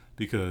thing,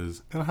 because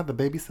they don't have the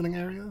babysitting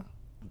area.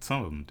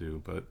 Some of them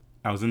do, but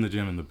I was in the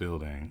gym in the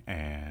building,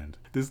 and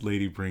this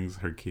lady brings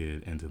her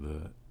kid into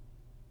the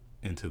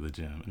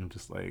gym, and I'm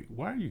just like,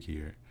 why are you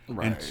here?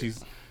 Right. And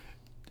she's,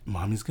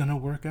 mommy's gonna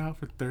work out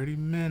for 30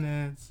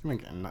 minutes. You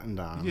ain't getting nothing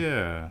done.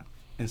 Yeah.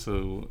 And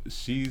so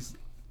she's,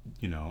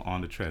 on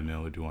the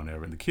treadmill or doing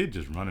whatever, and the kid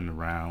just running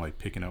around, like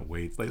picking up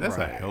weights. Like, that's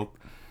a health,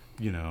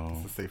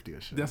 it's a safety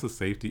issue. That's a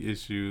safety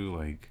issue.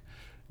 Like,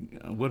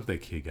 what if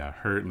that kid got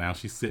hurt? Now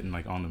she's sitting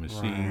like on the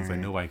machines, like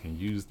nobody can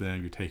use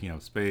them. You're taking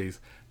up space.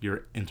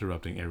 You're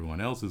interrupting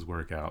everyone else's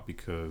workout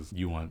because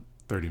you want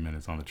 30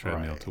 minutes on the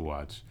treadmill to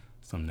watch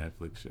some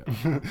Netflix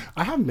show.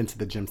 I haven't been to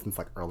the gym since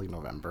like early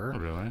November. Oh,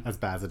 really? As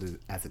bad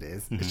as it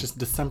is. It's just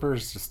December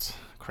is just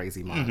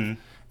crazy month,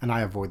 and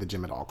I avoid the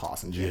gym at all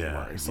costs in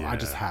January. So I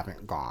just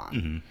haven't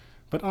gone.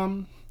 But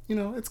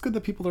it's good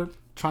that people are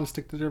trying to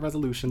stick to their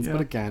resolutions. But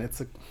again,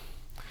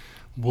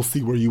 we'll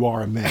see where you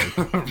are in May.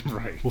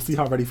 Right. We'll see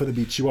how ready for the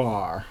beach you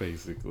are.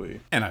 Basically.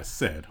 And I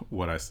said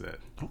what I said.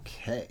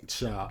 Okay,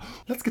 child.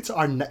 Let's get to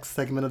our next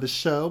segment of the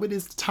show. It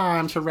is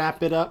time to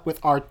wrap it up with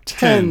our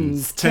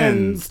tens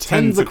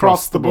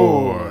across the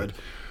board.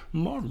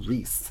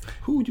 Maurice,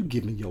 who would you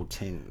give me your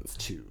tens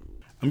to?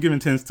 I'm giving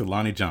tens to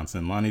Lonnie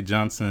Johnson. Lonnie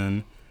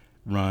Johnson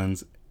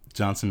runs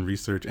Johnson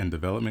Research and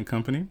Development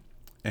Company,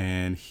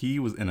 and he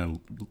was in a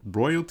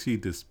royalty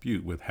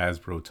dispute with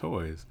Hasbro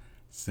Toys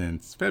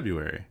since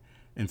February.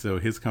 And so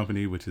his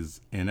company, which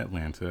is in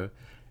Atlanta,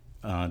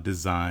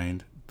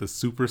 designed the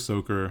Super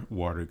Soaker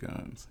water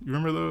guns. You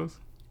remember those?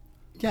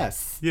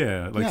 Yes.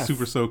 Yeah, like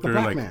Super Soaker,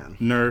 like man.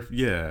 Nerf.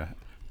 Yeah.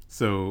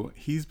 So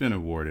he's been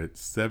awarded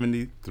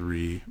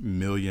 $73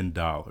 million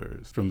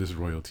from this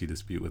royalty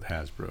dispute with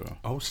Hasbro.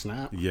 Oh,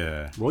 snap.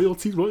 Yeah.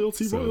 Royalty.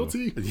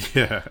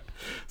 Yeah.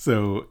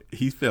 So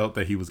he felt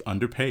that he was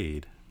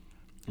underpaid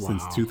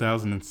since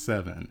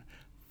 2007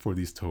 for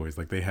these toys.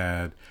 Like, they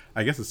had,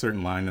 I guess, a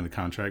certain line in the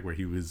contract where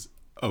he was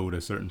owed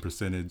a certain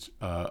percentage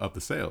of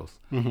the sales.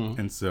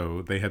 And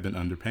so they have been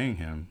underpaying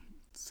him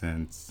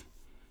since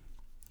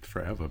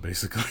forever,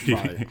 basically.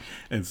 Right.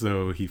 And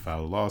so he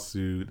filed a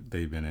lawsuit.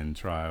 They've been in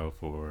trial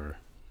for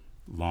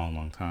a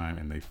long time,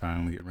 and they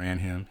finally ran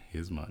him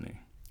his money.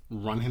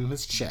 Run him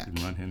his check.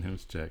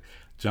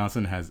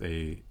 Johnson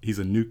he's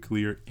a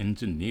nuclear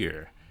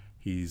engineer.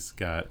 He's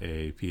got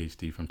a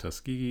PhD from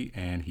Tuskegee,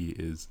 and he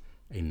is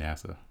a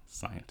NASA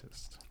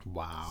scientist.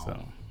 Wow.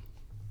 So,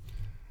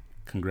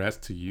 congrats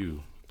to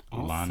you,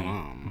 awesome.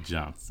 Lonnie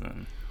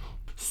Johnson.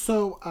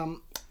 So,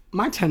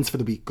 my tens for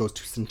the week goes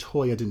to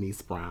Cyntoia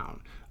Denise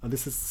Brown.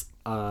 This is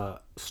a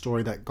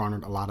story that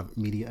garnered a lot of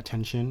media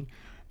attention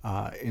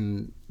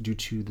due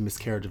to the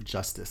miscarriage of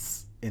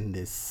justice in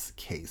this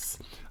case.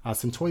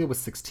 Cyntoia was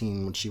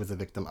 16 when she was a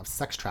victim of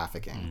sex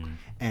trafficking,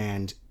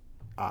 and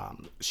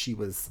she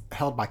was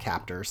held by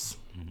captors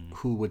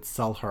who would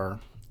sell her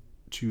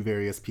to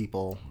various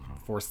people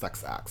for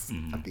sex acts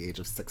at the age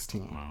of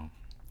 16.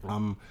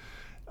 Wow.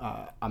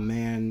 A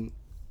man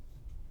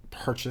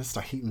purchased,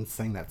 I hate even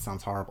saying that,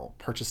 sounds horrible,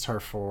 purchased her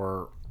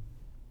for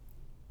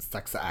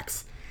sex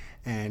acts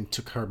and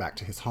took her back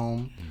to his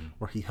home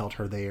where he held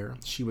her there.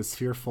 She was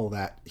fearful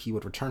that he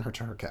would return her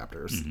to her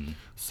captors.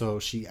 So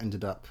she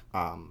ended up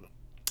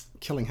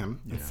killing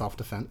him in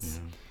self-defense.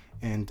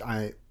 And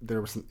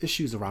there were some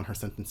issues around her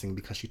sentencing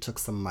because she took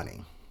some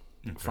money.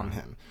 from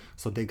him.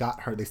 So they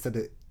got her. They said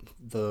that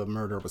the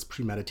murder was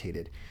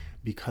premeditated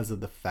because of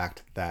the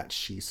fact that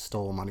she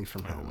stole money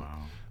from him.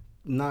 Wow.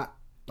 Not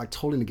like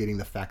totally negating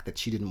the fact that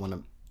she didn't want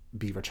to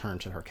be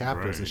returned to her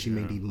captors, and she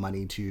may need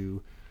money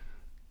to,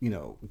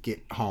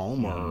 get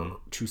home or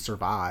to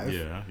survive.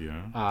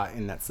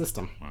 In that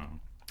system. Wow.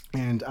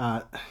 And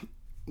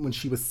when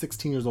she was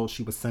 16 years old,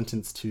 she was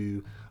sentenced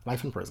to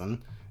life in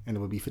prison, and it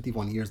would be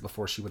 51 years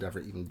before she would ever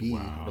even be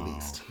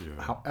released.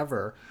 Yeah.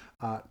 However,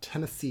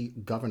 Tennessee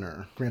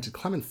governor granted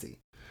clemency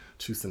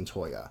to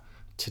Cyntoia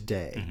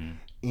today,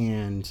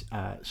 and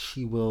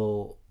she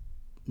will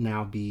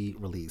now be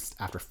released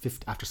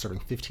after serving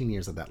 15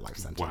 years of that life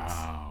sentence.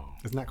 Wow.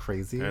 Isn't that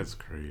crazy? That's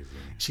crazy.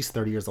 She's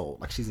 30 years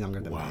old. Like, she's younger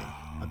than me,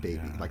 a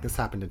baby. Yeah. Like, this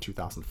happened in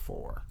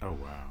 2004. Oh,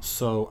 wow.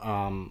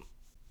 So,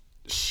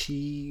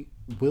 she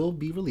will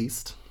be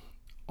released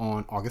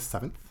on August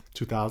 7th,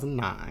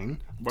 2009.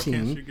 Why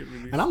can't she get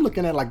released? And I'm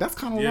looking at, like, that's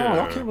kind of long.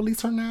 Y'all can't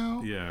release her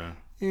now. Yeah.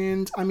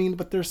 And, I mean,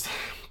 but there's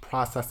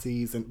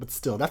processes, but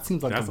still, that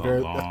seems like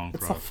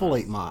it's a full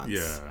 8 months.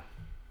 Yeah.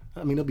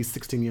 I mean, it'll be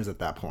 16 years at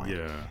that point.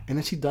 Yeah. And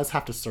then she does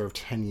have to serve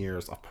 10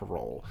 years of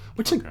parole,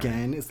 which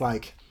again is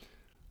like,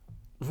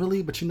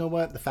 really? But you know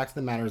what? The fact of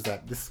the matter is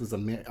that this was a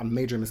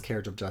major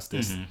miscarriage of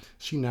justice.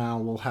 She now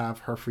will have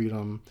her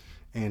freedom.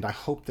 And I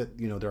hope that,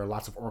 there are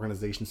lots of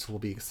organizations who will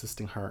be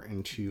assisting her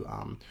into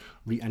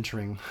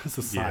re-entering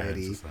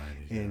society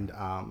and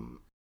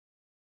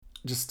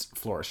just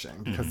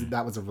flourishing, because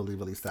that was a really,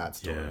 really sad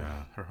story.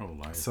 Yeah, her whole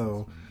life.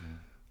 So,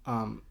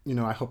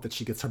 I hope that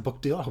she gets her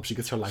book deal. I hope she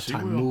gets her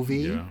Lifetime movie.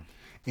 Yeah.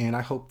 And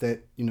I hope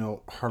that,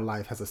 her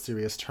life has a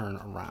serious turn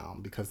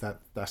around, because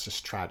that's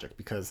just tragic,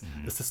 because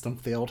the system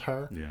failed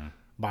her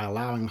by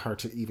allowing her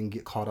to even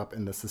get caught up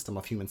in the system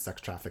of human sex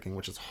trafficking,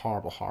 which is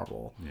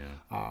horrible. Yeah.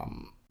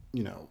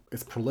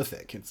 It's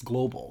prolific, it's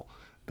global.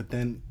 But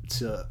then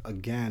to,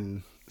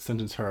 again,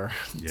 sentence her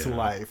to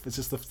life, it's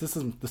just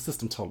the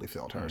system totally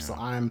failed her. Yeah. So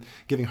I'm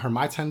giving her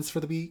my 10s for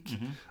the week.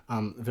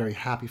 I'm very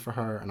happy for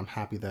her, and I'm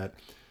happy that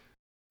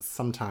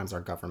sometimes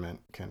our government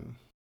can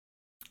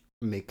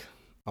make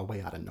a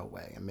way out of no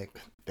way and make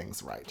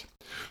things right.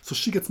 So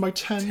she gets my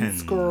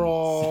 10s,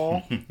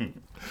 girl.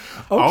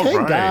 Okay,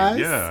 right, guys.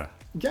 Yeah.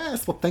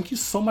 Yes. Well, thank you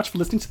so much for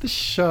listening to the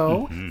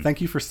show.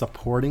 Thank you for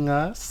supporting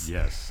us.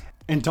 Yes.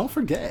 And don't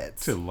forget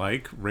to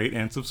like, rate,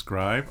 and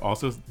subscribe.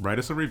 Also, write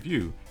us a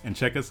review and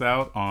check us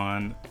out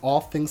on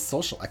all things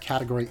social. A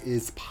Category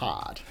Is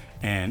Pod.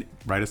 And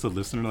write us a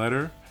listener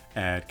letter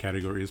at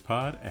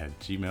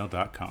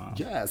categoryispod@gmail.com.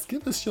 Yes,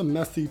 give us your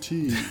messy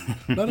tea.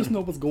 Let us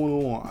know what's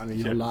going on in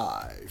your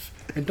life.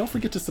 And don't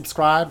forget to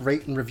subscribe,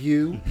 rate, and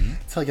review.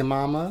 Tell your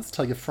mamas,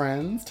 tell your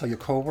friends, tell your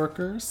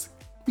coworkers.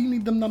 We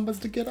need them numbers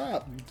to get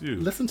up. We do.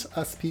 Listen to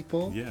us,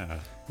 people. Yeah.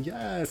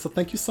 Yeah, so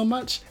thank you so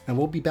much. And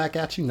we'll be back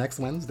at you next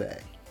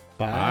Wednesday.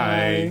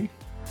 Bye.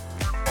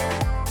 Bye.